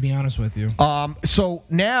seen it yet, to be honest with you. So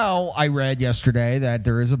now I read yesterday that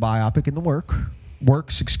there is a biopic in the works,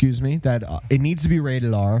 that it needs to be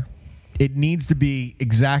rated R. It needs to be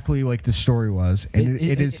exactly like the story was, and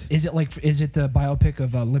it is. Is it the biopic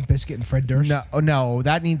of Limp Bizkit and Fred Durst? No,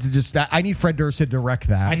 that needs to just. I need Fred Durst to direct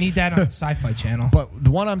that. I need that on the Sci-Fi Channel. But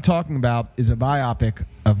the one I'm talking about is a biopic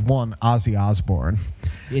of one Ozzy Osbourne.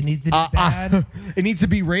 It needs to be bad. It needs to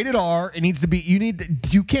be rated R. It needs to be.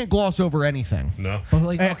 You can't gloss over anything. No. But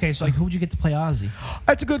so who would you get to play Ozzy?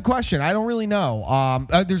 That's a good question. I don't really know.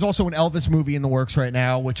 There's also an Elvis movie in the works right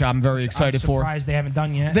now, which I'm very excited for. I'm surprised they haven't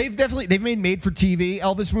done yet. They've made for TV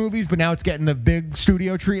Elvis movies, but now it's getting the big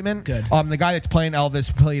studio treatment. Good. The guy that's playing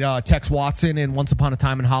Elvis played Tex Watson in Once Upon a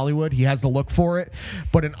Time in Hollywood. He has the look for it,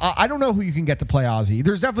 but I don't know who you can get to play Ozzy.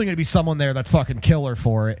 There's definitely going to be someone there that's fucking killer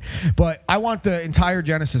for it. But I want the entire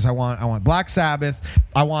Genesis. I want Black Sabbath.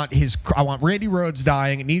 I want Randy Rhoads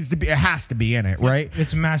dying. It has to be in it, right?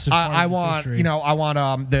 It's a massive part I of want history. I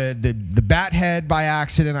want the bat head by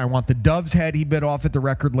accident. I want the dove's head he bit off at the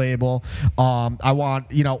record label. I want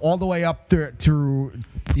all the way up to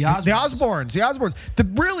the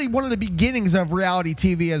Osbournes. Really one of the beginnings of reality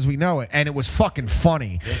TV as we know it, and it was fucking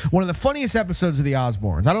funny. One of the funniest episodes of the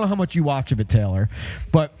Osbournes. I don't know how much you watch of it, Taylor,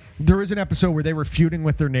 but there is an episode where they were feuding feuding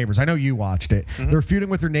with their neighbors. I know you watched it. Mm-hmm. They were feuding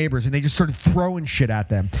with their neighbors, and they just started throwing shit at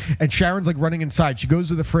them. And Sharon's like running inside. She goes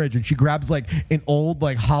to the fridge and she grabs like an old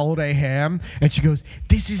like holiday ham, and she goes,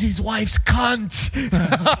 "This is his wife's cunt."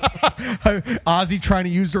 Ozzy trying to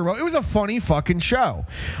use her. It was a funny fucking show.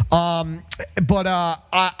 But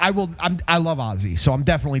I love Ozzy, so I'm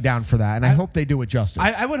definitely down for that, and I hope they do it justice.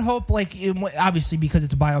 I would hope, like, obviously because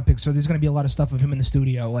it's a biopic, so there's going to be a lot of stuff of him in the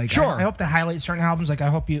studio. Like, sure. I hope to highlight certain albums. Like, I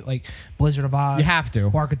hope you like Blizzard of Oz. You have to.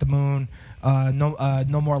 Bark at the Moon.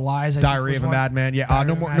 No More Lies. Diary of a Madman. Yeah.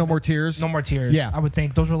 No More Tears. No More Tears. Yeah. I would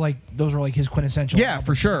think those were like his quintessential. Yeah,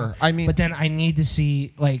 for sure. I mean, but then I need to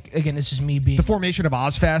see, like, again, this is me being the formation of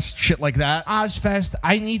Ozfest, shit like that. Ozfest.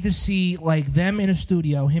 I need to see like them in a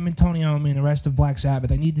studio, him and Tony Iommi and the rest of Black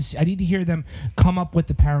Sabbath. I need to hear them come up with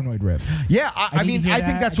the Paranoid riff. Yeah, I mean, I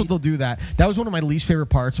think that's what they'll do. That was one of my least favorite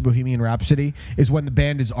parts of Bohemian Rhapsody is when the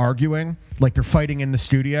band is arguing, like they're fighting in the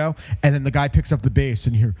studio, and then the guy picks up the bass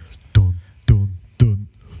and you hear dun dun dun.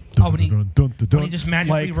 Oh, when he just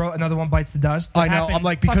magically wrote Another One Bites the Dust. I know. I'm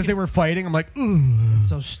like, because they were fighting, I'm like, ugh. It's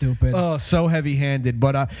so stupid. Oh, so heavy-handed.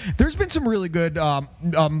 But there's been some really good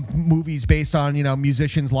movies based on,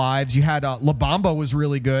 musicians' lives. You had La Bamba was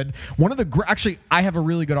really good. One of the actually, I have a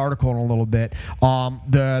really good article in a little bit.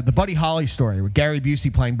 The Buddy Holly story with Gary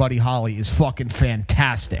Busey playing Buddy Holly is fucking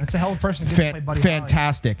fantastic. That's a hell of a person to play Buddy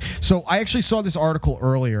fantastic. Holly. So I actually saw this article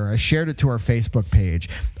earlier. I shared it to our Facebook page.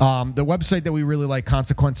 The website that we really like,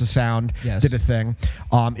 Consequences Sound, did a thing.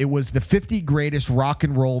 It was the 50 greatest rock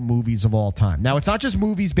and roll movies of all time. Now, it's not just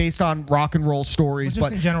movies based on rock and roll stories,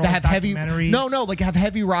 but in general, that have heavy documentaries. like have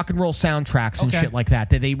heavy rock and roll soundtracks and shit like that.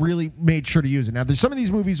 That they really made sure to use it. Now, there's some of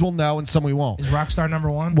these movies we'll know and some we won't. Is Rockstar number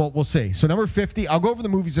one? Well, we'll see. So number 50, I'll go over the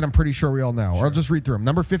movies that I'm pretty sure we all know, or I'll just read through them.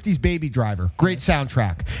 Number 50 is Baby Driver. Great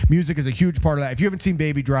soundtrack. Music is a huge part of that. If you haven't seen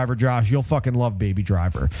Baby Driver, Josh, you'll fucking love Baby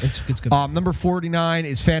Driver. It's good. Number 49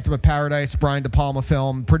 is Phantom of Paradise, Brian De Palma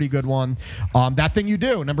film. Pretty good one. That Thing You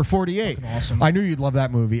Do, number 48. Fucking awesome. I knew you'd love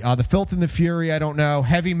that movie. The Filth and the Fury, I don't know.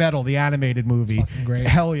 Heavy Metal, the animated movie. Fucking great.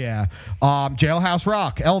 Hell yeah. Jailhouse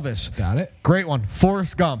Rock, Elvis. Got it. Great one.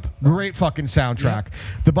 Forrest Gump, great fucking soundtrack. Yep.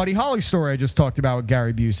 The Buddy Holly story I just talked about with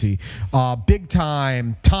Gary Busey. Big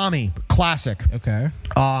Time, Tommy, classic. Okay.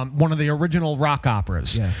 One of the original rock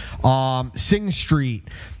operas. Yeah. Sing Street.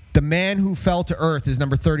 The Man Who Fell to Earth is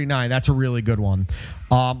number 39. That's a really good one.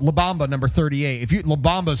 La Bamba, number 38. La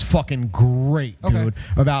Bamba's fucking great, dude. Okay.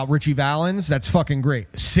 About Richie Valens, that's fucking great.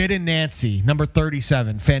 Sid and Nancy, number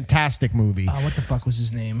 37. Fantastic movie. What the fuck was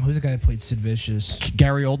his name? Who's the guy that played Sid Vicious?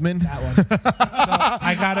 Gary Oldman? That one.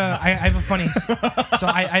 I have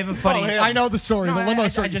a funny... I know the story. No,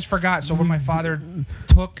 I just forgot. So when my father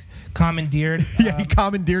commandeered... he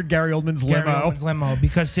commandeered Gary Oldman's limo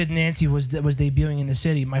because Sid and Nancy was debuting in the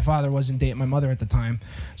city. My father wasn't dating my mother at the time.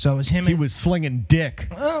 So it was him. He was slinging dick.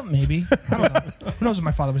 Maybe. I don't know. Who knows what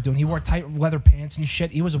my father was doing? He wore tight leather pants and shit.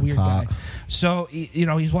 He was a weird guy. So,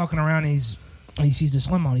 he's walking around and he sees this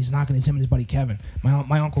limo and he's knocking. It's him and his buddy Kevin,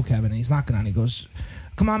 my uncle Kevin, and he's knocking on it. He goes,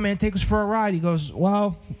 "Come on, man, take us for a ride." He goes,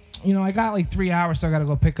 "Well, I got like 3 hours, so I got to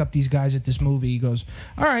go pick up these guys at this movie." He goes,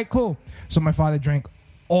 "All right, cool." So my father drank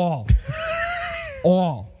all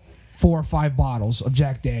 4 or 5 bottles of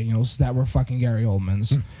Jack Daniels that were fucking Gary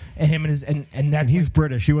Oldman's. And him and his and that's he's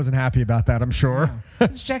British. He wasn't happy about that, I'm sure. Yeah.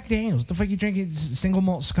 It's Jack Daniels. What the fuck you drinking? Single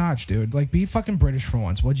malt scotch, dude. Like, be fucking British for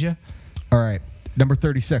once, would you? All right, number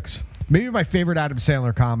 36. Maybe my favorite Adam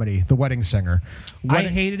Sandler comedy, The Wedding Singer. I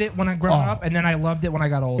hated it when I grew up, and then I loved it when I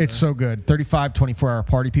got older. It's so good. 35, 24-hour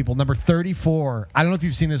party people. Number 34. I don't know if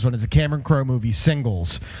you've seen this one. It's a Cameron Crowe movie,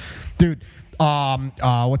 Singles. Dude.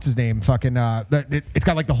 What's his name? Fucking. It's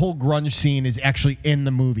got like the whole grunge scene is actually in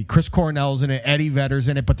the movie. Chris Cornell's in it. Eddie Vedder's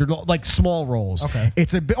in it, but they're like small roles. Okay.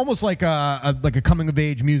 It's almost like a coming of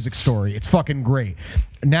age music story. It's fucking great.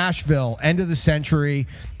 Nashville, End of the Century.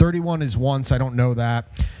 31 is Once. I don't know that.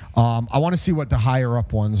 I want to see what the higher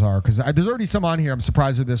up ones are because there's already some on here. I'm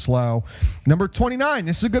surprised they're this low. Number 29.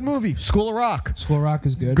 This is a good movie. School of Rock. School of Rock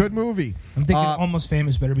is good. Good movie. I'm thinking Almost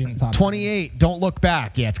Famous better be in the top 28. 3. Don't Look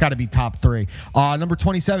Back. Yeah, it's got to be top 3. Number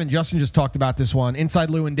 27. Justin just talked about this one. Inside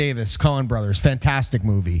Llewyn Davis. Coen Brothers. Fantastic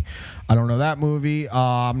movie. I don't know that movie.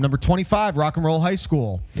 Number 25. Rock and Roll High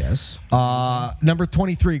School. Yes. Number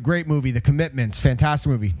 23. Great movie. The Commitments. Fantastic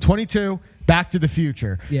movie. 22. Back to the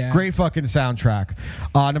Future. Yeah. Great fucking soundtrack.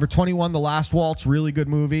 Number 21, The Last Waltz. Really good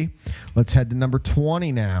movie. Let's head to number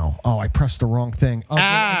 20 now. Oh, I pressed the wrong thing.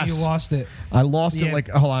 Okay, you lost it. I lost it like,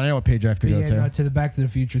 hold on, I know what page I have to go to. No, to the Back to the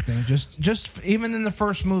Future thing. Just even in the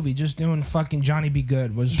first movie, just doing fucking Johnny Be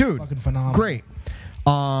Good was fucking phenomenal. Great.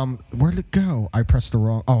 Where did it go? I pressed the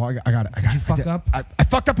wrong. Oh, I got it. Did you fuck up? I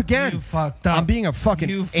fucked up again. You fucked up. I'm being a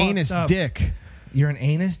fucking anus dick. You're an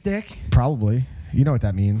anus dick? Probably. You know what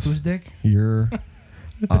that means. Whose dick? You're...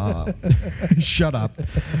 shut up.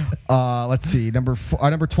 Let's see. Number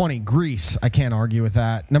 20, Grease. I can't argue with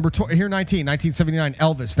that. Here 1979,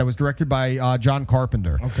 Elvis. That was directed by John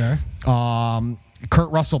Carpenter. Okay.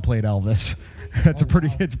 Kurt Russell played Elvis. It's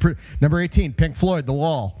pretty. Number 18, Pink Floyd, The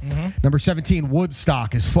Wall. Number 17,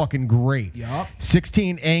 Woodstock is fucking great. Yep.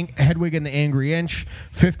 16, Hedwig and the Angry Inch.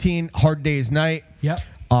 15, Hard Day's Night. Yep.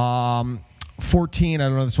 14, I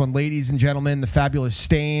don't know this one, Ladies and Gentlemen, The Fabulous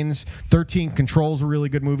Stains. 13, Control's a really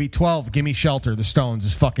good movie. 12, Gimme Shelter, The Stones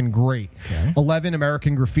is fucking great. Okay. 11,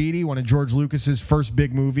 American Graffiti, one of George Lucas's first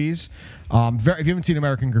big movies. If you haven't seen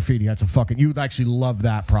American Graffiti, that's you'd actually love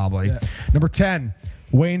that probably. Yeah. Number 10,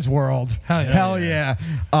 Wayne's World. Hell yeah.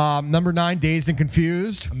 Number 9, Dazed and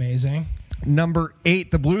Confused. Amazing. Number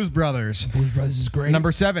 8, The Blues Brothers. Blues Brothers is great.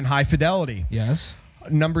 Number 7, High Fidelity. Yes.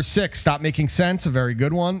 Number 6, Stop Making Sense, a very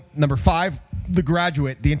good one. Number 5, The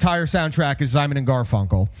Graduate. The entire soundtrack is Simon and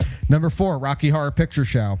Garfunkel. Number 4, Rocky Horror Picture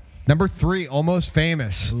Show. Number 3, Almost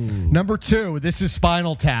Famous. Ooh. Number 2, This Is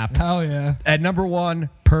Spinal Tap. Hell yeah. And number 1,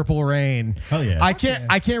 Purple Rain. Hell yeah. I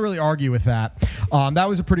can't really argue with that. That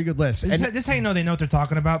was a pretty good list. This is how you know they know what they're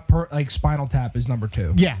talking about. Spinal Tap is number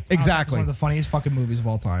 2. Yeah, exactly. It's one of the funniest fucking movies of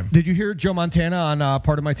all time. Did you hear Joe Montana on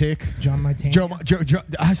Part of My Take? John Montana?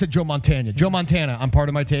 I said Joe Montana. Joe Montana on Part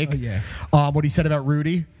of My Take. Oh, yeah. What he said about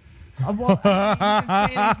Rudy. Well,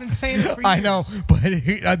 he's been saying it for years. I know,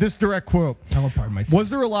 but this direct quote. I love Part of My Take. Was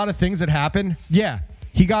there a lot of things that happened? Yeah.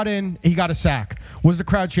 He got in, he got a sack. Was the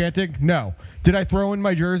crowd chanting? No. Did I throw in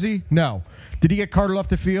my jersey? No. Did he get carted off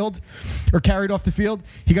the field or carried off the field?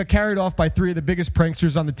 He got carried off by 3 of the biggest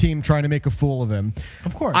pranksters on the team trying to make a fool of him.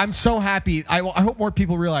 Of course. I'm so happy. I hope more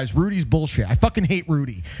people realize Rudy's bullshit. I fucking hate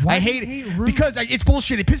Rudy. Why I hate Rudy? Because it's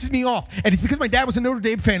bullshit. It pisses me off. And it's because my dad was a Notre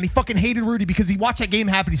Dame fan and he fucking hated Rudy because he watched that game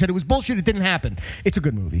happen. He said it was bullshit. It didn't happen. It's a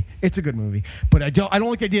good movie. But I don't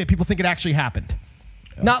like the idea that people think it actually happened.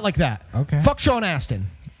 Not like that. Okay. Fuck Sean Astin.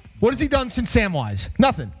 What has he done since Samwise?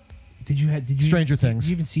 Nothing. Did you Stranger Things? Did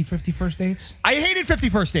you even see 50 First Dates? I hated 50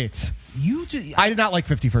 First Dates. I did not like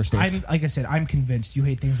 50 First Dates. Like I said, I'm convinced you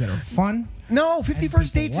hate things that are fun. No, 50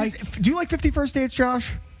 First Dates is... Do you like 50 First Dates,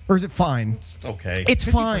 Josh? Or is it fine? It's okay. It's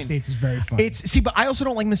 50 fine. 50 First Dates is very fun. But I also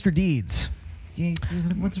don't like Mr. Deeds. Yeah,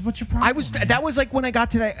 what's your problem? That was like when I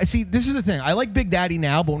got to that. See, this is the thing. I like Big Daddy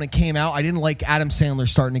now, but when it came out, I didn't like Adam Sandler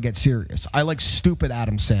starting to get serious. I like stupid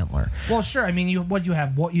Adam Sandler. Well, sure. I mean, what you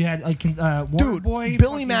have? What you had? Like, dude, Boy,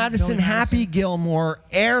 Billy Madison, Happy Gilmore,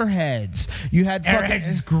 Airheads. You had Airheads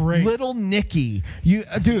is great. Little Nicky. Dude,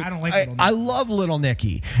 I don't like Little Nicky. I love Little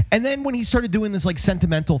Nicky. And then when he started doing this like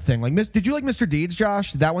sentimental thing, like did you like Mr. Deeds,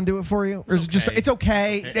 Josh? Did that one do it for you, or is it just it's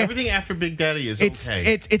okay? Everything after Big Daddy is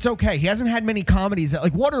okay. It's okay. He hasn't had many comedies that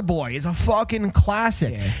like. Waterboy is a fucking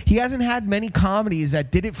classic. Yeah. He hasn't had many comedies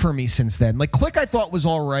that did it for me since then. Like Click, I thought was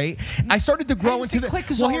all right. I started to grow into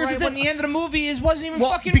Click is all right when the end of the movie wasn't even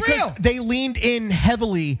fucking because real. They leaned in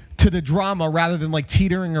heavily to the drama rather than like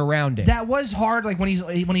teetering around it. That was hard. Like when he's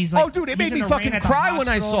like, oh dude, it made me fucking cry when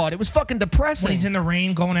I saw it. It was fucking depressing. When he's in the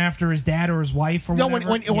rain going after his dad or his wife or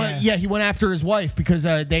whatever. He went after his wife because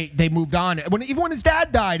they moved on. Even when his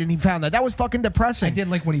dad died and he found that was fucking depressing. I did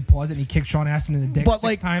like when he paused it and he kicked Sean Astin in the dick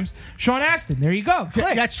 6 times. Sean Astin, there you go.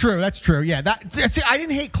 Click. That's true. Yeah, I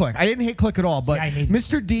didn't hate Click. I didn't hate Click at all. But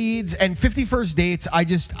Mr. Deeds and 50 First Dates, I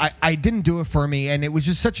didn't do it for me, and it was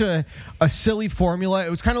just such a silly formula.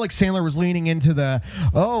 It was kind of like Sandler was leaning into the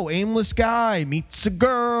aimless guy meets a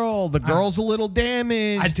girl. The girl's a little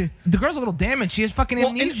damaged. The girl's a little damaged. She has fucking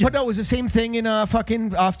amnesia. But no, it was the same thing in and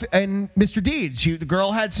Mr. Deeds. The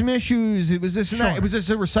girl had some issues. It was this and that. It was just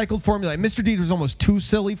a recycled formula. And Mr. Deeds was almost too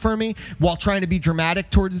silly for me while trying to be dramatic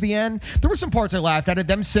towards the end. There were some parts I laughed at.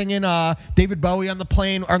 Them singing David Bowie on the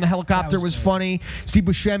plane or on the helicopter was funny. Steve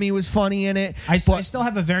Buscemi was funny in it. I still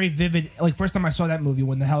have a very vivid, like first time I saw that movie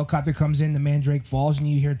when the helicopter comes in, the Mandrake falls, and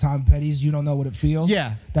you hear Tom Petty's "You Don't Know What It Feels."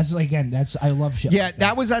 Yeah, that's I love shit. Yeah, like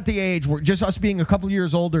that was at the age where just us being a couple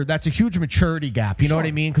years older. That's a huge maturity gap. You know what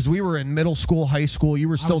I mean? Because we were in middle school, high school. You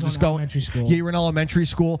were still just going elementary school. Yeah, you were in elementary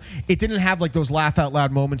school. It didn't have like those laugh out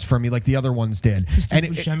loud moments for me like the other ones did. Steve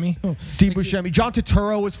Buscemi. Steve Buscemi. John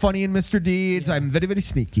Turturro was funny in Mr. Deeds. Yeah. I'm very, very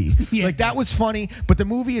sneaky. Yeah. Like that was funny, but the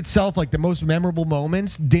movie itself, like the most memorable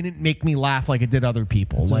moments, didn't make me laugh like it did other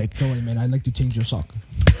people. Like, don't worry, man. I'd like to change your sock.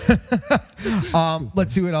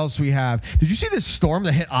 Let's see what else we have. Did you see this storm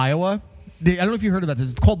that hit Iowa? I don't know if you heard about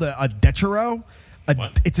this. It's called the derecho.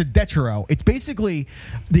 It's a derecho. It's basically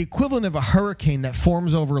the equivalent of a hurricane that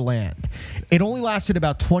forms over land. It only lasted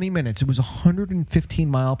about 20 minutes. It was 115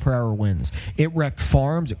 mile per hour winds. It wrecked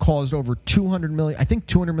farms. It caused over $200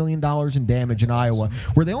 million in damage in Iowa,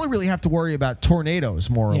 where they only really have to worry about tornadoes,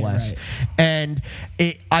 more or less. Right. And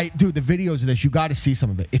dude, the videos of this, you got to see some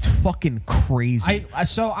of it. It's fucking crazy.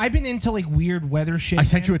 So I've been into like weird weather shit. I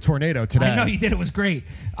sent you a tornado today. I know you did. It was great.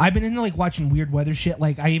 I've been into like watching weird weather shit.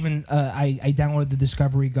 Like I even I downloaded the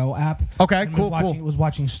Discovery Go app. Okay, cool. Was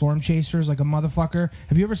watching Storm Chasers like a motherfucker.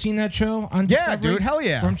 Have you ever seen that show on Discovery? Yeah, dude. Hell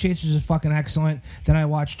yeah. Storm Chasers is fucking excellent. Then I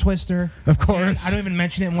watched Twister. Of course. I don't even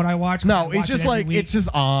mention it in what I watch. No, it's just like it's just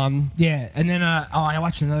on. Yeah, and then I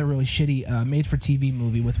watched another really shitty made-for-TV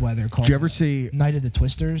movie with weather called. Did you ever see Night of the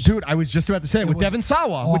Twisters? Dude, I was just about to say it with Devin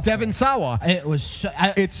Sawa. Awful. With Devin Sawa. It was.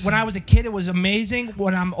 When I was a kid, it was amazing.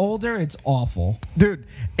 When I'm older, it's awful. Dude,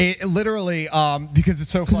 it literally because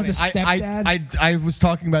it's so funny. Of the stepdad? I was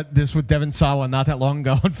talking about this with Devin Sawa not that long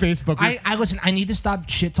ago on Facebook. I listen. I need to stop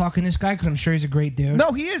shit talking this guy because I'm sure he's a great dude.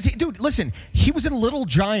 No, he is. Dude, listen. He was in Little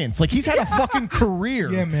Giants. Like he's had a fucking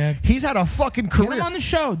career. Yeah, man. He's had a fucking career. Get him on the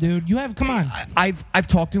show, dude. Come on. I've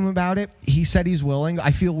talked to him about it. He said he's willing.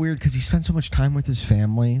 I feel weird because he spent so much time with his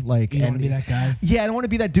family. Like, you don't want to be that guy. Yeah, I don't want to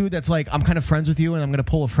be that dude that's like, I'm kind of friends with you and I'm going to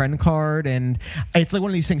pull a friend card. And it's like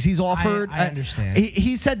one of these things. He's offered. I understand.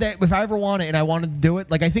 He said that if I ever want it and I wanted to do it,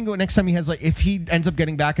 like I think next time he has like, if he ends up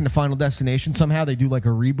getting back into Final Destination somehow, they do like a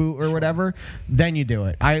reboot or whatever, then you do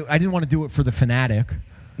it. I didn't want to do it for the fanatic.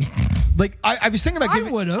 Like I was thinking about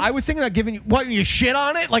giving. I was thinking about giving you. What, you shit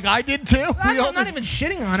on it like I did too? I'm not even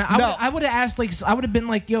shitting on it. I would have asked like I would have been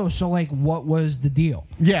like, yo, so like what was the deal?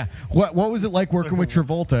 Yeah. What was it like working with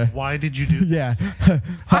Travolta? Why did you do this? Yeah.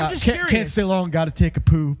 I'm just curious. Can't stay long. Got to take a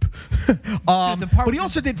poop. But he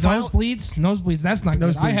also did nosebleeds. That's not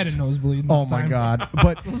good. I had a nosebleed. Oh my god.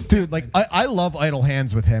 But dude, like I love Idle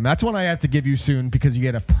Hands with him. That's one I have to give you soon because you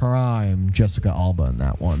get a prime Jessica Alba in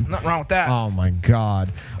that one. Nothing wrong with that. Oh my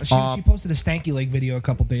god. She posted a stanky leg video a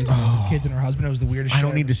couple days ago with her kids and her husband. It was the weirdest shit. I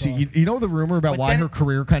don't need to see. You know the rumor about why her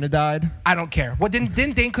career kind of died? I don't care. What didn't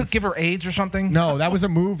Dane Cook give her AIDS or something? No, that was a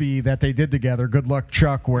movie that they did together. Good Luck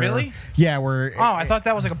Chuck. Where really? Yeah, where. Oh, I thought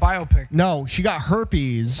that was like a biopic. No, she got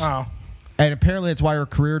herpes. Oh. And apparently that's why her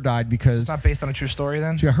career died because it's not based on a true story.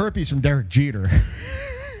 Then she got herpes from Derek Jeter.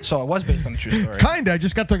 So it was based on a true story. Kinda. I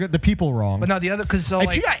just got the people wrong. But no, the other because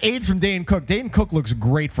if she got AIDS from Dane Cook. Dane Cook looks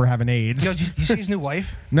great for having AIDS. Yo, you see his new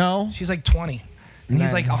wife? No, she's like 20, and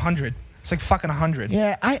he's like 100. It's like fucking 100.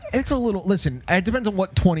 Yeah, it's a little. Listen, it depends on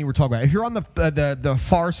what 20 we're talking about. If you're on the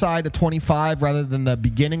far side of 25 rather than the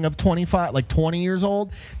beginning of 25, like 20 years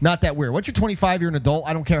old, not that weird. Once you're 25, you're an adult.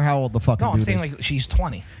 I don't care how old the fucking. No, I'm saying like she's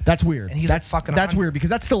 20. That's weird. And he's that's like fucking. That's weird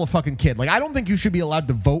because that's still a fucking kid. Like I don't think you should be allowed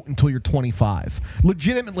to vote until you're 25.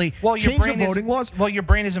 Legitimately, well, change the voting laws. Well, your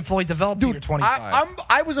brain isn't fully developed until you're 25.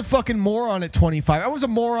 I was a fucking moron at 25. I was a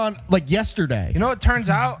moron like yesterday. You know what turns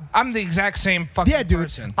out? I'm the exact same fucking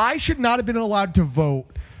person. I should not have been allowed to vote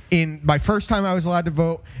in my first time I was allowed to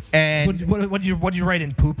vote. And what did you write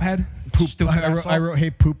in poop head? Poop. I wrote hey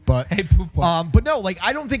poop butt. Hey poop butt. But no, like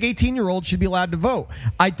I don't think 18-year-olds should be allowed to vote.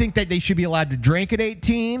 I think that they should be allowed to drink at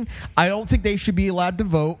 18. I don't think they should be allowed to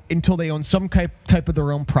vote until they own some type of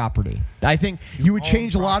their own property. I think you would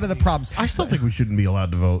change a lot of the problems. I still think we shouldn't be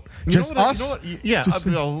allowed to vote. Just us? Yeah,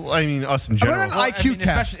 I mean us in general. An IQ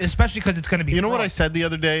test, especially because it's going to be. You know what I said the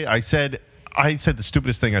other day? I said the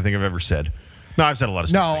stupidest thing I think I've ever said. No, I've said a lot of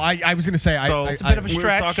stuff. No, I was going to say... it's a bit of a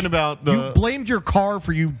stretch. We were talking about you blamed your car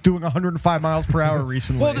for you doing 105 miles per hour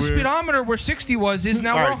recently. Well, the speedometer where 60 was is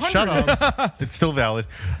now where 100 shut up. It's still valid.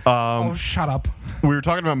 Shut up. We were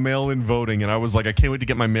talking about mail-in voting, and I was like, I can't wait to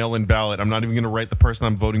get my mail-in ballot. I'm not even going to write the person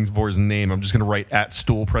I'm voting for's name. I'm just going to write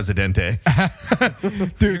 @Stool Presidente.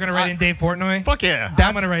 Dude, you're going to write in Dave Portnoy? Fuck yeah.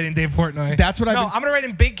 I'm going to write in Dave Portnoy. That's what I'm going to write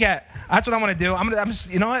in Big Cat. That's what I'm going to do. I'm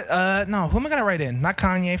just, you know what? No, who am I going to write in? Not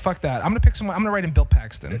Kanye. Fuck that. I'm going to pick someone. I'm going to write in Bill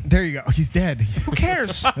Paxton. There you go. He's dead. Who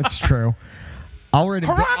cares? That's true. I'll write in.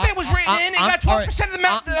 Harambe was written in and got 12%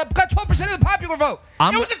 of the popular vote.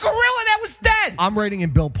 It was a gorilla that was dead. I'm writing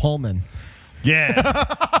in Bill Pullman.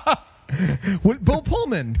 Yeah. Bill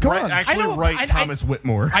Pullman. Come on. Actually, write Thomas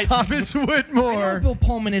Whitmore. Thomas Whitmore. I know Bill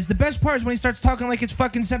Pullman is. The best part is when he starts talking like it's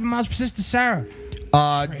fucking 7 miles for Sister Sarah.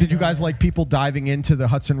 Did you guys like people diving into the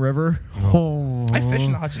Hudson River? Oh. I fish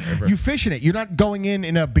in the Hudson River. You fish in it. You're not going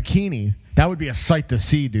in a bikini. That would be a sight to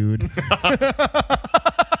see, dude.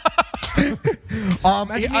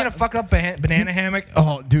 Imagine being a fuck up banana hammock.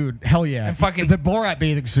 Oh, dude, hell yeah! And fucking the Borat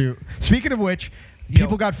bathing suit. Speaking of which,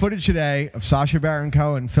 people got footage today of Sacha Baron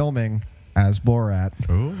Cohen filming as Borat.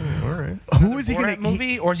 Oh, all right. Who is he going to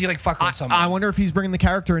movie, or is he like fucking with someone? I wonder if he's bringing the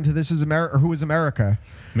character into This Is America, or Who Is America?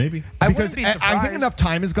 Maybe. Because I think enough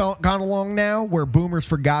time has gone along now where boomers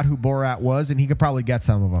forgot who Borat was, and he could probably get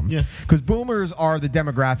some of them. Yeah. Because boomers are the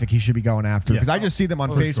demographic he should be going after. Because I just see them on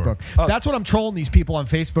Facebook. Sure. That's what I'm trolling these people on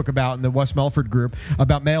Facebook about in the West Melford group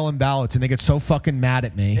about mail-in ballots, and they get so fucking mad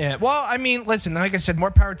at me. Yeah. Well, I mean, listen, like I said,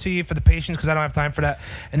 more power to you for the patience, because I don't have time for that.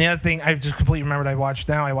 And the other thing, I just completely remembered I watched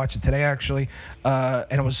now. I watched it today, actually.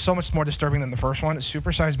 And it was so much more disturbing than the first one.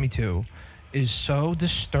 Super Size Me 2 is so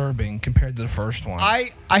disturbing compared to the first one.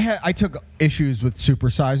 I took issues with Super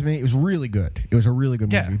Size Me. It was really good. It was a really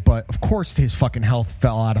good movie. But of course his fucking health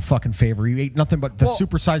fell out of fucking favor. He ate nothing but the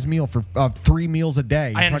Super Size meal for 3 meals a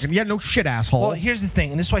day. Yeah, no shit, asshole. Well, here's the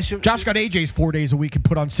thing, and this is why Josh got AJ's 4 days a week and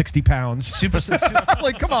put on 60 pounds.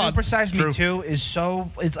 Like, come on. Super Size Me 2 is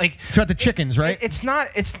so, it's like, it's about the chickens, right? It's not.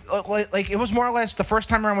 It's like it was more or less, the first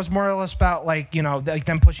time around was more or less about, like, you know, like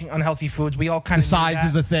them pushing unhealthy foods. We all kind of the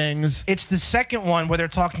sizes of things. It's the second one where they're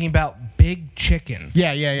talking about big chicken.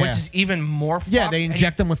 Yeah. Which is even more fucked. Yeah, they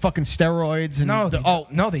inject them with fucking steroids. And no,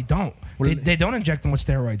 they don't. They don't inject them with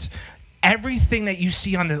steroids. Everything that you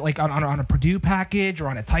see on the on a Purdue package or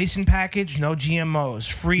on a Tyson package, no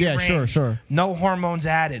GMOs, free range, sure. No hormones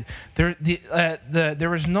added. There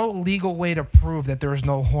is no legal way to prove that there is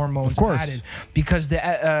no hormones added, because the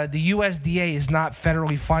USDA is not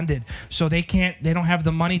federally funded, so they don't have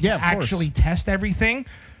the money to actually test everything,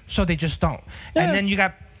 so they just don't. Yeah. And then you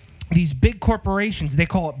got these big corporations, they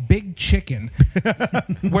call it big chicken.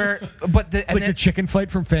 It's like the chicken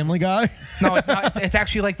fight from Family Guy? No, it's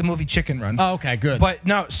actually like the movie Chicken Run. Oh, okay, good. But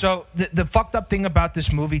no, so the fucked up thing about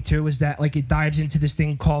this movie too is that, like, it dives into this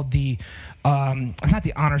thing called the it's not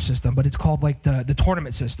the honor system, but it's called like the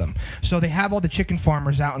tournament system. So they have all the chicken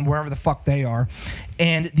farmers out and wherever the fuck they are,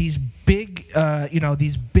 and these big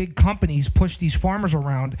big companies push these farmers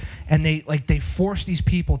around, and they force these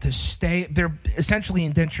people to stay. They're essentially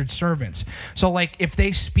indentured servants. So, like, if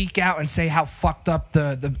they speak out and say how fucked up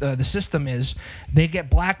the system is, they get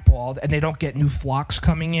blackballed and they don't get new flocks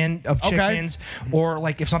coming in of chickens. Or,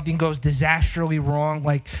 like, if something goes disastrously wrong,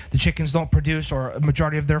 like the chickens don't produce or a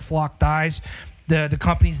majority of their flock dies, the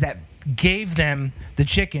companies that gave them the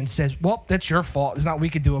chicken says, well, that's your fault. There's not what we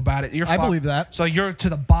could do about it. I believe that. So you're to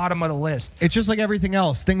the bottom of the list. It's just like everything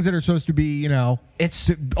else. Things that are supposed to be,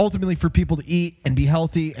 it's ultimately for people to eat and be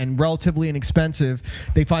healthy and relatively inexpensive,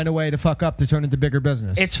 they find a way to fuck up to turn into bigger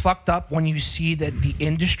business. It's fucked up when you see that the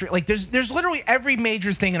industry, like, there's literally every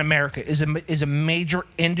major thing in America is a major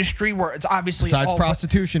industry where it's obviously besides all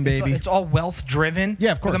prostitution, baby. It's all wealth driven,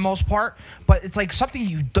 yeah, of course, for the most part. But it's like something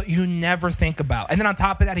you never think about. And then on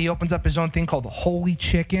top of that, he opens up his own thing called Holy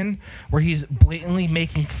Chicken, where he's blatantly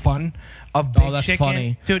making fun of big that's chicken.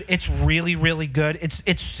 Funny. Dude, it's really, really good. It's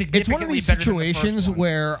significantly it's one of these better situations than the first one.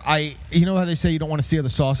 where you know how they say you don't want to see how the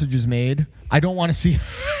sausage is made? I don't want to see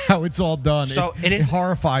how it's all done. So it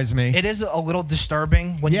horrifies me. It is a little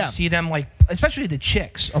disturbing when you see them, like, especially the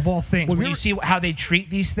chicks of all things. When you see how they treat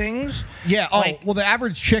these things. Yeah. Well, the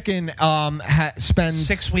average chicken spends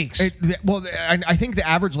 6 weeks. I think the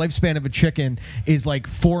average lifespan of a chicken is like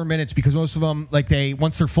 4 minutes, because most of them, like,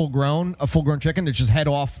 once they're full grown chicken, they're just head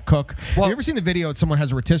off cook. Well, have you ever seen the video that someone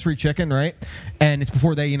has a rotisserie chicken, right? And it's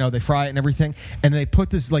before they fry it and everything, and they put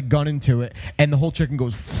this like gun into it, and the whole chicken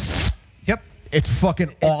goes. Yep. It's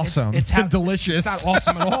fucking awesome. It's delicious. It's not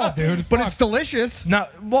awesome at all, dude. But it's delicious. No,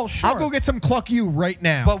 well, sure. I'll go get some Cluck You right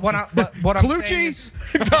now. But what I'm saying is,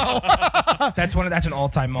 go. That's an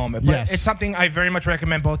all-time moment. But it's something I very much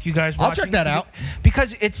recommend both you guys watching. I'll check that out.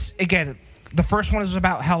 Because it's, again, the first one is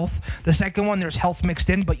about health. The second one, there's health mixed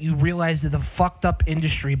in, but you realize that the fucked up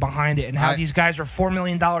industry behind it and how these guys are $4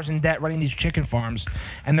 million in debt running these chicken farms,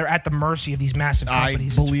 and they're at the mercy of these massive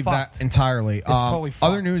companies. I believe that entirely. It's totally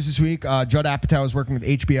fucked. Other news this week, Judd Apatow is working with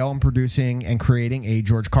HBO and producing and creating a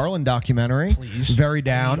George Carlin documentary. Please. Very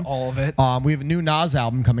down. All of it. We have a new Nas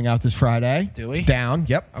album coming out this Friday. Do we? Down.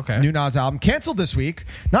 Yep. Okay. New Nas album. Canceled this week.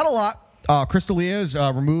 Not a lot. Chris D'Elia is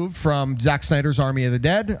removed from Zack Snyder's Army of the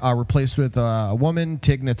Dead, replaced with a woman,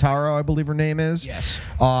 Tig Notaro, I believe her name is. Yes.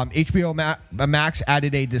 HBO Max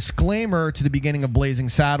added a disclaimer to the beginning of Blazing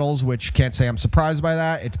Saddles, which can't say I'm surprised by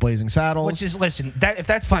that. It's Blazing Saddles. Which is, listen, if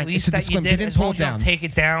that's the least that you did, as long as you don't take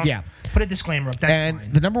it down, put a disclaimer up. That's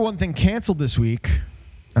fine. The number one thing canceled this week,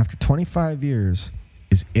 after 25 years,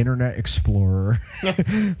 is Internet Explorer.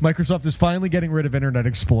 Microsoft is finally getting rid of Internet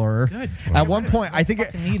Explorer. Good. At one point, I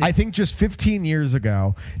think just 15 years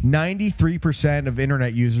ago, 93% of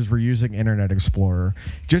Internet users were using Internet Explorer.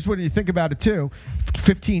 Just when you think about it, too,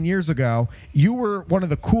 15 years ago, you were one of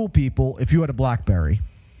the cool people if you had a BlackBerry.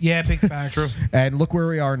 Yeah, big facts. True. And look where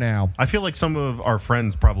we are now. I feel like some of our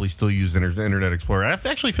friends probably still use Internet Explorer. I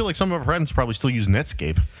actually feel like some of our friends probably still use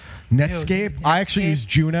Netscape. Netscape? I actually use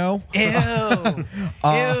Juno. Ew. Ew,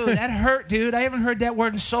 that hurt, dude. I haven't heard that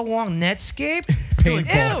word in so long. Netscape?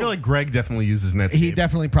 Painful. I feel like Greg definitely uses Netscape. He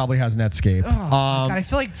definitely probably has Netscape. Oh, God, I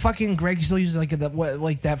feel like fucking Greg still uses like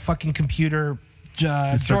that fucking computer.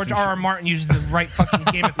 George R.R. Martin uses the right fucking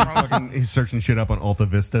Game of Thrones. He's searching shit up on Alta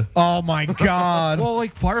Vista. Oh my God. Well,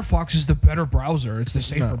 like Firefox is the better browser. It's the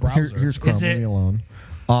safer browser. Here's Chrome. Leave me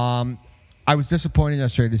alone. I was disappointed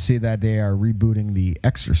yesterday to see that they are rebooting The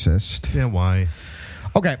Exorcist. Yeah, why?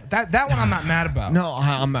 Okay, that one I'm not mad about. No,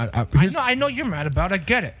 I'm not. I know you're mad about. I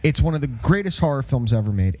get it. It's one of the greatest horror films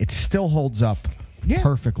ever made. It still holds up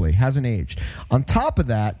perfectly. Hasn't aged. On top of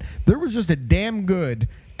that, there was just a damn good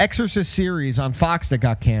Exorcist series on Fox that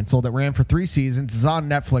got canceled that ran for 3 seasons. It's on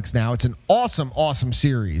Netflix now. It's an awesome, awesome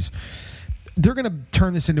series. They're going to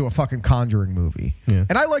turn this into a fucking Conjuring movie. Yeah.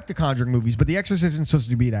 And I like the Conjuring movies, but The Exorcist isn't supposed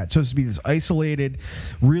to be that. It's supposed to be this isolated,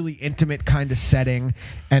 really intimate kind of setting,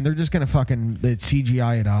 and they're just going to fucking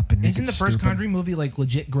CGI it up. And isn't the first Conjuring movie like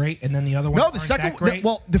legit great, and then the other one the second great?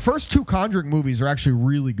 The first 2 Conjuring movies are actually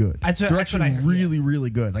really good. They're actually really, really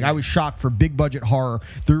good. Like I was shocked for big budget horror.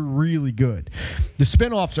 They're really good. The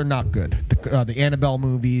spin-offs are not good. The Annabelle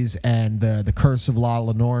movies and the Curse of La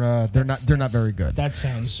Llorona, they're not very good. That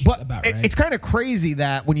sounds about right. It's kind of crazy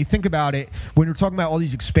that when you think about it, when we're talking about all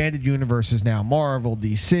these expanded universes now, Marvel,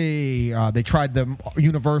 DC, they tried the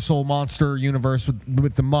Universal Monster Universe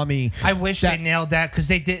with the Mummy. I wish they nailed that because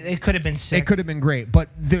they did. It could have been sick. It could have been great, but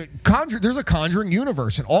there's a Conjuring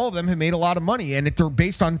universe, and all of them have made a lot of money, and they're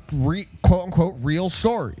based on quote unquote real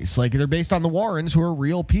stories. Like they're based on the Warrens, who are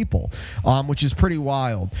real people, which is pretty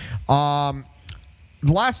wild. The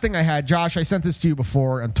last thing I had, Josh, I sent this to you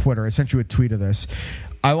before on Twitter. I sent you a tweet of this.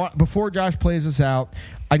 Before Josh plays this out,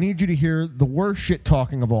 I need you to hear the worst shit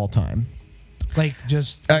talking of all time. Like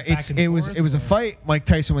just it was a fight Mike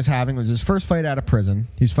Tyson was having. It was his first fight out of prison.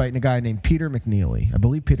 He was fighting a guy named Peter McNeely. I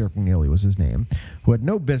believe Peter McNeely was his name, who had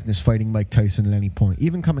no business fighting Mike Tyson at any point,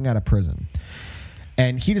 even coming out of prison.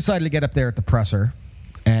 And he decided to get up there at the presser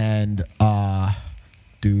and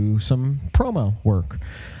do some promo work.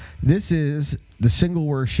 This is the single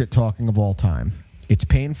worst shit talking of all time. It's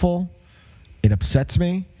painful. It upsets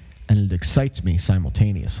me, and it excites me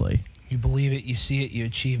simultaneously. You believe it, you see it, you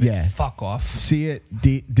achieve it. Yeah. Fuck off. See it,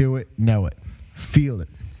 do it, know it, feel it.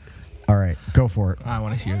 All right, go for it. I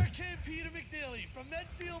want to hear it. Peter McNeely from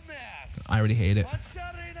Medfield, Mass. I already hate it. On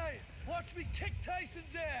Saturday night, watch me kick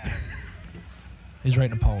Tyson's ass. He's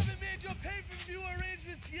writing a poem. Haven't made your pay-per-view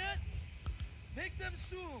arrangements yet? Make them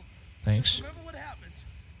soon. Thanks. Remember what happens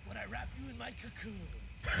when I wrap you in my cocoon.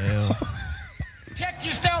 Ew. Protect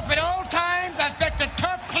yourself at all times. Expect a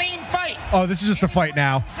tough, clean fight. Oh, this is just a fight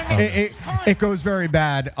now. It goes very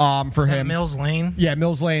bad for him. Mills Lane? Yeah,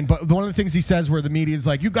 Mills Lane. But one of the things he says where the media's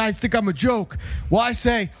like, you guys think I'm a joke. Well, I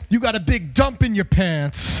say, you got a big dump in your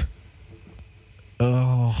pants.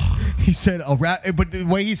 Oh. He said, but the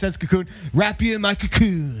way he says cocoon, wrap you in my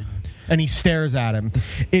cocoon. And he stares at him.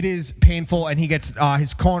 It is painful, and he gets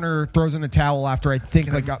his corner, throws in the towel after I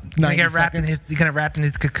think 90 seconds. You gonna wrap in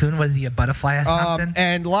his cocoon? Was he a butterfly or something?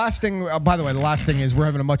 And last thing, by the way, the last thing is we're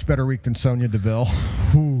having a much better week than Sonya Deville.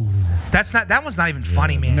 That one's not even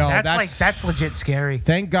funny, man. No, that's legit scary.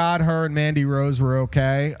 Thank God her and Mandy Rose were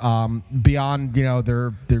okay. Beyond,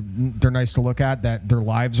 they're nice to look at, that their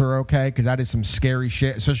lives are okay, because that is some scary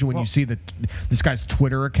shit, especially when you see this guy's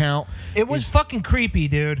Twitter account. It was fucking creepy,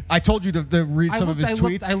 dude. I told you to read some of his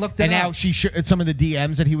tweets. I looked it and up. now some of the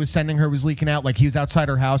DMs that he was sending her was leaking out. Like he was outside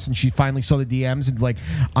her house and she finally saw the DMs and like,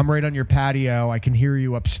 I'm right on your patio. I can hear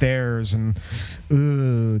you upstairs. And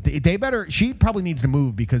they better. She probably needs to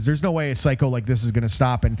move because there's no way a psycho like this is going to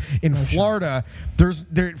stop. And in Florida,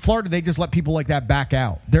 Florida they just let people like that back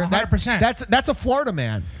out. 100%. That's a Florida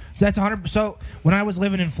man. That's 100%. So when I was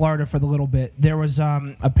living in Florida for the little bit, there was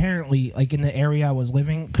apparently like in the area I was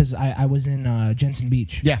living because I was in Jensen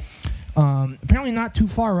Beach. Yeah. Apparently not too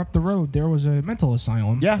far up the road there was a mental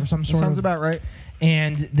asylum. Yeah. Or some sort sounds about right.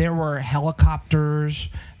 And there were helicopters.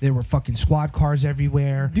 There were fucking squad cars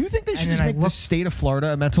everywhere. Do you think they should just make the state of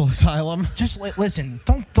Florida a mental asylum? Just listen.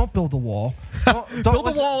 Don't build a wall. Don't build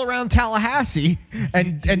a wall around Tallahassee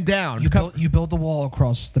and down. You build the wall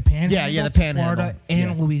across the Panhandle. Yeah, the Panhandle, Florida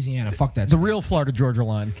and Louisiana. Fuck that. The real Florida Georgia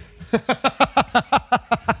line.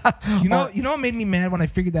 You know what made me mad when I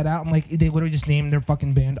figured that out? I'm like, they literally just named their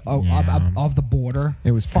fucking band of the Border.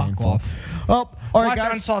 It was fuck painful. off. Well, all right, Watch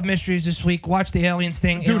guys. Unsolved Mysteries this week. Watch the Aliens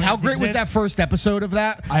thing. Dude, Aliens how great was exist. that first episode of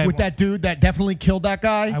that with that dude that definitely killed that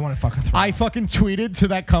guy? I want to fucking throw I fucking tweeted to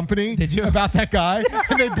that company about that guy,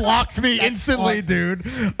 and they blocked me instantly, awesome. dude.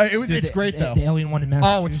 It's great, though. The alien one in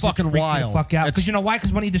Massachusetts. Oh, it's fucking freaked me wild. the fuck out. Because you know why?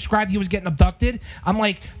 Because when he described he was getting abducted, I'm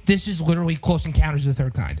like, this is literally Close Encounters of the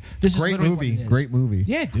Third Kind. This Great is literally movie. what it is. Great movie.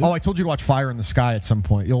 Yeah, dude. Oh, I told you to watch Fire in the Sky at some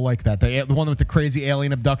point. You'll like that. The one with the crazy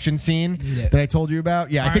alien abduction scene that I told you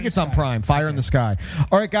about. Yeah, I think it's on Prime. Fire in the Sky.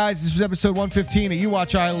 All right, guys, this was episode 115 of You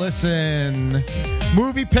Watch, I Listen.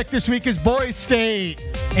 Movie pick this week is Boys State.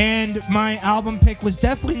 And my album pick was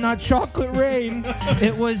definitely not Chocolate Rain.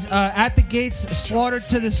 It was At the Gates, Slaughtered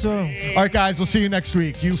to the Soul. All right, guys, we'll see you next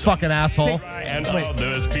week. You fucking asshole. And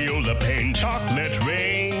others feel the pain. Chocolate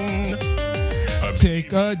rain.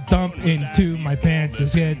 Take a dump into my pants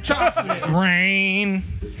and get chocolate rain.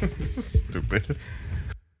 Stupid.